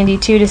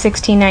 1692 to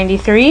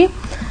 1693,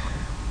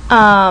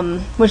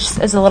 which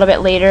is a little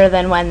bit later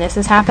than when this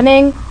is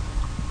happening.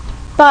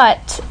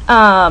 But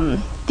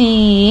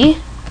the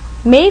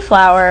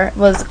Mayflower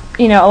was,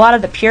 a lot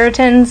of the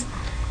Puritans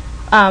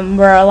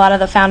were a lot of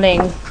the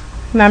founding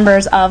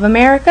members of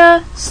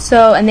America,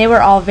 and they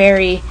were all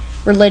very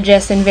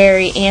religious and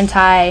very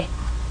anti-magic.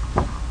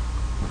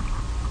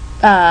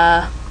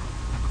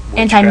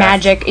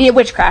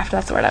 Witchcraft,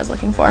 that's the word I was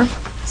looking for.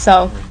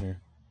 So...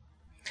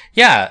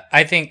 Yeah,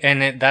 I think,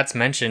 and that's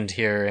mentioned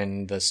here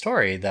in the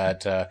story,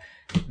 that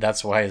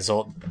that's why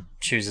Isolt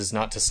chooses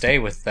not to stay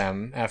with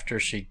them after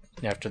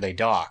they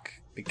dock,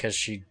 because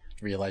she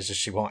realizes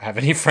she won't have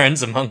any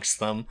friends amongst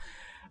them.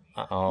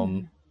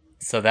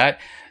 So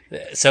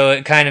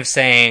it kind of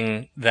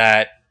saying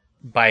that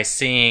by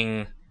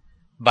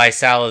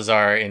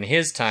Salazar in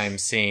his time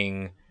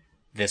seeing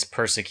this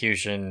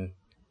persecution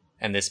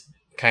and this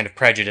kind of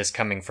prejudice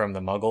coming from the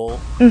Muggle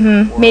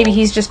world, maybe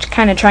he's just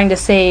kind of trying to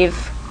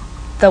save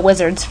the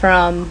wizards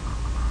from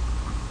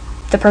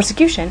the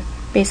persecution,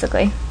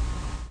 basically.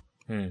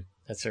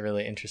 That's a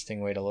really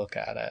interesting way to look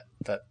at it.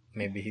 That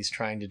maybe he's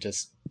trying to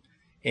just,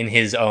 in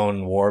his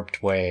own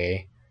warped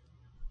way,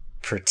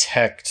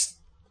 protect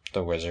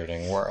the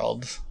wizarding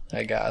world,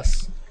 I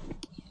guess.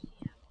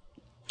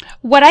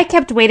 What I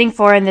kept waiting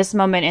for in this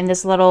moment, in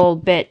this little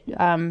bit,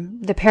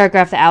 the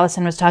paragraph that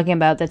Allison was talking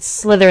about,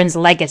 that's Slytherin's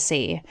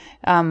legacy,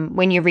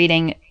 when you're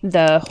reading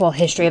the whole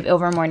history of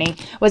Ilvermorny,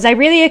 was I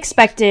really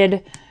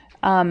expected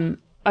a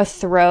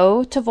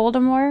throw to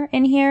Voldemort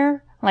in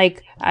here.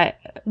 Like,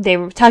 they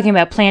were talking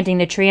about planting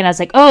the tree, and I was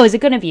like, oh, is it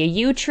going to be a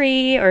yew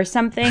tree or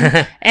something?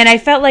 And I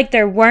felt like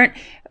there weren't,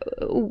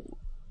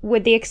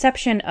 with the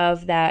exception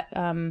of that,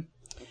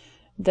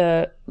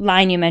 the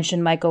line you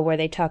mentioned, Michael, where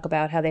they talk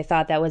about how they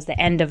thought that was the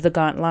end of the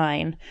Gaunt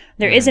line.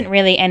 There isn't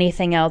really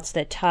anything else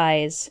that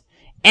ties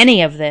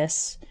any of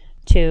this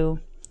to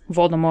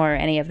Voldemort or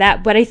any of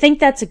that, but I think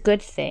that's a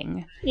good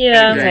thing.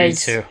 Yeah.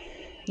 Because,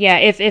 yeah,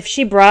 if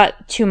she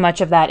brought too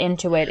much of that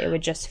into it, it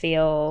would just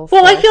feel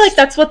Well, I feel like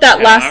that's what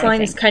that last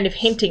line is kind of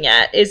hinting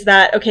at, is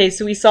that, okay,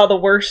 so we saw the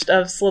worst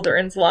of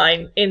Slytherin's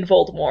line in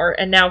Voldemort,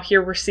 and now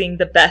here we're seeing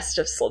the best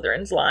of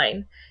Slytherin's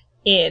line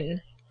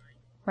in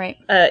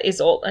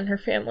Isolt and her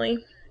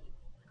family.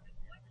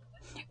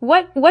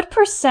 What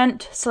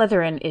percent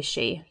Slytherin is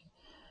she?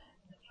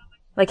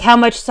 Like, how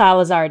much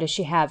Salazar does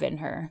she have in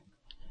her?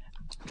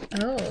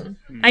 Oh.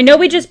 I know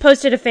we just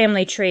posted a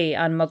family tree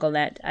on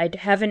MuggleNet. I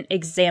haven't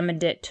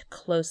examined it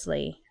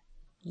closely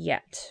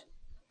yet.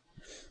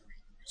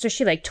 So is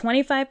she like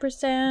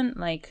 25%?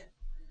 Like,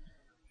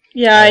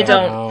 yeah, I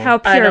don't know. How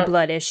pure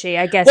blood is she?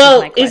 I guess.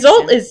 Well,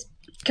 Isolt is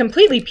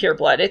completely pure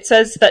blood. It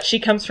says that she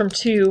comes from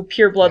 2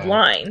 pure blood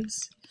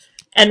lines,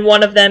 and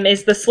one of them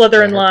is the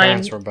Slytherin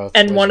line,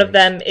 and one of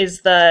them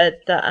is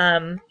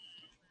the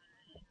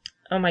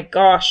oh my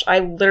gosh, I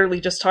literally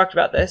just talked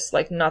about this,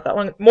 like, not that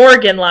long.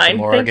 Morgan line,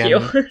 thank you.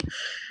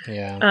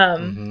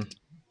 Yeah.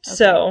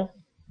 So,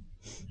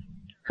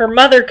 her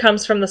mother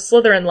comes from the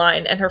Slytherin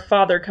line, and her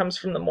father comes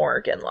from the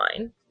Morgan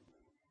line.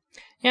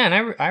 Yeah,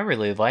 and I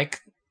really like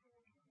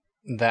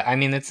that. I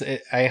mean,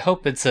 I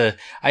hope it's an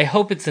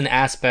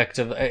aspect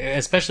of,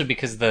 especially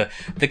because the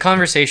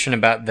conversation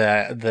about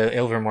the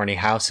Ilvermorny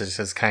houses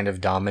has kind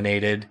of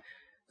dominated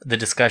the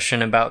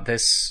discussion about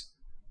this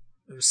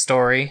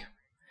story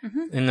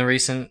in the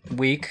recent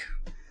week.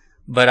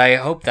 But I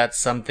hope that's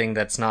something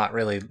that's not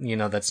really,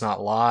 that's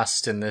not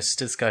lost in this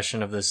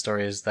discussion of this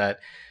story, is that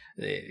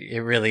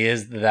it really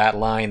is that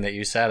line that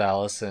you said,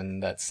 Allison,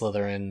 that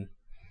Slytherin's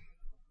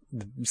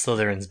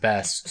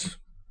best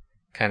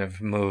kind of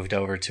moved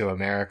over to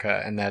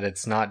America, and that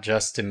it's not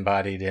just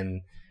embodied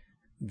in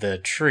the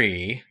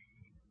tree,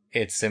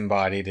 it's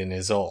embodied in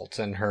Isolt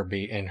and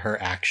her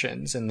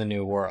actions in the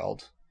new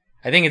world.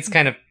 I think it's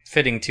kind of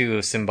fitting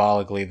too,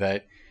 symbolically,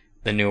 that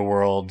the new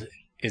world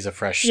is a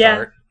fresh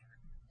start.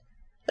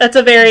 That's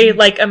a very,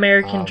 like,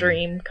 American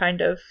dream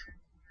kind of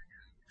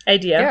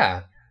idea.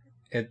 Yeah.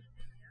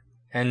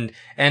 And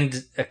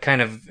a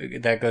kind of,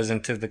 that goes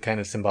into the kind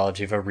of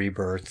symbology of a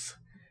rebirth,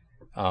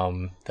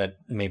 that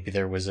maybe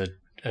there was a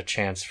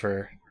chance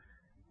for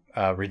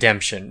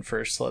redemption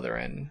for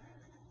Slytherin,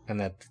 and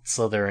that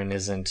Slytherin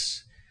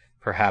isn't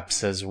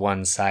perhaps as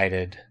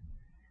one-sided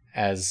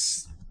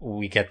as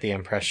we get the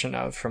impression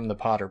of from the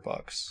Potter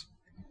books.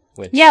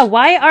 Yeah,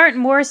 why aren't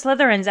more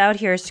Slytherins out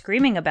here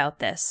screaming about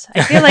this?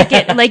 I feel like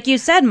it, like you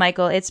said,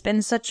 Michael,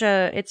 everything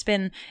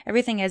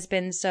has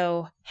been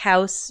so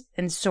house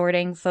and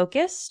sorting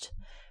focused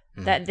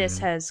that this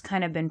has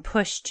kind of been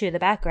pushed to the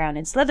background.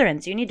 And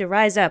Slytherins, you need to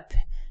rise up,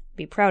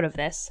 be proud of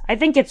this. I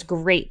think it's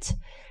great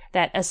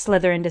that a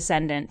Slytherin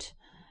descendant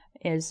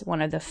is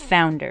one of the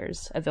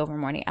founders of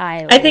Ilvermorny.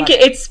 I think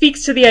it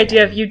speaks to the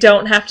idea of you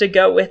don't have to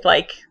go with,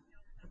 like,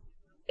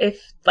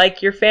 if,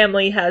 like, your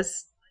family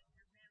has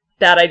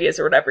bad ideas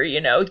or whatever, you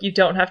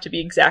don't have to be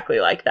exactly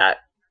like that.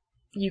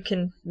 You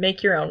can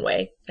make your own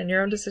way and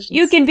your own decisions.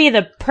 You can be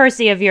the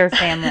Percy of your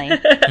family.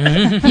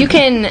 You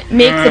can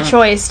make the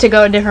choice to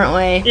go a different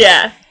way.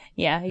 Yeah.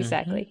 Yeah,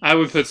 exactly. I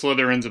would put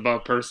Slytherins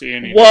above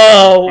Percy.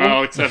 Whoa!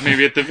 Oh, except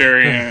maybe at the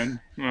very end.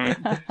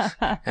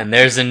 And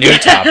there's a new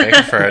topic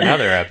for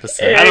another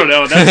episode. I don't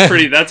know.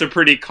 That's a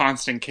pretty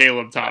constant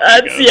Caleb topic.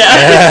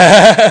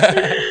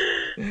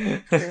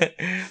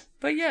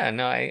 But yeah,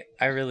 no, I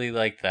really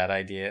like that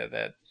idea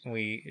that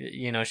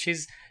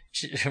she's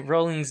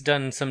Rowling's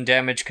done some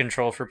damage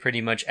control for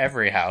pretty much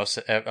every house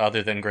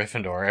other than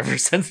Gryffindor ever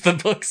since the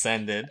books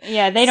ended.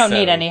 Yeah, they don't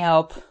need any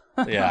help.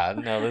 Yeah,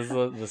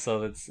 no,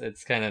 so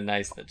it's kind of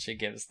nice that she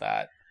gives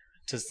that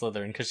to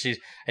Slytherin, because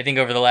I think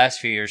over the last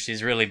few years,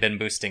 she's really been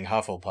boosting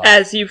Hufflepuff.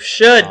 As you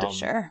should.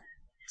 Sure.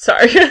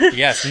 Sorry.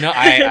 Yes, no,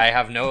 I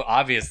have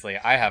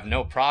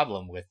no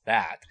problem with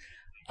that.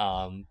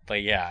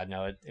 But yeah,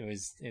 no,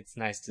 it's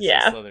nice to see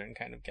Slytherin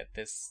kind of get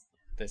this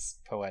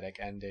poetic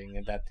ending,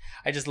 and that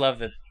I just love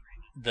that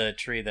the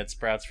tree that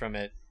sprouts from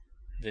it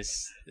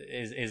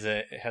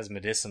has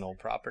medicinal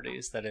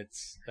properties, that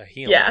it's a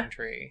healing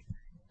tree.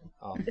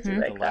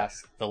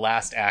 The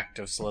last act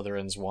of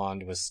Slytherin's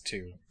wand was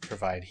to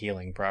provide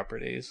healing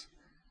properties.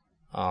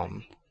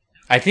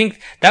 I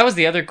think that was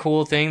the other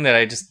cool thing that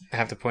I just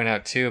have to point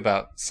out too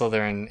about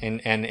Slytherin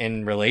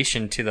in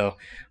relation to the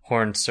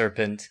horned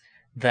serpent,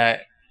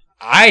 that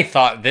I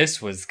thought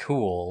this was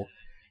cool,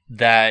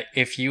 that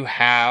if you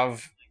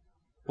have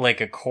like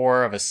a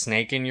core of a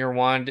snake in your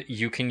wand,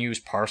 you can use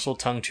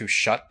Parseltongue to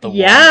shut the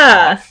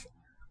wand off.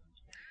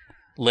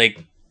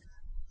 Like,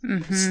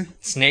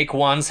 snake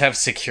wands have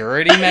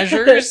security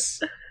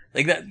measures.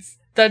 Like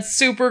that's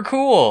super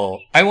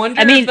cool. I want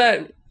to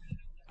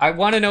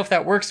know if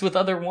that works with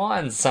other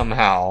wands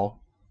somehow.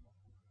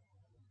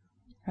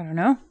 I don't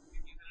know.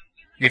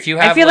 If you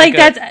have, I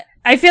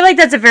feel like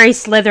that's a very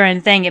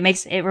Slytherin thing.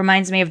 It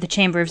reminds me of the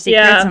Chamber of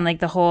Secrets and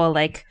like the whole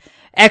like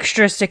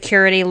extra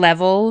security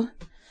level.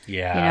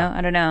 Yeah. You know,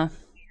 I don't know.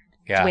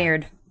 Yeah. It's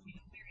weird.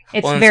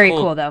 It's very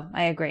cool though.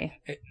 I agree.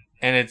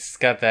 And it's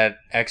got that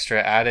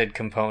extra added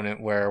component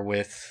where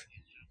with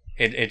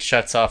it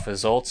shuts off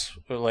Isolt's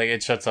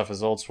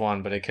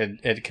wand, but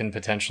it can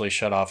potentially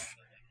shut off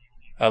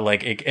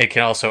it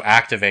can also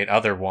activate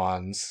other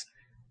wands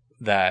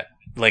that,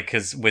 like,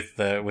 cuz with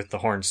the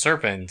horned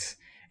serpent,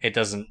 it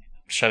doesn't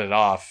shut it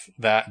off.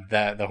 That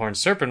the horned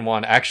serpent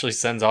wand actually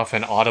sends off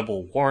an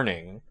audible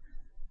warning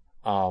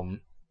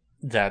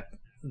that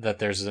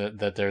there's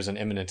an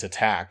imminent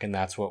attack, and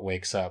that's what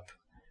wakes up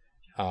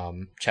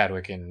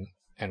Chadwick and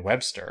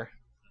Webster.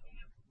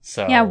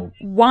 So yeah,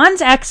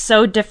 wands act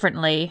so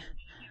differently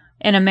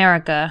in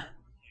America.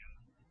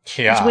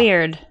 Yeah, it's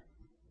weird.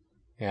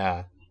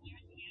 Yeah,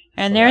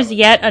 and so there's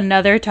yet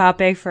another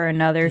topic for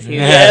another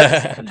future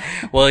episode.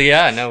 Well,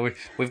 yeah, no,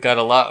 we've got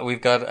a lot.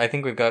 I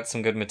think we've got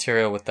some good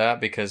material with that,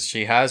 because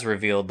she has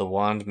revealed the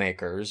wand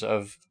makers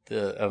of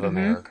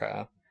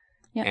America.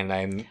 Yep. And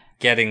I'm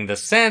getting the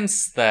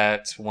sense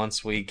that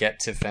once we get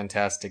to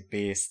Fantastic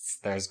Beasts,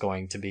 there's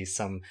going to be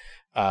some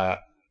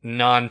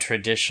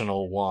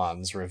non-traditional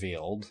wands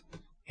revealed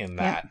in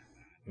that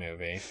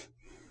movie.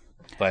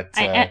 But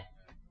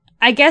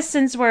I guess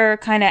since we're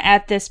kind of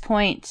at this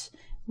point,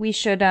 we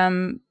should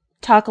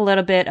talk a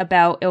little bit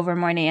about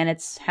Ilvermorny and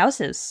its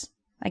houses,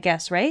 I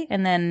guess, right?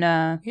 And then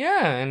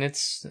and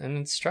its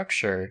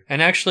structure.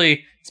 And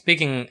actually,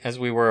 speaking as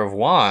we were of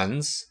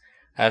wands,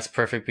 that's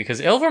perfect, because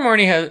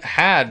Ilvermorny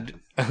had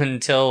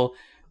until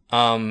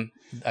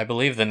I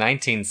believe the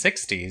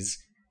 1960s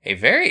a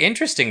very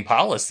interesting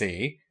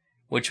policy,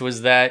 which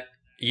was that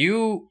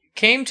you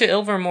came to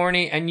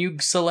Ilvermorny and you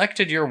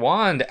selected your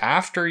wand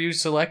after you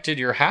selected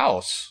your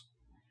house.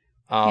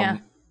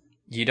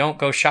 You don't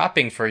go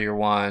shopping for your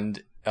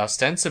wand.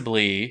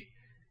 Ostensibly,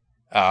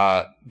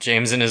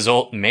 James and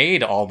Isolt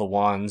made all the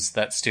wands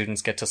that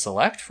students get to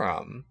select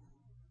from.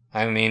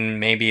 I mean,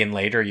 maybe in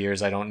later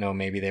years, I don't know,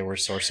 maybe they were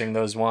sourcing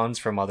those wands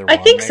from other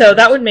wand makers. So.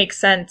 That would make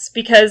sense,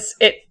 because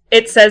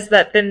it says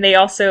that then they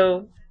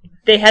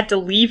had to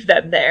leave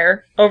them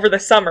there over the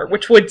summer,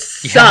 which would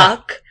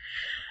suck. Yeah.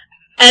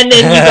 And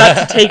then you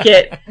got to take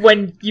it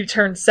when you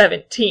turned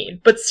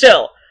 17. But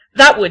still,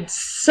 that would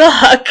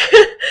suck.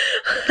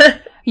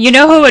 You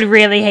know who would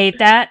really hate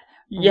that?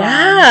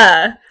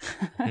 Yeah.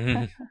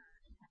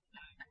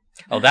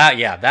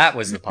 That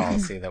was the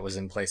policy that was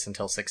in place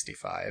until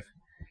 65.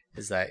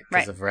 Is that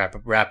because of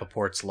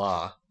Rappaport's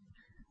law?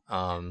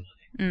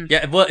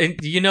 Yeah, well,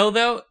 you know,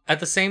 though, at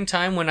the same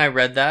time when I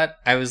read that,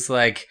 I was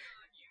like,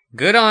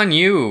 good on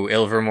you,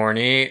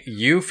 Ilvermorny.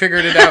 You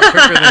figured it out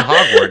quicker than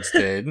Hogwarts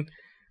did.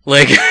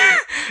 Like,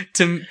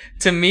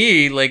 to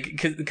me,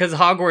 like, because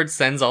Hogwarts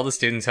sends all the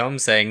students home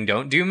saying,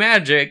 don't do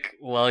magic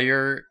while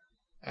you're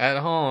at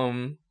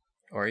home,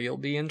 or you'll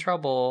be in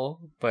trouble.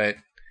 But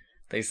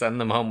they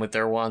send them home with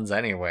their wands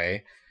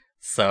anyway.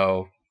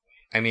 So,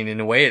 I mean, in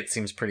a way, it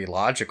seems pretty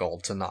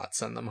logical to not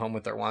send them home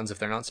with their wands if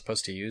they're not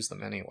supposed to use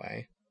them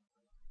anyway.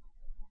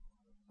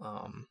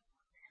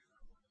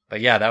 But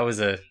yeah, that was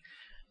a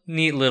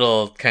neat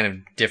little kind of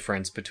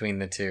difference between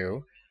the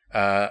two.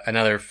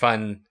 Another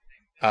fun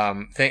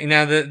thing.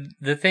 Now,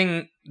 the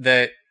thing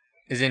that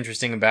is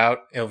interesting about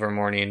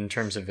Ilvermorny in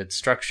terms of its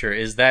structure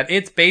is that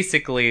it's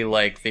basically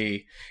like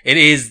it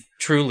is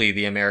truly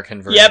the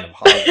American version of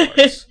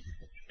Hogwarts.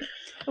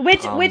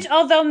 Which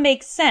although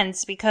makes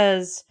sense,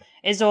 because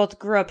Isolt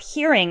grew up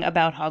hearing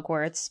about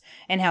Hogwarts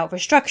and how it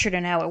was structured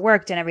and how it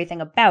worked and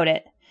everything about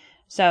it.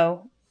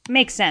 So,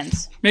 makes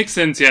sense. Makes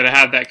sense, yeah, to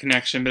have that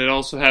connection, but it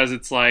also has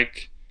its,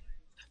 like,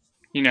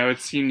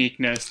 its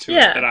uniqueness to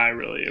it that I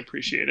really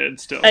appreciated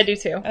still. I do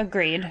too.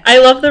 Agreed. I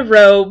love the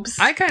robes.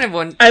 I kind of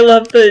want... I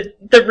love the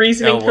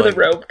reasoning for the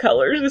robe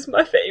colors is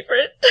my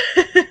favorite.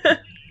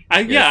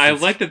 I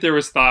like that there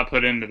was thought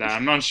put into that.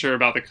 I'm not sure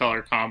about the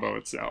color combo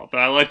itself, but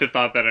I like the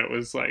thought that it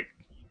was like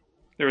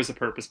there was a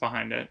purpose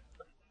behind it.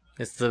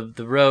 It's the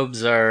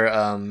robes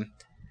are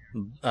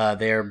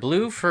they are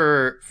blue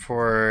for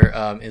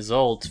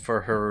Isolt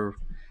for her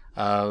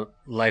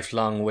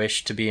lifelong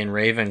wish to be in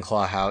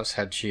Ravenclaw House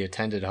had she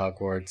attended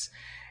Hogwarts,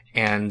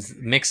 and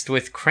mixed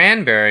with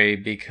cranberry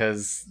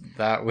because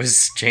that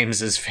was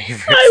James's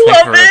favorite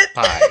flavor of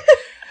pie.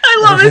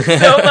 I love it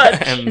so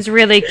much. It's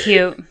really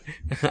cute.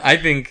 I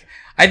think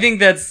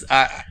that's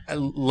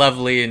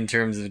lovely in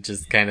terms of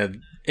just kind of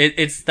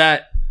it's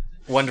that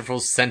wonderful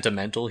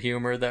sentimental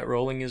humor that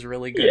Rowling is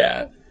really good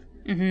at.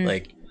 Mm-hmm.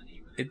 Like,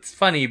 it's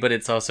funny, but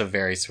it's also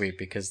very sweet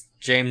because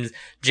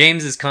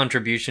James's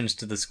contributions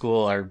to the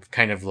school are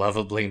kind of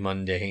lovably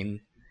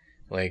mundane.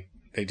 Like,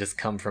 they just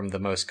come from the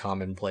most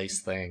commonplace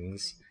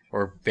things,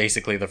 or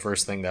basically the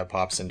first thing that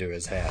pops into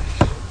his head.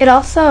 It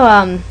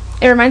also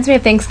it reminds me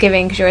of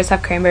Thanksgiving because you always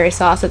have cranberry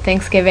sauce at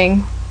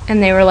Thanksgiving,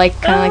 and they were like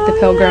kind of like the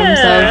pilgrims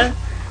of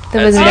the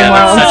Wizarding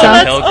World.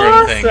 That's So a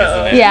pilgrim thing,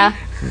 isn't it?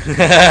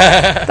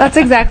 yeah, that's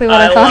exactly what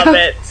I thought. I love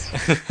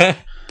it.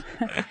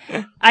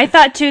 I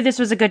thought too this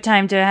was a good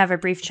time to have a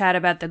brief chat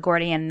about the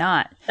Gordian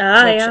knot,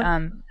 which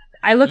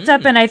I looked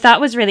up and I thought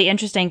was really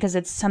interesting because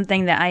it's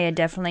something that I had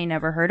definitely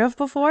never heard of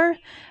before.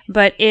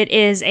 But it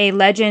is a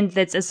legend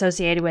that's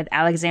associated with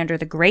Alexander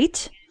the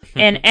Great,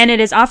 and it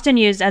is often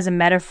used as a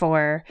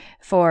metaphor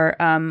for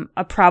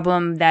a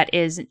problem that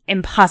is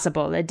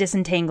impossible, a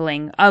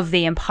disentangling of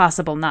the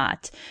impossible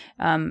knot.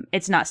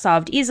 It's not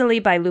solved easily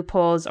by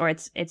loopholes, or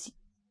it's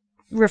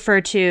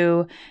referred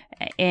to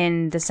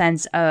in the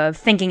sense of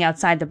thinking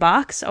outside the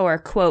box, or,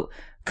 quote,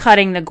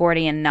 cutting the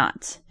Gordian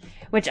knot,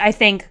 which I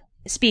think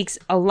speaks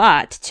a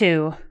lot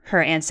to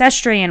her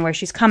ancestry and where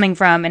she's coming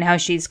from and how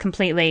she's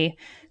completely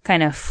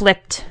kind of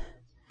flipped,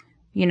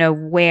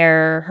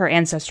 where her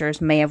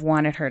ancestors may have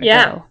wanted her to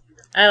go.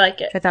 I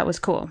like it. I thought was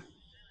cool.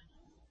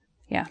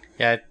 Yeah.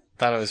 Yeah, I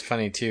thought it was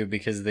funny too,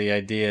 because the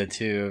idea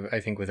too,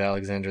 I think with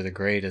Alexander the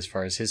Great, as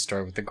far as his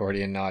story with the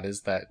Gordian knot,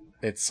 is that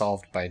it's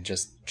solved by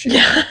just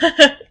cheating.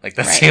 Like,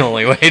 that's the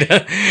only way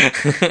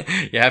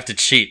to... You have to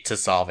cheat to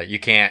solve it. You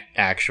can't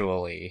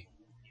actually...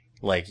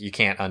 you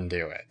can't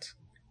undo it.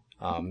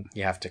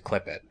 You have to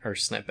clip it or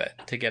snip it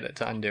to get it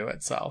to undo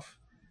itself.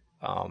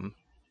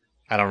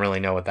 I don't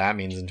really know what that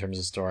means in terms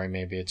of story.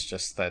 Maybe it's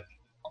just that...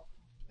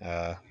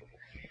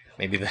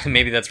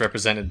 Maybe that's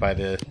represented by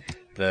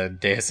the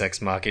Deus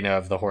Ex Machina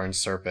of the Horned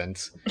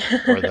Serpent.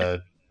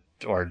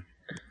 Or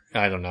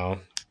I don't know.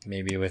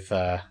 Maybe with...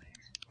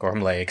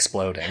 Gormley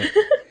exploding.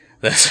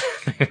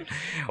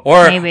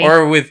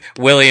 or with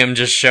William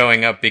just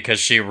showing up because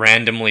she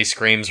randomly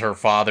screams her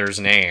father's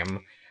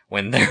name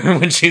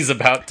when she's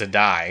about to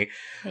die.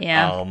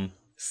 Yeah.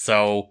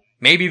 So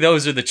maybe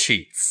those are the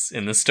cheats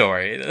in the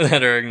story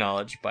that are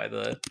acknowledged by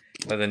the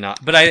knot.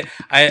 But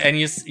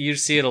you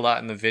see it a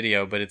lot in the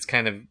video, but it's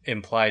kind of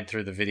implied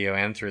through the video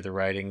and through the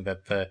writing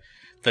that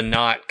the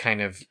knot kind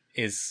of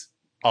is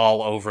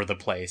all over the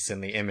place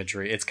in the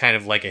imagery. It's kind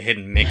of like a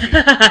hidden Mickey,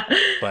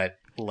 but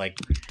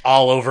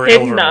all over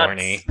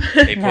Ilvermorny.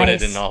 They put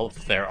it in all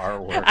of their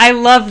artwork. I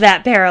love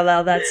that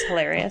parallel. That's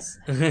hilarious.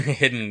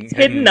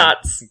 hidden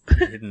knots.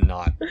 Hidden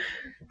knot.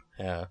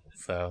 Yeah.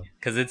 So,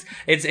 because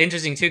it's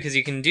interesting too, because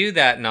you can do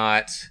that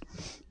knot,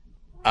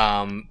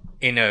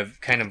 in a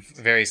kind of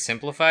very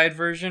simplified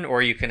version,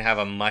 or you can have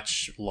a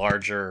much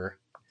larger,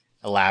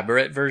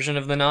 elaborate version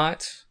of the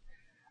knot.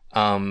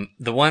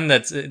 The one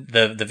that's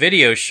the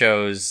video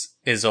shows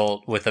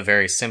Isolt with a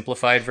very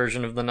simplified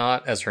version of the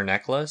knot as her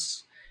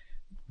necklace.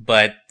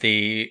 But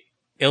the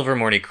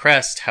Ilvermorny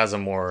crest has a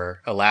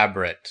more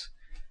elaborate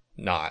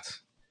knot,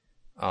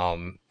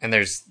 and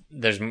there's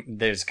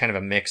kind of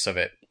a mix of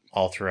it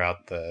all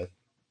throughout the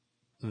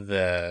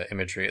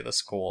imagery of the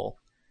school.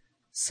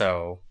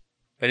 So,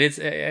 but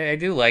I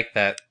do like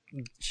that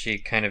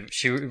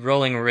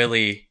Rowling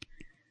really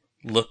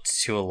looked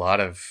to a lot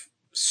of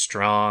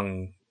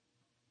strong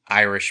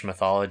Irish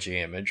mythology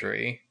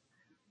imagery,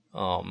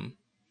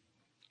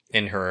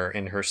 in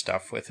her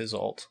stuff with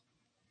Isolt.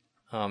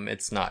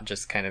 It's not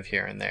just kind of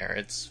here and there.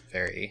 It's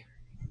very,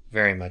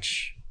 very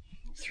much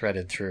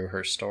threaded through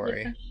her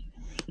story. Yeah.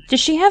 Does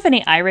she have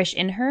any Irish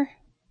in her?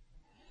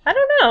 I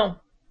don't know.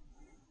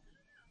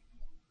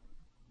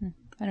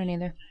 I don't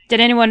either.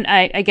 Did anyone...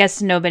 I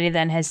guess nobody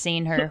then has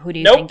seen her. Who do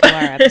you Nope. think to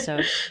our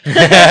episode?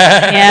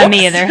 Yeah,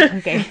 me either.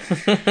 Okay.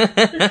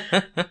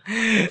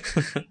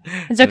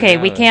 It's okay.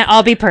 We can't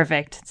all be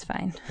perfect. It's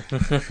fine.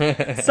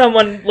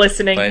 Someone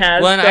listening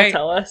they'll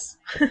tell us.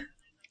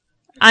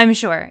 I'm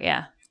sure,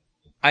 yeah.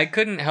 I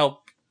couldn't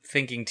help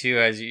thinking too,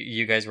 as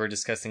you guys were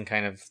discussing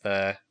kind of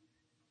the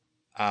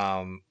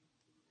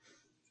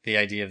the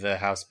idea of the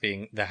house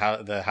being the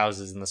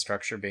houses and the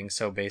structure being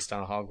so based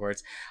on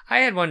Hogwarts. I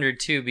had wondered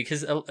too,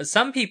 because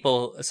some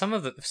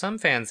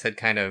fans had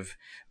kind of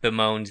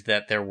bemoaned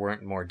that there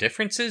weren't more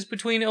differences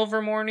between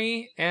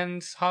Ilvermorny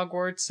and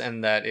Hogwarts,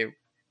 and that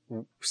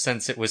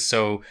since it was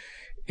so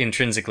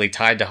intrinsically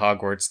tied to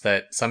Hogwarts,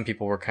 that some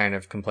people were kind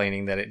of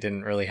complaining that it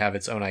didn't really have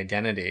its own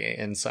identity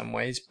in some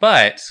ways.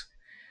 But,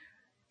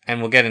 and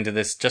we'll get into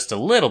this just a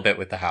little bit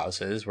with the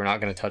houses. We're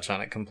not going to touch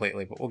on it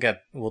completely, but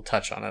we'll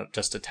touch on it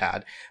just a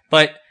tad.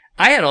 But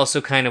I had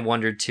also kind of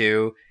wondered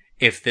too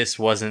if this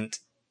wasn't,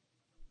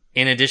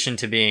 in addition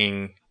to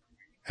being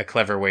a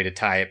clever way to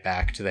tie it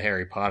back to the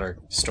Harry Potter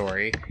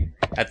story,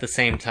 at the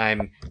same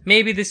time,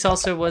 maybe this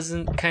also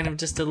wasn't kind of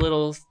just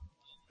a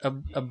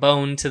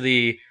bone to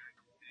the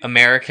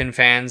American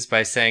fans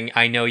by saying,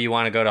 I know you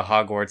want to go to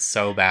Hogwarts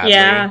so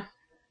badly,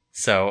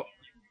 so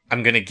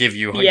I'm going to give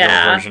you your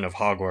version of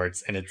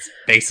Hogwarts, and it's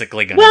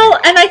basically going to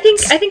be and I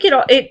think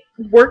it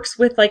works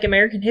with, like,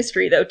 American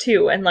history, though,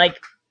 too, and, like,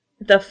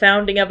 the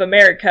founding of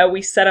America,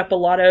 we set up a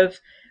lot of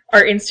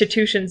our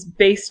institutions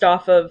based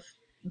off of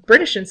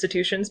British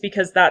institutions,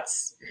 because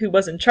that's who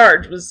was in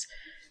charge.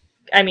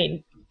 I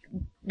mean,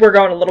 we're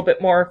going a little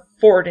bit more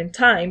forward in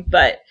time,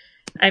 but,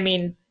 I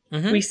mean,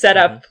 we set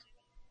up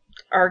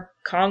our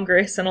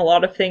Congress and a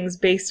lot of things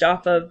based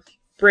off of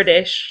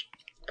British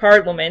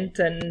Parliament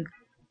and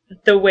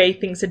the way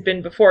things had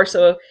been before.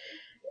 So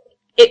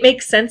it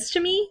makes sense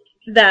to me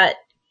that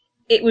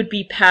it would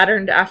be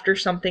patterned after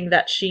something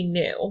that she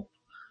knew.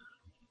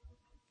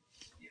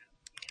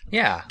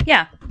 Yeah.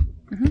 Yeah.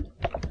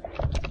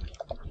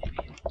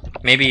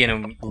 Maybe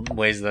in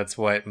ways that's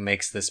what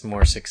makes this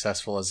more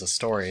successful as a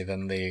story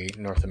than the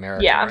North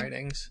American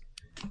writings.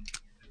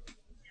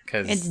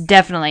 It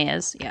definitely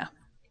is, yeah.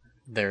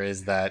 There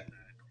is that.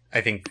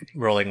 I think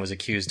Rowling was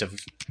accused of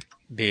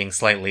being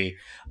slightly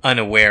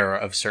unaware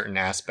of certain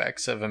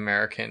aspects of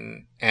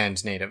American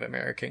and Native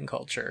American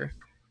culture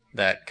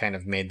that kind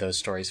of made those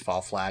stories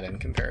fall flat in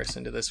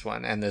comparison to this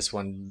one. And this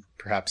one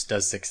perhaps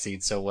does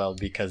succeed so well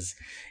because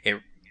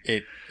it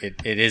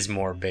is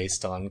more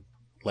based on,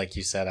 like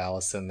you said,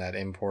 Allison, that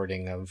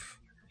importing of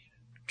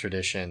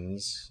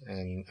traditions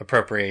and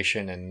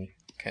appropriation and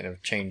kind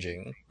of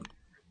changing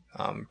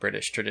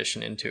British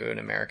tradition into an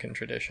American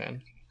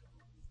tradition.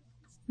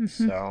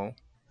 So,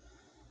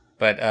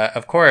 but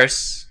of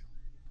course,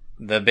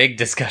 the big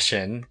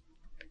discussion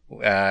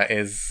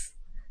is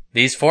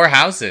these 4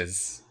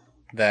 houses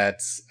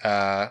that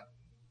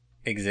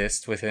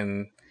exist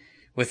within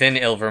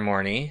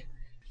Ilvermorny.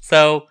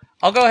 So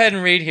I'll go ahead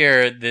and read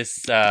here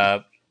this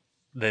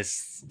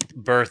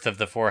birth of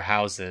the 4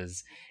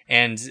 houses,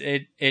 and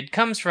it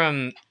comes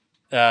from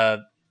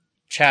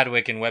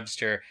Chadwick and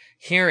Webster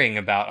hearing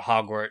about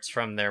Hogwarts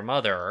from their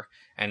mother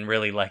and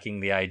really liking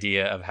the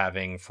idea of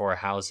having 4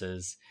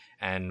 houses,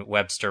 and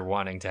Webster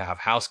wanting to have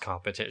house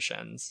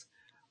competitions.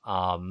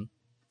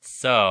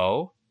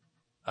 So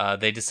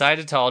they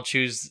decided to all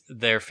choose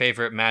their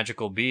favorite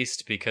magical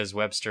beast because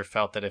Webster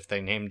felt that if they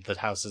named the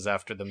houses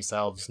after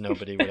themselves,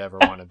 nobody would ever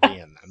want to be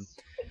in them.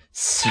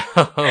 So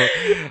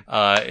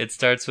it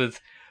starts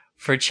with,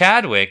 for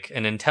Chadwick,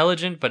 an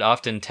intelligent but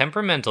often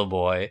temperamental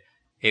boy,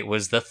 it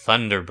was the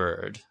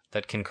Thunderbird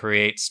that can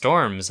create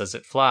storms as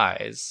it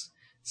flies.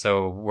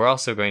 So we're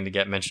also going to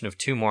get mention of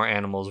 2 more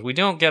animals. We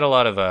don't get a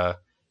lot of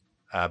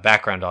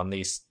background on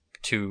these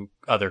 2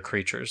 other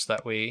creatures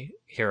that we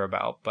hear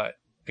about, but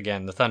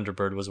again, the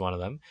Thunderbird was one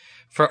of them.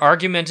 For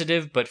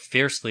argumentative but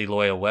fiercely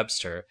loyal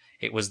Webster,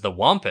 it was the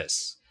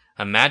Wampus,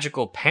 a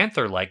magical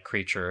panther-like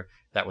creature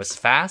that was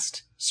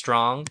fast,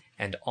 strong,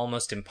 and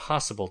almost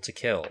impossible to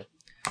kill.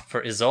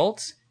 For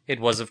Isolt, it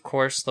was of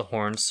course the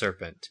Horned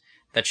Serpent,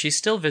 that she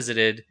still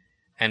visited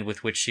and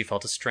with which she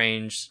felt a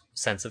strange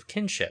sense of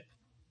kinship.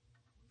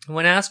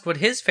 When asked what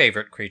his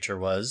favorite creature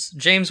was,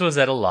 James was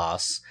at a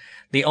loss.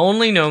 The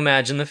only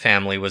No-Maj in the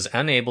family was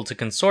unable to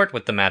consort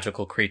with the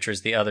magical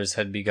creatures the others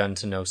had begun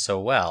to know so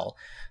well.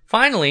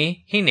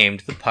 Finally, he named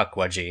the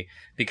Pukwudgie,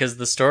 because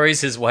the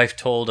stories his wife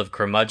told of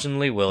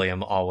curmudgeonly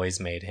William always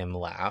made him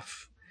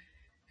laugh.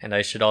 And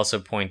I should also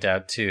point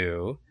out,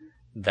 too,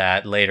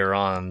 that later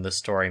on the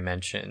story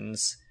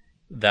mentions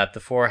that the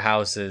 4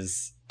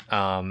 houses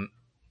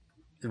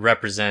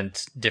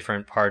represent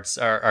different parts,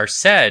 are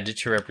said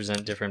to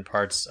represent different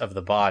parts of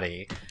the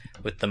body,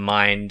 with the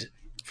mind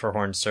for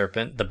Horned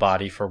Serpent, the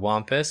body for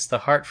Wampus, the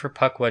heart for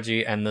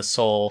Pukwudgie, and the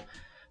soul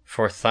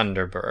for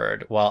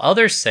Thunderbird, while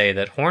others say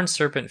that Horned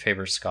Serpent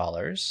favors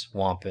scholars,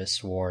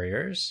 Wampus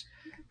warriors,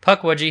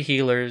 Pukwudgie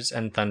healers,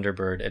 and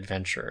Thunderbird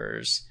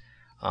adventurers.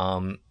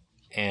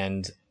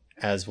 And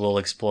as we'll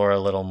explore a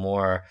little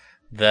more,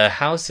 the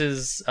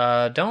houses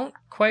don't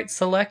quite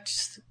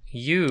select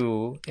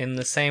you in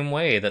the same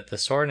way that the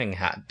Sorting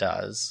Hat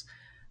does.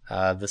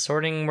 The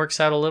sorting works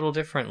out a little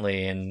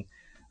differently, and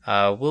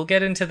we'll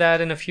get into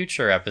that in a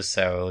future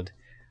episode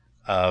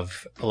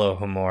of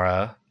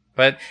Alohomora.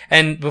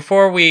 And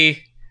before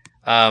we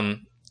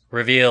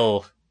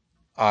reveal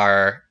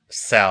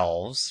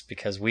ourselves,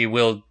 because we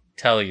will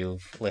tell you,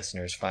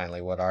 listeners,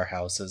 finally what our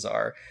houses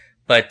are,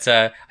 But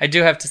I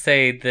do have to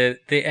say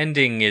the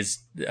ending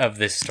of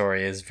this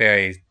story is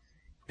very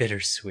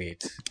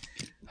bittersweet.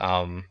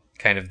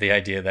 Kind of the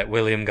idea that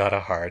William got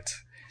a heart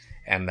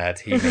and that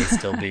he may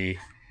still be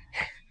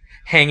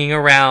hanging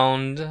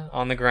around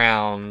on the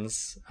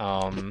grounds,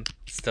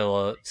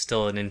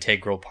 still an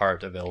integral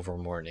part of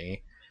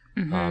Ilvermorny.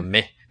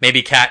 Mm-hmm.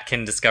 Maybe Kat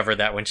can discover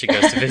that when she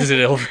goes to visit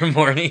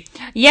Ilvermorny.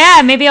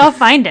 Yeah, maybe I'll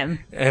find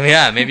him.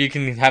 Yeah, maybe you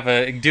can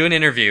do an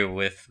interview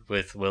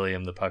with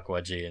William the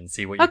Puckwudgie and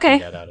see what you can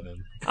get out of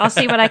him. I'll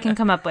see what I can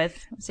come up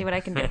with. See what I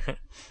can do.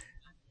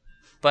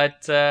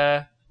 But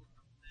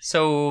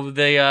so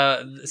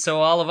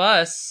all of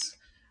us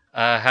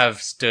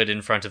have stood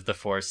in front of the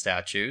 4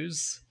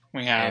 statues.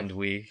 We have, and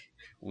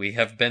we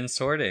have been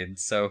sorted.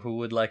 So who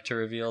would like to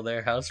reveal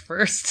their house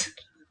first?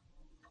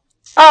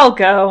 I'll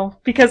go,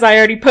 because I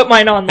already put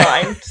mine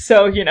online,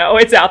 so,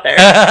 it's out there.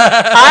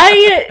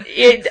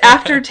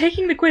 After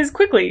taking the quiz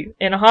quickly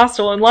in a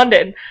hostel in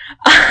London,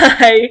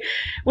 I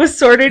was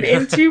sorted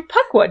into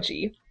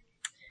Puckwudgie,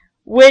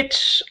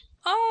 which,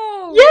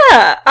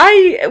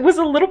 I was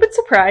a little bit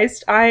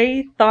surprised.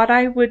 I thought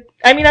I'm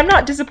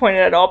not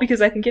disappointed at all,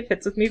 because I think it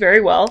fits with me very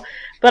well,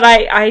 but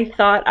I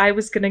thought I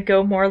was going to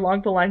go more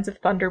along the lines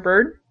of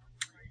Thunderbird.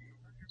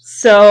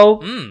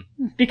 So,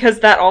 because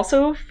that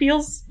also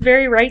feels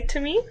very right to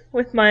me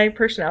with my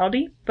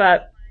personality,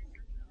 but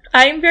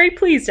I'm very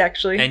pleased,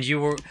 actually. And you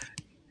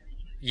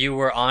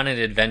were on an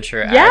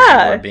adventure as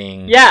you were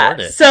being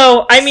sorted.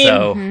 So,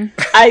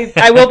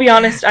 I will be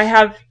honest, I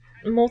have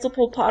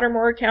multiple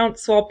Pottermore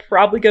accounts, so I'll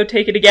probably go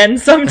take it again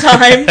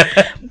sometime,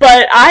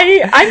 but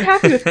I'm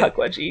happy with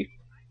Puckwudgie.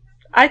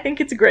 I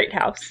think it's a great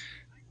house.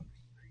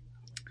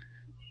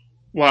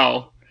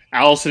 Well,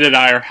 Allison and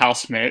I are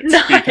housemates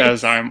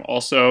because I'm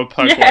also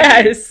Puckwudgie.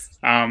 Yes.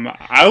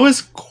 I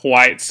was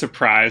quite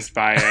surprised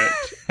by it.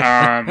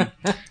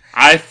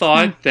 I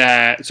thought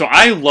that... So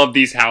I love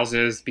these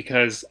houses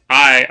because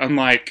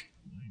unlike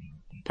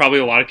probably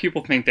a lot of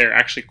people, think they're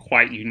actually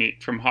quite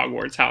unique from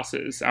Hogwarts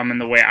houses in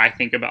the way I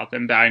think about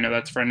them, but I know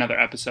that's for another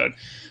episode.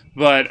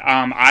 But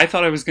I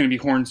thought I was going to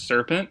be Horned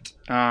Serpent,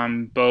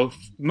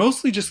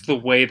 mostly just the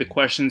way the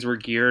questions were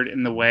geared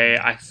and the way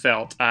I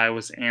felt I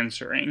was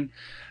answering.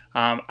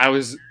 I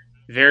was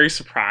very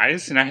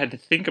surprised, and I had to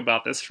think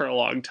about this for a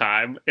long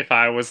time if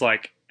I was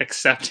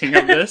accepting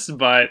of this,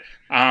 but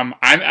I'm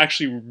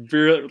actually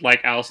really,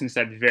 like Allison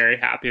said, very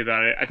happy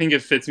about it. I think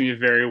it fits me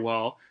very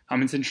well.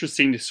 It's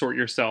interesting to sort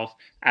yourself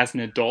as an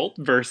adult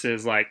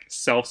versus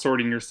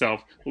self-sorting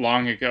yourself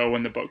long ago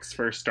when the books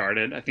first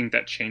started. I think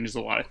that changes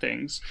a lot of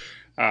things.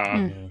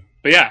 But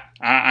yeah,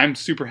 I'm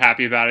super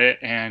happy about it,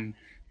 and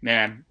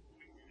man,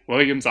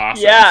 William's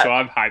awesome, so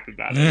I'm hyped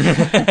about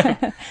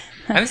it.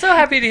 I'm so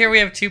happy to hear we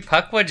have 2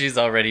 Puckwudgies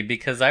already,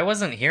 because I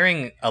wasn't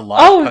hearing a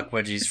lot of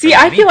Puckwudgies. See,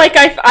 I feel like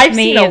I've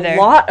seen a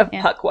lot of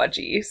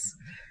Puckwudgies,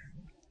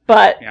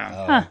 but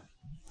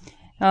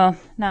oh,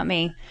 not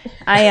me.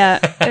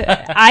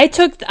 I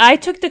took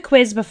the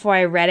quiz before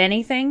I read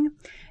anything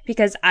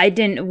because I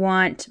didn't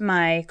want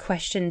my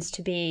questions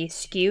to be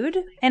skewed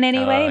in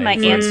any way, my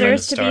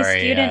answers to be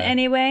skewed in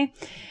any way.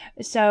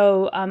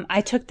 So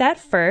I took that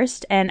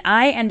first, and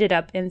I ended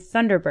up in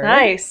Thunderbird.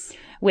 Nice.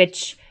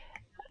 Which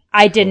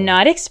I did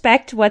not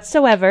expect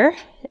whatsoever.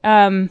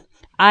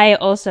 I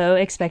also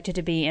expected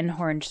to be in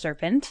Horned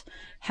Serpent.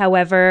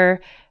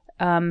 However,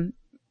 I'm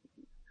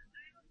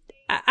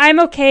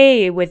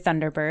okay with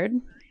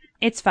Thunderbird.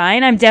 It's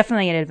fine. I'm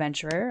definitely an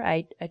adventurer.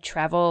 I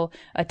travel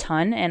a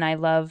ton, and I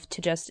love to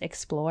just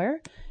explore.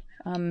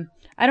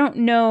 I don't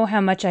know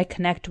how much I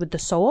connect with the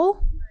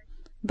soul,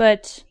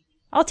 but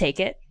I'll take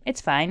it.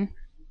 It's fine.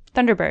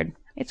 Thunderbird.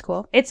 It's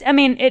cool. It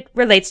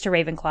relates to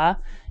Ravenclaw.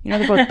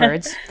 They're both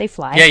birds. They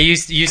fly. Yeah, you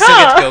still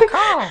get to go,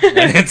 caw.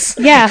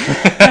 Yeah,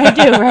 I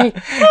do, right?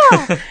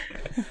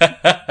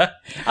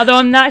 Although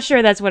I'm not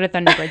sure that's what a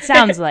Thunderbird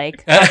sounds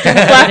like.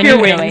 Flap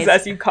your wings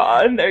as you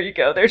caw, and there you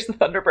go. There's the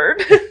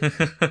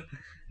Thunderbird.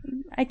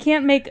 I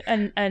can't make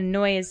a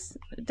noise.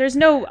 There's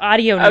no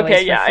audio noise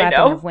for flapping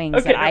of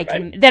wings that I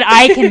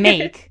can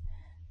make.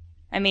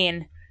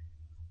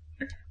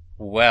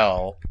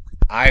 Well,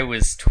 I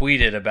was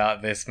tweeted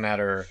about this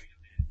matter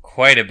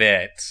quite a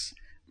bit.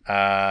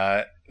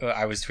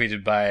 I was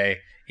tweeted by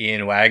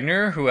Ian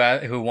Wagner,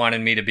 who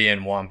wanted me to be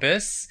in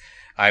Wampus.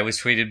 I was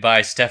tweeted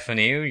by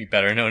Stephanie,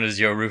 better known as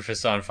Yo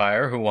Rufus on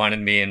Fire, who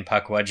wanted me in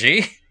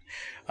Puckwudgie.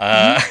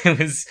 I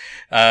was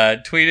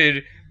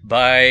tweeted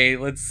by,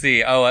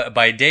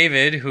 by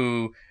David,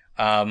 who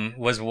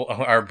was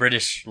our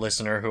British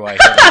listener who I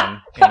heard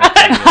on in a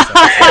previous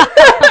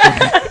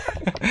episode.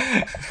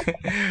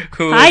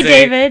 Who was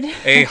David.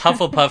 a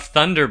Hufflepuff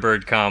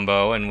Thunderbird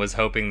combo and was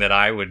hoping that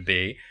I would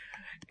be.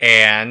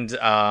 And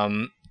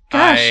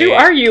gosh, who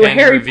are you,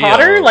 Harry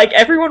Potter?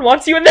 Everyone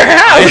wants you in their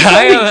house.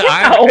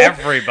 I'm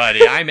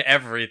everybody. I'm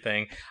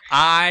everything.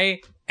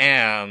 I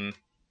am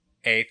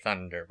a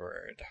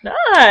Thunderbird. Nice.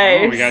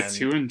 Oh, we got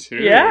 2 and 2.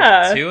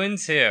 Yeah. 2 and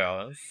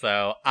 2.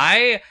 So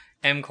I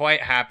am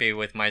quite happy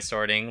with my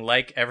sorting.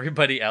 Like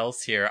everybody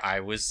else here, I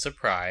was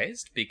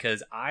surprised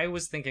because I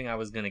was thinking I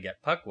was going to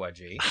get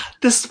Puckwudgie.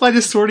 This is why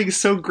the sorting is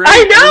so great.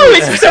 I know,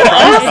 it's so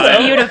awesome. It's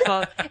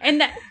beautiful.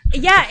 And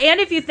and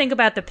if you think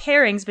about the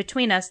pairings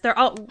between us, they're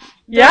all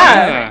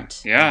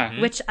different. Yeah.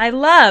 Which I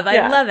love.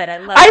 Yeah. I love it.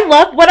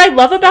 What I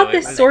love about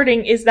this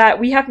sorting is that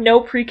we have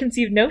no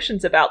preconceived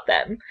notions about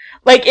them.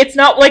 Like, it's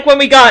not like when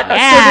we got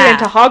sorted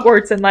into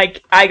Hogwarts and,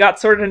 like, I got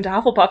sorted into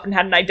Hufflepuff and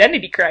had an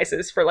identity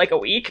crisis for, like, a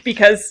week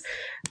because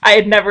I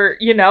had never,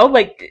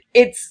 like,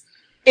 it's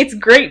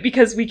great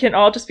because we can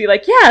all just be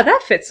like, yeah,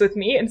 that fits with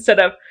me, instead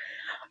of,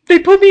 they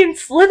put me in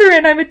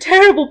Slytherin, I'm a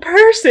terrible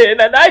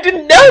person, and I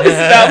didn't know this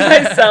about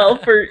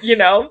myself, or,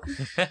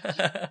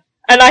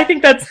 And I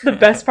think that's the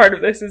best part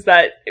of this, is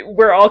that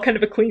we're all kind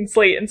of a clean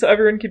slate, and so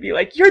everyone could be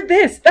like, you're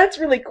this, that's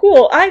really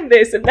cool, I'm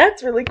this, and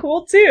that's really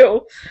cool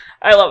too.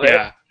 I love it.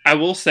 Yeah. I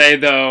will say,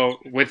 though,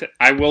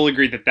 I will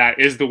agree that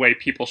is the way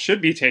people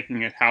should be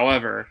taking it.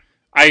 However,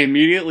 I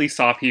immediately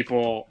saw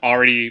people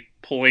already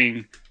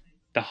pulling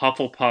the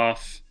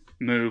Hufflepuff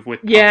move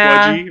with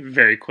Puckwudgie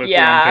very quickly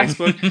on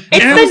Facebook.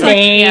 It's the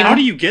name. How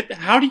do you,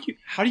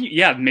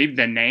 maybe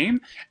the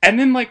name. And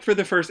then, like, for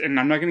the first, and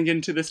I'm not going to get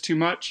into this too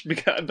much,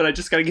 but I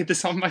just got to get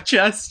this on my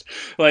chest,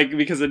 like,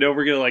 because I know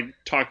we're going to, like,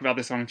 talk about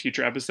this on a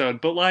future episode.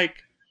 But, like,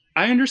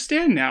 I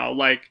understand now,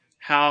 like,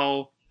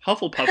 how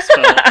Hufflepuffs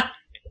felt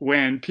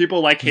when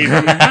people, like, came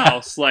from the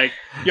house. Like,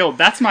 yo,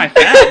 that's my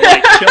fam.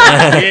 Like, chill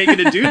out. We ain't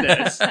gonna do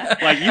this.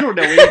 Like, you don't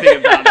know anything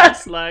about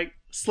us. Like,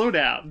 slow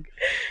down.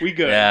 We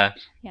good. Yeah.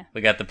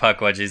 We got the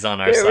Puckwudgies on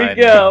our there side.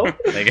 We go.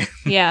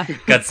 Yeah.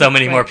 Got so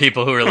many more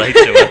people who relate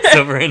to us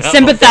over in Hufflepuff.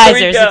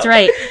 Sympathizers, that's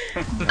right.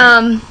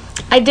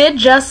 I did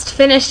just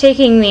finish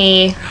taking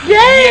the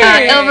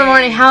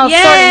Ilvermorny House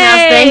Yay!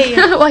 sorting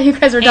house thing while you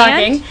guys were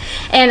talking.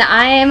 And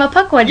I am a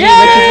Puckwudgie, which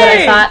is what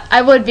I thought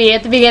I would be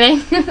at the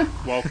beginning.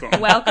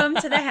 Welcome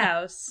to the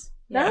house.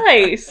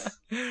 Nice.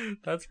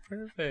 That's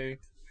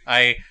perfect.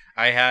 I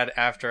had,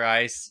 after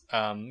I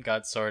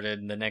got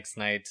sorted, the next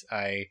night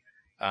I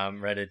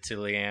read it to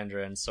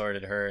Leandra and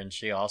sorted her, and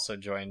she also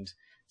joined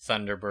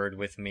Thunderbird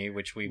with me,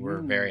 which we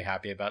were very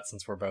happy about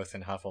since we're both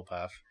in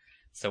Hufflepuff.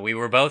 So we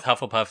were both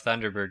Hufflepuff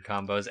Thunderbird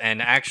combos,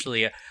 and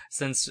actually,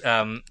 since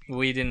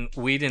we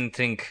didn't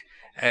think,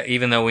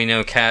 even though we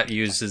know Cat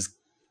uses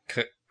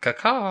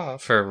caca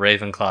for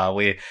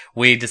Ravenclaw,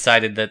 we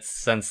decided that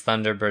since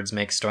Thunderbirds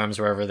make storms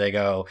wherever they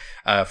go,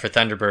 for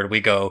Thunderbird we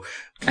go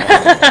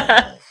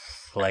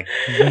like,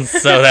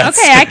 so that's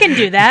okay. I can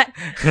do that.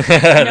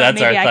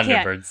 That's our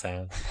Thunderbird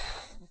sound.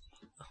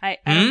 I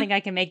don't think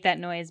I can make that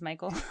noise,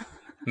 Michael.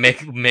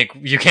 Make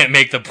you can't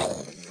make the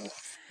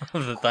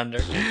of the thunder.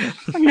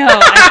 No,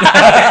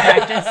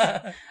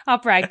 I'll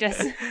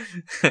practice.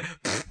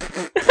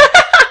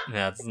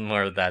 Yeah, it's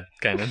more of that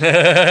kind of.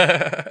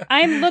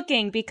 I'm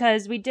looking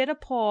because we did a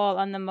poll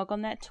on the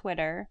MuggleNet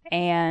Twitter,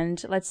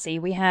 and let's see,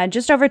 we had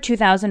just over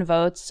 2,000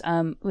 votes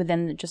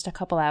within just a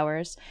couple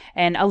hours,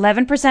 and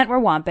 11% were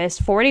Wampus,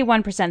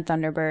 41%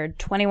 Thunderbird,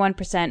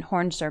 21%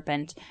 Horned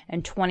Serpent,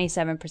 and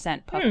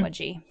 27%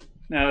 Puckwudgie.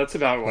 No, that's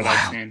about what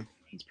I've seen.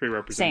 It's pretty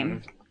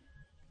representative.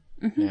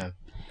 Same. Mm-hmm. Yeah.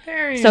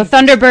 So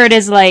Thunderbird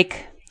is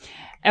like,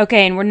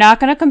 okay, and we're not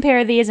going to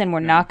compare these, and we're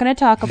not going to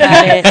talk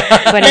about it,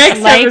 but it's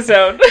like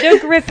episode. the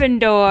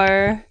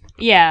Gryffindor.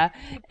 Yeah,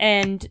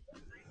 and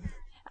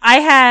I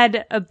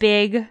had a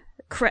big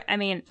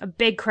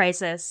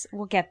crisis.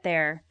 We'll get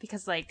there,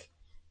 because, like,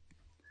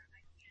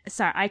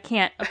 sorry, I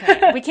can't,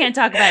 okay, we can't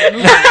talk about it.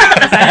 Move on.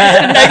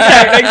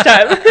 Next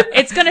time.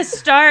 It's going to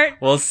start.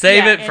 We'll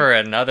save it for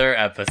another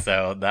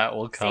episode. That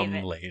will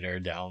come later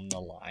down the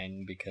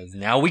line, because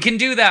now we can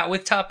do that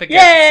with topic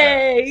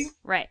episodes.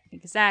 Right,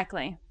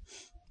 exactly.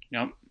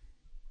 Yep.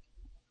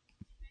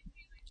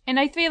 And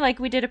I feel like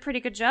we did a pretty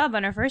good job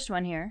on our first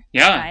one here.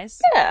 Yeah. Guys.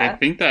 I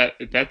think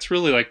that's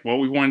really, like, what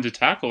we wanted to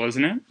tackle,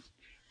 isn't it?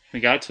 We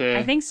got to...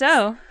 I think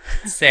so.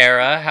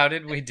 Sarah, how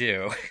did we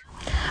do?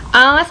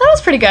 I thought it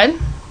was pretty good.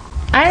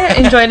 I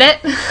enjoyed it.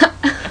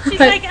 She's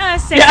like,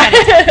 same kind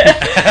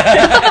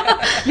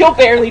of. You'll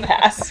barely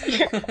pass.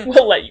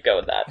 We'll let you go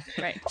with that.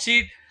 Right.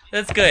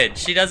 That's good.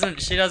 She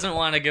doesn't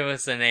want to give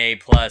us an A+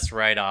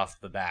 right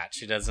off the bat.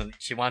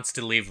 She wants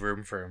to leave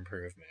room for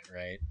improvement,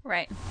 right?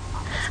 Right.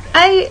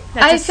 I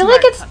feel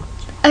like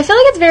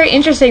it's very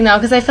interesting though,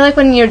 because I feel like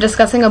when you're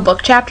discussing a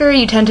book chapter,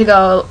 you tend to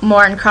go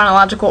more in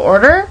chronological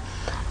order,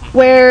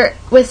 where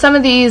with some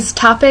of these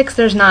topics,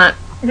 there's not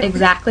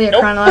exactly a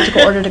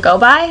chronological order to go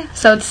by,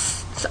 so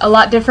it's a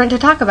lot different to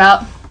talk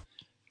about.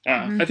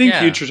 I think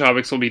future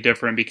topics will be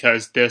different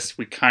because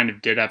we kind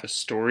of did have a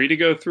story to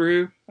go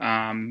through,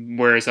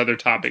 whereas other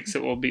topics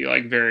it will be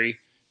like very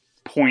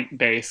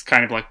point-based,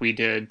 kind of like we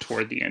did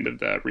toward the end of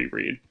the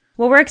reread.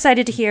 Well, we're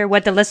excited to hear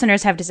what the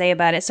listeners have to say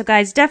about it. So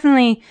guys,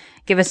 definitely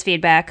give us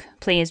feedback,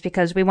 please,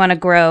 because we want to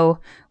grow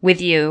with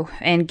you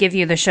and give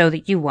you the show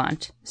that you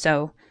want.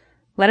 So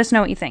let us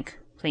know what you think,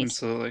 please.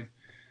 Absolutely.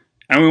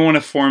 And we want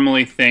to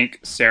formally thank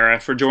Sarah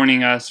for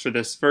joining us for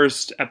this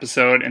first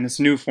episode in this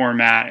new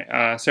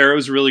format. Sarah, it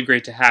was really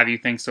great to have you.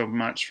 Thanks so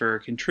much for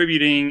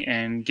contributing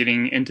and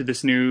getting into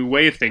this new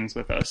way of things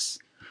with us.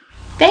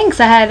 Thanks.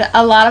 I had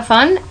a lot of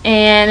fun,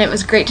 and it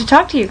was great to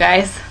talk to you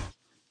guys.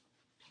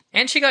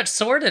 And she got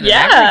sorted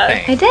Yeah, and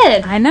everything. I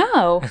did. I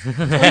know. We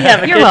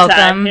have a You're good welcome.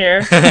 time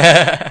here.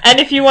 And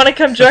if you want to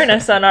come join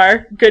us on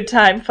our good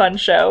time fun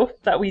show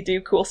that we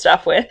do cool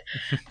stuff with,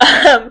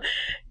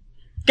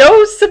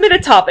 go submit a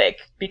topic,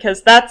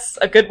 because that's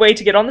a good way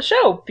to get on the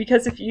show.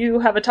 Because if you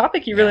have a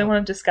topic you really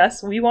want to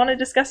discuss, we want to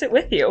discuss it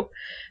with you.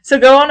 So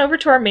go on over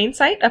to our main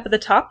site. Up at the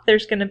top,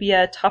 there's going to be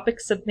a topic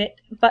submit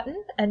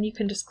button, and you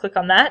can just click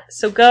on that.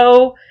 So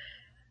go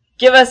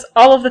give us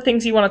all of the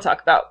things you want to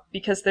talk about,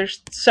 because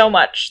there's so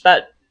much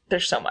to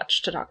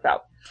talk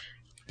about.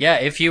 Yeah,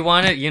 if you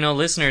want to,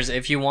 listeners,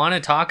 if you want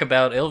to talk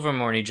about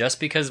Ilvermorny,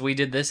 just because we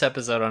did this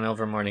episode on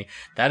Ilvermorny,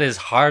 that is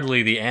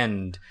hardly the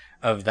end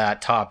of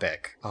that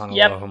topic on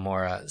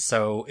Alohomora.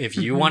 So if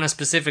you want to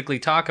specifically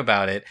talk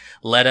about it,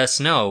 let us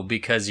know,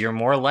 because you're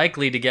more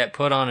likely to get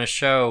put on a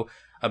show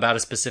about a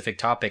specific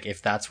topic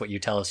if that's what you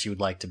tell us you would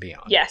like to be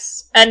on.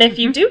 Yes. And if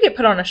you do get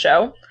put on a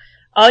show,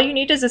 all you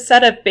need is a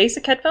set of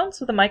basic headphones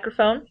with a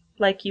microphone,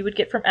 like you would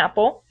get from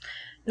Apple.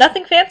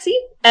 Nothing fancy,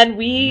 and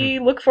we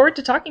look forward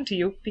to talking to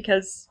you,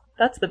 because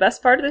that's the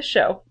best part of this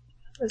show,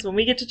 is when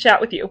we get to chat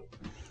with you.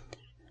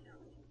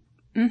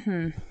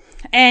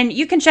 And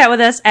you can chat with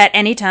us at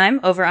any time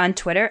over on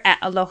Twitter at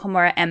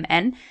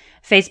AlohomoraMN,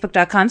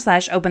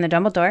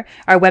 Facebook.com/OpenTheDumbledore.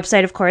 Our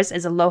website, of course,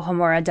 is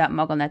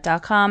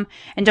alohomora.mugglenet.com.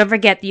 And don't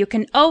forget that you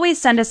can always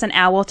send us an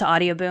owl to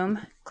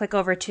Audioboom. Click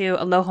over to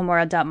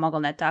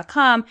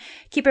alohomora.mugglenet.com.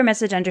 Keep your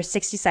message under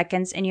 60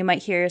 seconds, and you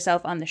might hear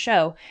yourself on the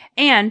show.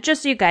 And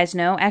just so you guys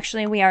know,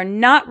 actually, we are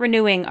not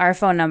renewing our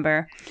phone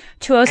number.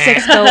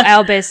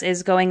 206-GO-ALBUS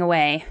is going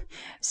away.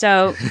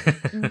 So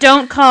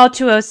don't call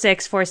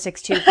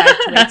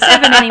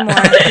 206-462-5287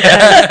 anymore,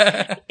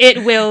 because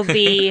it will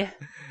be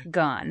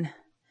gone.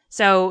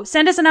 So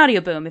send us an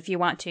Audioboom if you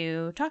want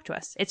to talk to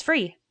us. It's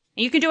free.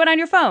 You can do it on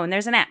your phone.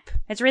 There's an app.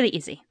 It's really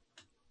easy.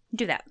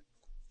 Do that.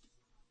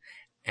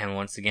 And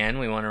once again,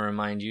 we want to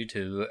remind you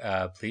to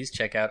please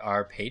check out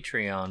our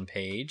Patreon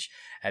page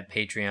at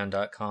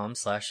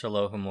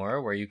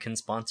patreon.com/Alohomora, where you can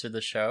sponsor the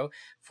show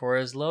for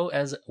as low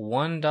as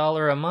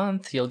 $1 a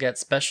month. You'll get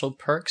special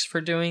perks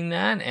for doing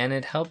that, and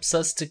it helps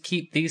us to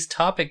keep these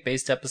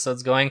topic-based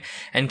episodes going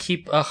and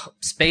keep a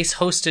space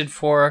hosted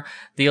for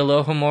the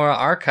Alohomora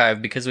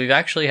archive, because we've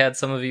actually had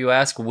some of you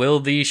ask, will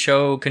the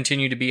show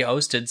continue to be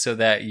hosted so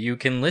that you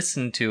can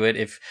listen to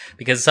it?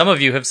 Because some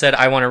of you have said,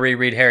 I want to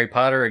reread Harry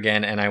Potter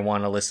again, and I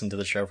want to listen to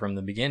the show from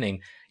the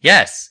beginning.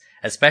 Yes!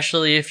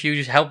 Especially if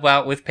you help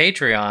out with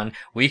Patreon,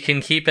 we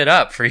can keep it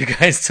up for you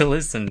guys to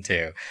listen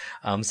to.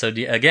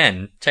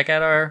 Again, check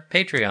out our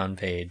Patreon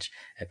page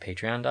at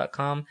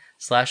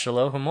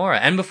patreon.com/Alohomora.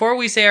 And before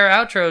we say our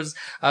outros,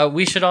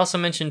 we should also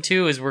mention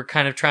too, is we're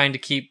kind of trying to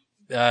keep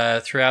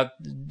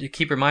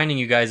reminding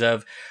you guys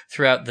of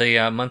throughout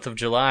the month of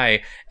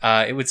July.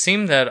 It would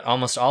seem that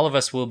almost all of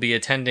us will be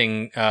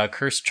attending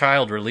Cursed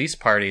Child release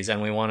parties,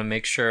 and we want to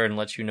make sure and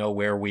let you know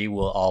where we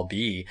will all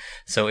be.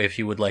 So if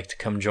you would like to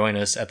come join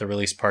us at the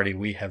release party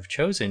we have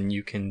chosen,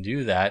 you can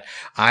do that.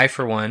 I,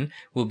 for one,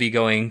 will be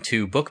going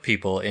to Book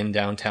People in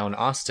downtown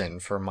Austin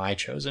for my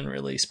chosen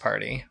release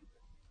party.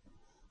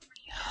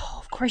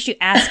 Of course you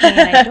asked me,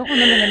 and I don't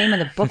remember the name of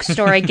the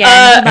bookstore again.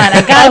 Hold on,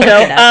 I gotta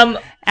look it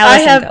up. I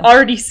have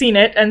already seen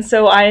it, and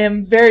so I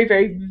am very,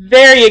 very,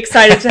 very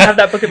excited to have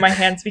that book in my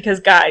hands, because,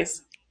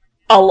 guys,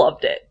 I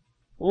loved it.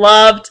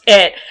 Loved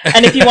it.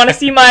 And if you want to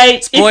see my...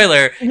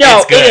 Spoiler, no,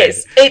 it's good. It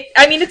is.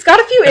 It's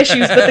got a few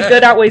issues, but the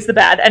good outweighs the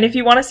bad. And if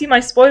you want to see my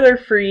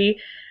spoiler-free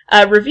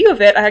review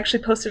of it, I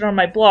actually posted it on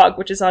my blog,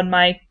 which is on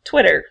my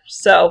Twitter.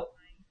 So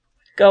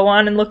go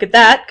on and look at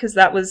that, because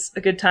that was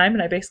a good time,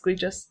 and I basically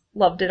just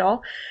loved it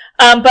all.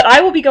 But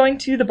I will be going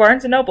to the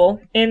Barnes & Noble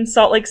in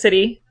Salt Lake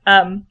City.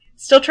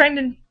 Still trying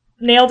to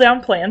nail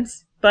down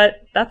plans,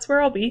 but that's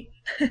where I'll be.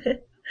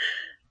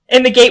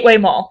 In the Gateway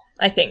Mall,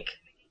 I think.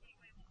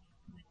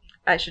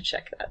 I should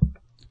check that.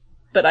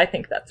 But I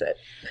think that's it.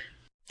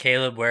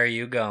 Caleb, where are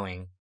you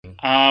going?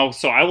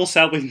 So I will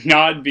sadly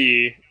not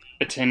be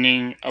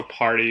attending a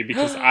party,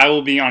 because I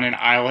will be on an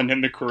island in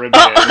the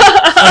Caribbean.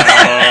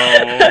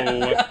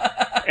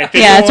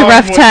 It's a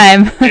rough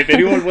time. If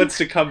anyone wants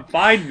to come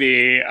find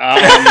me,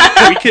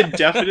 we could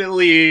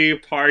definitely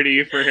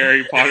party for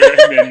Harry Potter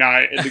at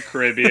midnight in the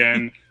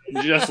Caribbean.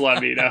 Just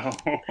let me know.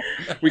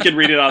 We could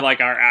read it on our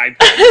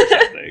iPad or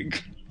something.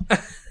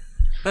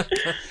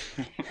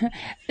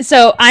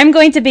 So I'm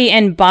going to be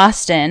in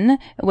Boston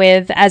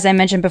with, as I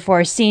mentioned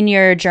before,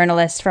 senior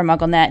journalist for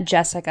MuggleNet,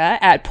 Jessica,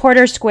 at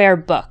Porter Square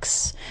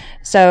Books.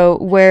 So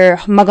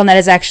MuggleNet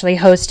is actually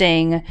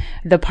hosting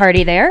the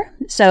party there.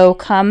 So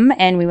come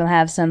and we will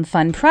have some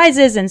fun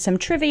prizes and some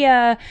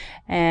trivia,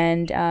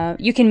 and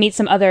you can meet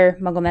some other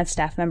MuggleNet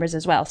staff members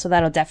as well. So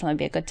that'll definitely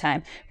be a good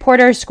time.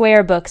 Porter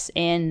Square Books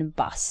in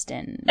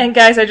Boston. And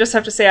guys, I just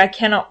have to say I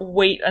cannot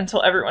wait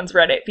until everyone's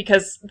read it,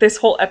 because this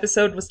whole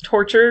episode was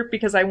torture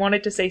because I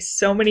wanted to say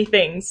so many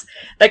things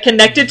that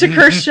connected to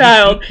Cursed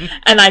Child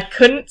and I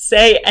couldn't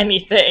say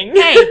anything.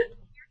 Hey,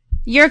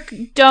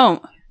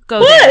 don't go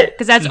there,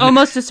 because that's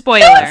almost a spoiler.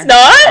 No, it's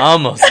not.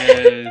 Almost.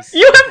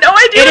 You have no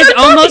idea. It is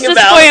almost a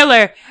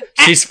spoiler.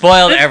 She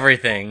spoiled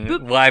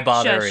everything. Why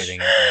bother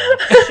reading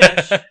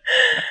it? Shush.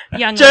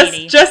 Young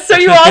lady. Just so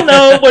you all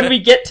know, when we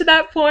get to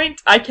that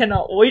point, I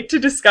cannot wait to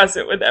discuss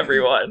it with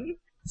everyone.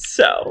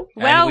 So,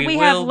 well, we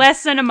have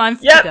less than a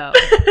month to go,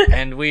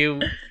 and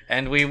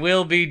we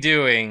will be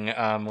doing.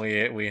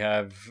 We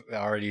have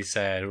already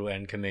said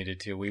and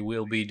committed to. We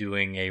will be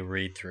doing a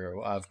read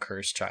through of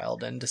Cursed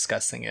Child and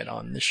discussing it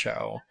on the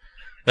show.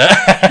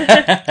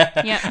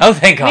 Yeah. Oh,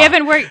 thank God.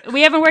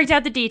 We haven't worked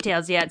out the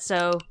details yet,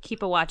 so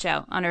keep a watch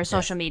out on our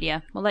social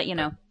media. We'll let you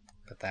know.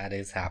 But that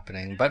is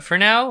happening. But for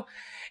now,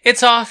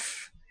 it's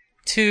off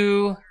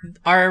to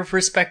our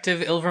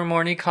respective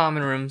Ilvermorny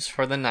common rooms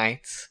for the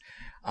night.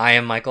 I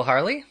am Michael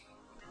Harley.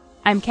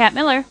 I'm Kat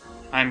Miller.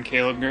 I'm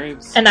Caleb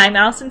Graves. And I'm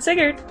Allison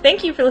Sigurd.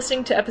 Thank you for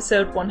listening to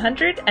episode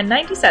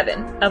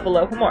 197 of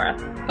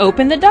Alohomora.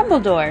 Open the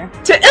Dumbledore.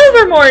 To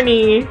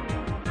Ilvermorny!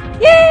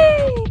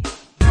 Yay!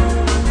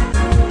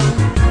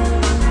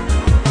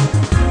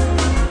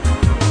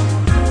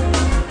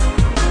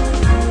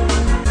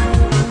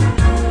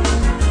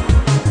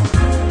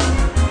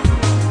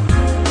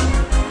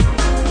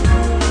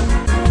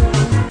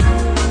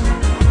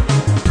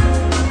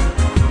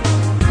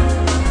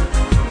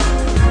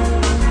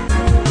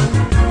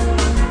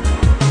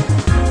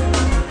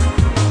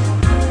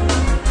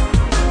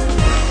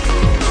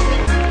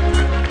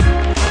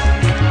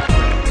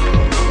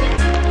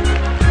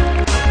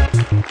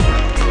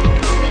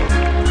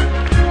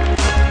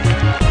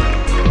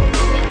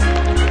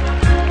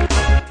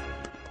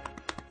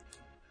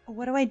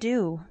 What do I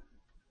do?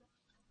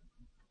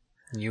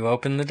 You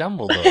open the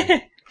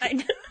Dumbledore.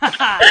 No.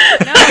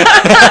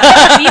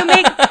 You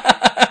make...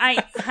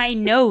 I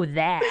know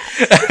that.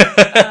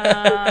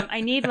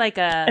 I need like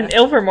an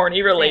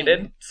Ilvermorny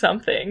related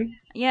something.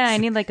 Yeah, I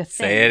need like a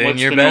thing. Say it What's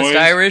in your the best noise?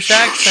 Irish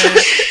accent.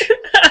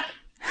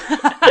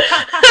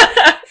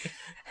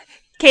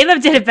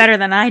 Caleb did it better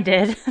than I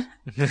did.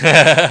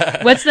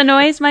 What's the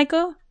noise,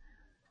 Michael?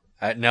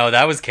 No,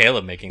 that was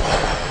Caleb making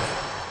that.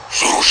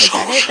 Is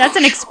that it? That's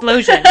an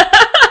explosion.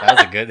 That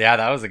was a good. Yeah,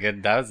 that was a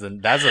good. That was a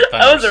thunderstorm.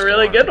 That was a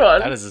really good one.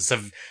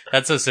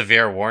 That's a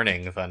severe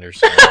warning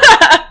thunderstorm.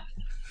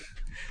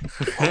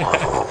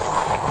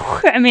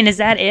 I mean, is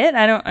that it?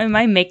 Am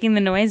I making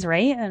the noise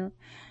right?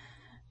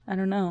 I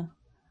don't know.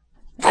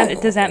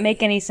 Does that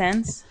make any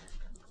sense?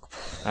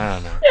 I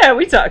don't know. Yeah,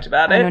 we talked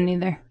about it. I don't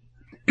either.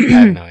 I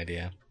have no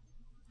idea.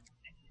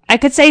 I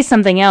could say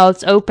something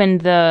else. Open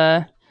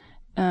the.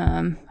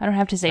 I don't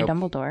have to say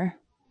Dumbledore.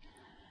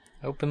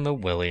 Open the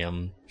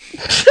William.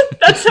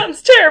 That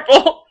sounds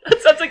terrible.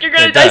 That sounds like you're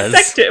going to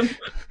dissect him.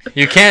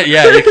 You can't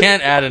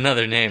add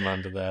another name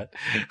onto that.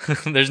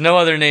 There's no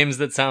other names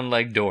that sound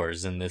like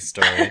doors in this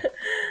story.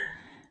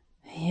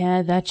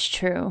 Yeah, that's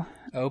true.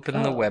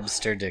 Open the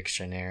Webster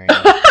Dictionary.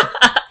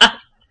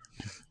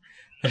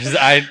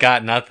 I've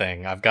got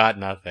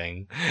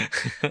nothing.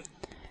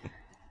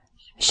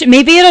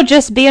 Maybe it'll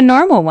just be a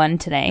normal one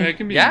today. Yeah, it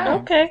can be Yeah.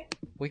 Okay.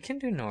 We can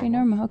do normal. Be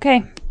normal.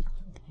 Okay.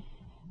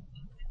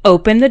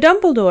 Open the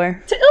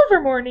Dumbledore. To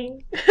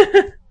Ilvermorny.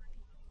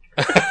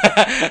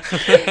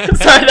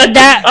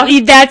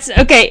 Sorry, that's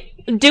okay.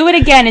 Do it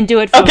again and do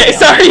it for Okay, real,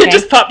 sorry, okay? it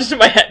just popped into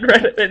my head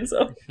right then,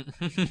 so.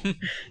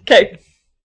 Okay.